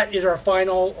 That is our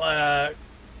final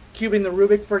cubing the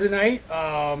Rubick for tonight.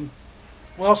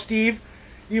 Well, Steve,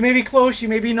 you may be close, you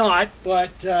may be not, but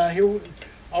here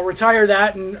I'll retire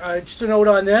that. And just a note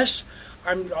on this,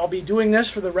 I'll be doing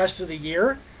this for the rest of the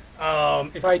year.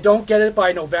 If I don't get it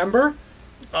by November,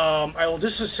 I will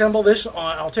disassemble this.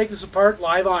 I'll take this apart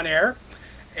live on air,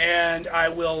 and I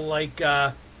will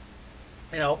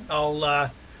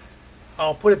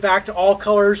I'll put it back to all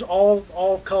colors,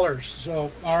 all colors.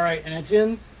 So all right, and it's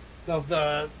in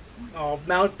the I'll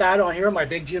mount that on here on my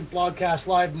Big Jims Blogcast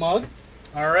live mug.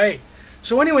 All right.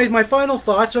 So anyways, my final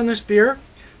thoughts on this beer.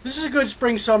 This is a good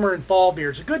spring, summer, and fall beer.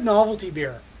 It's a good novelty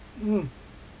beer.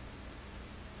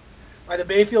 By the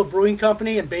Bayfield Brewing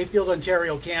Company in Bayfield,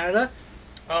 Ontario, Canada.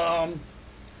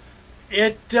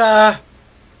 It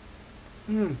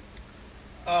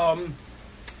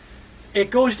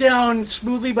goes down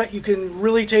smoothly, but you can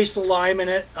really taste the lime in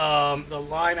it. The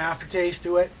lime aftertaste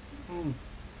to it.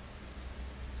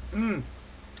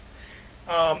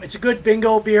 It's a good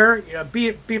bingo beer.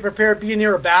 Be prepared. Be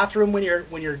near a bathroom when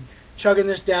you're chugging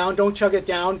this down. Don't chug it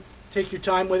down. Take your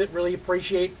time with it. Really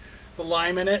appreciate the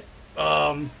lime in it.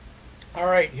 All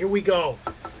right, here we go.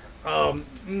 As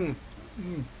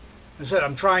I said,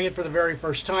 I'm trying it for the very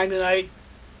first time tonight.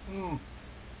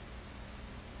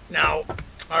 Now,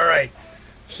 all right.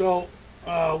 So,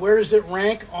 where does it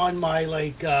rank on my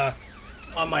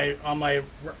on my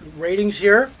ratings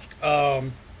here? All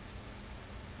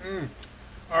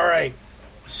right.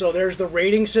 So there's the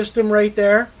rating system right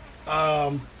there.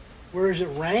 Where does it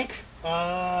rank?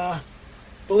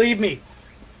 Believe me,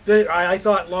 I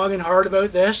thought long and hard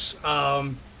about this.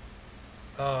 All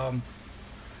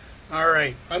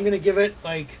right, I'm gonna give it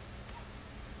like.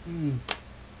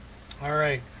 All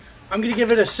right, I'm gonna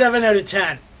give it a 7 out of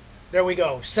 10. There we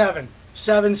go. 7.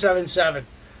 777.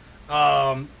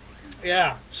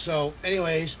 Yeah. So,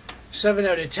 anyways, 7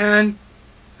 out of 10.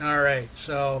 All right.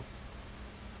 So,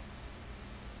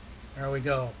 there we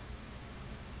go.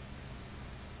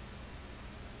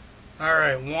 All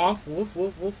right. Womp. Woof,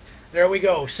 woof, woof. There we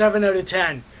go. 7 out of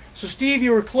 10. So, Steve,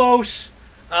 you were close.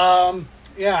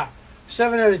 Yeah.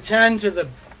 7 out of 10 to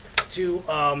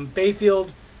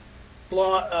Bayfield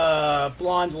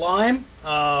Blonde Lime.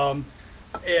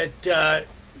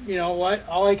 You know what?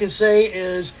 All I can say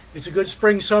is it's a good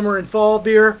spring, summer, and fall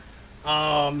beer.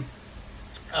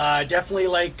 Definitely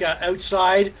like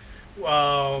outside,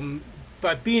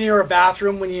 but be near a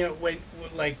bathroom when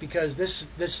because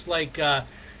this like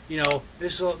you know,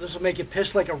 this will make you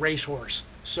piss like a racehorse.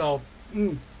 So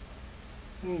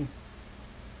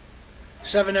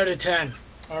 7 out of 10.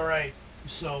 All right.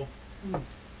 So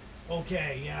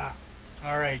okay, yeah.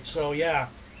 All right. So yeah,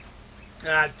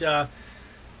 that.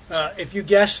 If you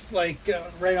guessed like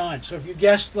right on, so if you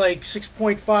guessed like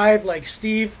 6.5 like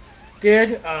Steve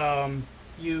did,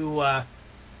 you're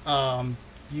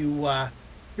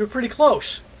pretty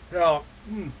close. So,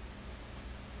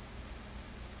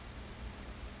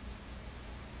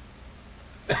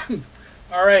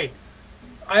 all right,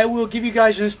 I will give you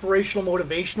guys an inspirational,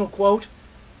 motivational quote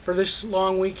for this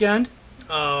long weekend.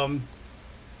 All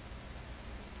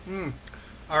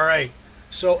right.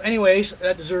 So, anyways,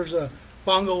 that deserves a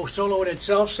bongo solo in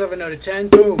itself, 7 out of 10.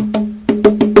 Boom.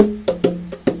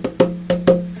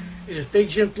 It is Big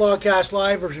Jims Blogcast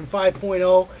Live, version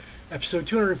 5.0, episode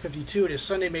 252. It is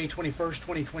Sunday, May 21st,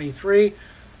 2023.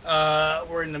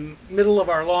 We're in the middle of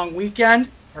our long weekend,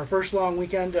 our first long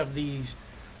weekend of these.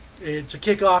 It's a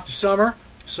kickoff to summer,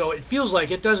 so it feels like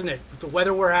it, doesn't it, with the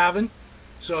weather we're having?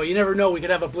 So you never know, we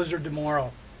could have a blizzard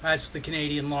tomorrow. That's the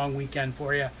Canadian long weekend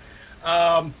for you.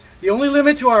 The only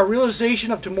limit to our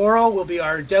realization of tomorrow will be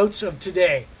our doubts of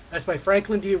today. That's by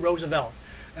Franklin D. Roosevelt.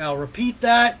 And I'll repeat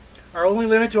that. Our only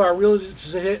limit to our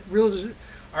the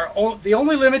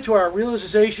only limit to our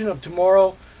realization of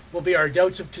tomorrow will be our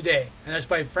doubts of today. And that's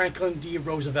by Franklin D.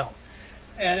 Roosevelt.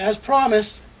 And as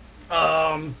promised,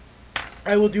 I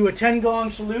will do a 10 gong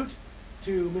salute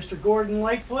to Mr. Gordon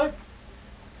Lightfoot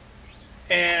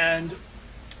and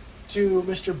to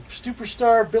Mr.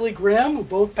 Superstar Billy Graham, who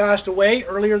both passed away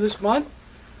earlier this month.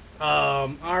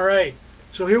 All right,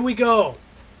 so here we go.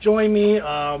 Join me.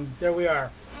 There we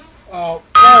are. 1, 2,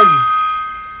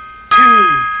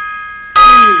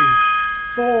 3,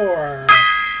 4,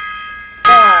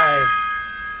 5,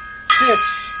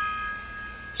 6,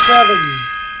 7,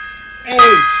 8,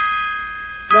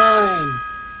 9,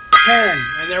 10,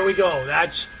 and there we go.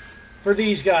 That's for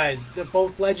these guys. They're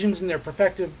both legends in their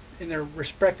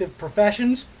respective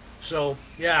professions. So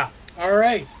yeah, all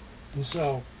right. And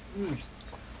so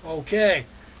okay,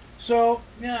 so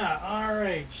yeah, all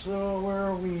right. So where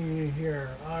are we here?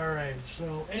 All right.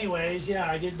 So anyways, yeah,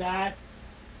 I did that.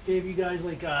 Gave you guys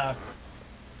like a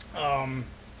all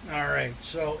right.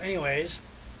 So anyways,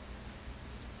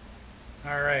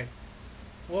 all right.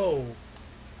 Whoa.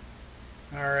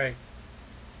 All right.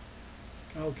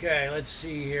 Okay, let's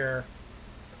see here.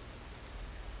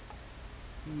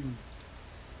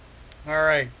 All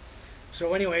right.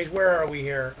 So, anyways, where are we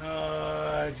here?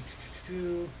 All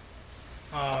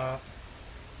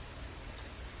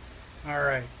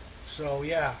right. So,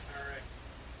 yeah. All right.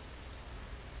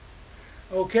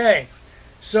 Okay.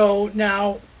 So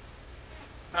now,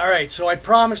 all right. So I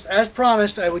promised, as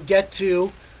promised, I would get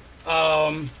to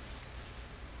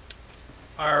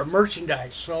our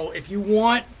merchandise. So if you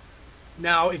want,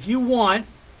 all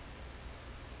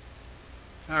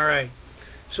right.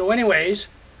 So anyways,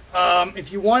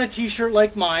 if you want a t-shirt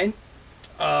like mine,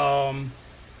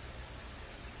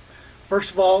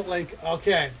 first of all,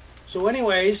 okay. So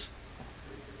anyways,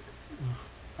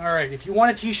 all right, if you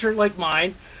want a t-shirt like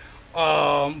mine,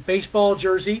 baseball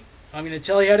jersey, I'm going to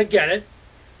tell you how to get it.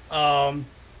 All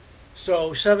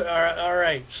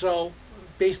right, so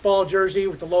baseball jersey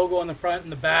with the logo on the front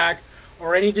and the back,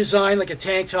 or any design like a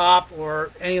tank top or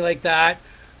any like that.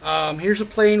 Here's a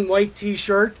plain white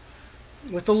t-shirt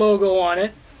with the logo on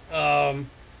it. All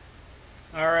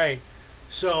right,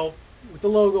 so with the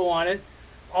logo on it,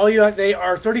 they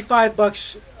are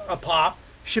 $35 a pop,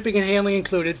 shipping and handling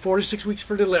included, 4 to 6 weeks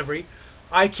for delivery.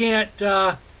 I can't.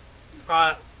 All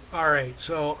right,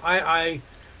 so I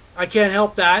can't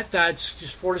help that. That's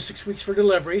just 4 to 6 weeks for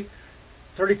delivery,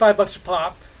 $35 a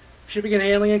pop, shipping and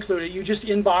handling included. You just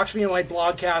inbox me on my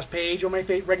blogcast page or my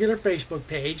regular Facebook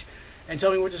page, and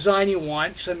tell me what design you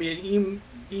want. Send me an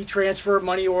e-transfer,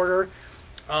 money order,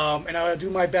 and I'll do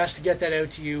my best to get that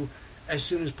out to you. as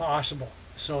soon as possible.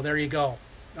 So there you go.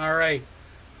 All right.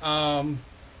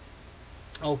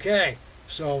 Okay,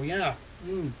 so yeah.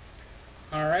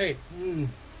 All right.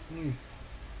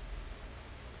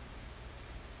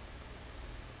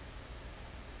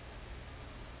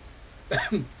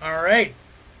 All right.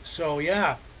 So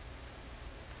yeah,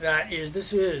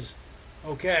 this is.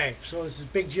 Okay, so this is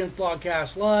Big Jims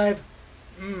Blogcast Live.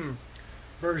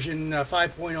 Version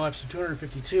 5.0, episode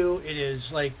 252. It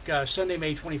is like Sunday,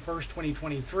 May 21st,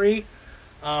 2023.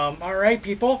 All right,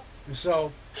 people.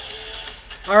 So,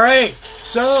 all right.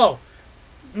 So,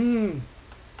 all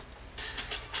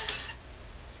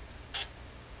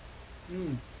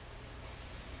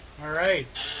right.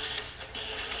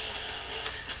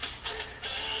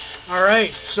 All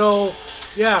right. So,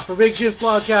 yeah, for Big Jims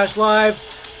Blogcast Live,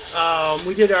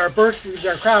 we did our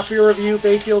craft beer review,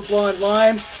 Bayfield Blonde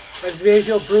Lime by the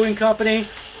Bayfield Brewing Company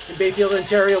in Bayfield,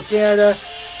 Ontario, Canada.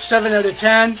 7 out of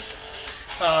 10.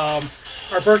 Our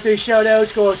birthday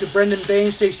shout-outs go out to Brendan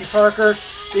Bain, Stacey Parker,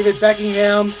 David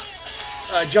Beckingham,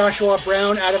 Joshua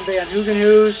Brown, Adam Van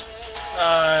Hugenhuis,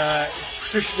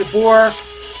 Patricia DeBoer,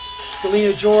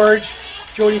 Galena George,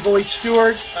 Jody Boyd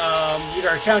Stewart. We did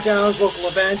our countdowns, local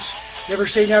events. Never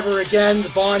Say Never Again, the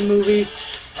Bond movie.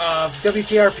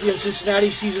 WKRP in Cincinnati,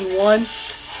 Season 1.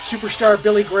 Superstar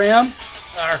Billy Graham.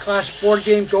 Our classic board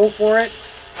game, Go For It.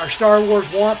 Our Star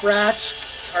Wars-Womp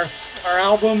Rats. Our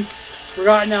album,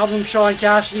 Forgotten Album, Shaun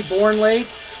Cassidy-Born Late.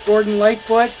 Gordon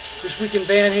Lightfoot, This Week in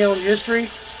Van Halen History.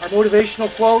 Our motivational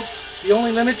quote, the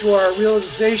only limit to our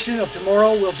realization of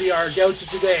tomorrow will be our doubts of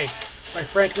today, by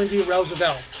Franklin D.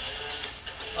 Roosevelt.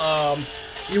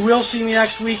 You will see me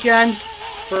next weekend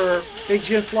for Big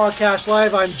Jims Blogcast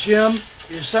Live. I'm Jim.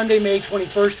 It is Sunday, May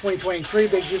 21st, 2023.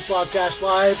 Big Jims Blogcast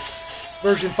Live,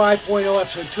 version 5.0,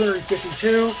 episode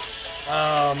 252.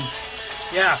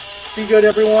 Yeah, be good,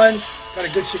 everyone. Got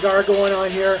a good cigar going on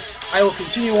here. I will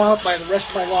continue on by the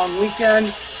rest of my long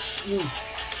weekend.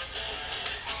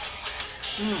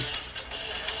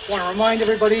 Want to remind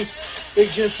everybody,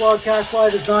 Big Jims Blogcast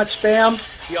Live is not spam.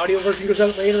 The audio version goes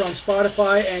out later on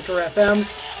Spotify, Anchor FM,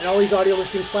 and all these audio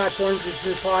listening platforms. This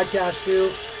is a podcast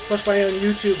too, plus my own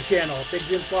YouTube channel, Big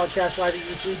Jims Blogcast Live at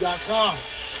YouTube.com.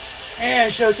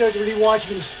 And shout out to everybody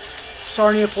watching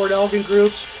Sarnia, Port Elgin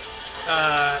groups,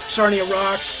 Sarnia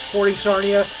Rocks, Sporting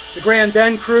Sarnia, the Grand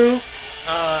Bend crew.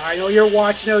 I know you're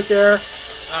watching out there.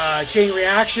 Chain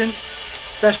Reaction,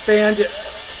 best band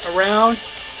around.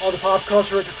 All the pop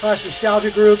culture, classic nostalgia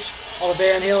groups, all the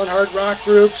Van Halen hard rock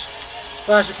groups,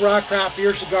 classic rock, craft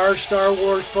beer, cigars, Star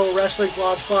Wars, pro wrestling,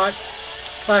 blogspot,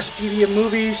 classic TV and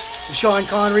movies, the Sean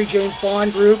Connery, James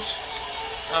Bond groups,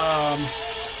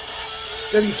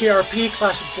 WKRP,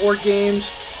 classic board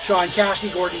games, Shaun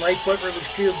Cassidy, Gordon Lightfoot, Rubik's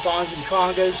Cube, bongos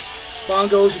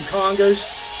and congas.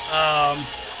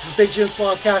 This is Big Jims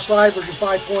Blogcast Live, version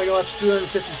 5.0, episode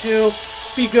 252.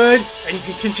 Be good, and you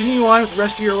can continue on with the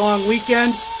rest of your long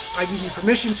weekend. I give you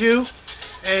permission to,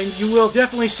 and you will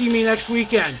definitely see me next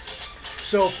weekend.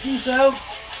 So, peace out.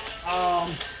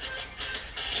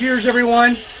 Cheers,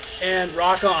 everyone, and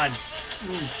rock on.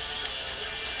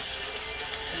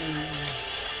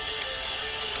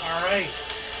 All right.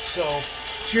 So,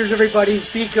 cheers, everybody.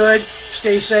 Be good,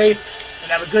 stay safe,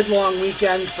 and have a good long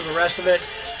weekend for the rest of it.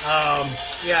 I'm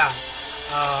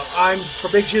for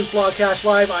Big Jims Blogcast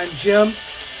Live. I'm Jim.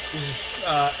 This is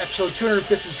episode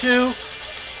 252.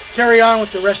 Carry on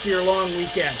with the rest of your long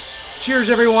weekend. Cheers,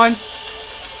 everyone.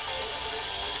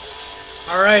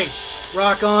 All right,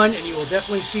 rock on, and you will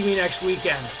definitely see me next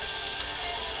weekend.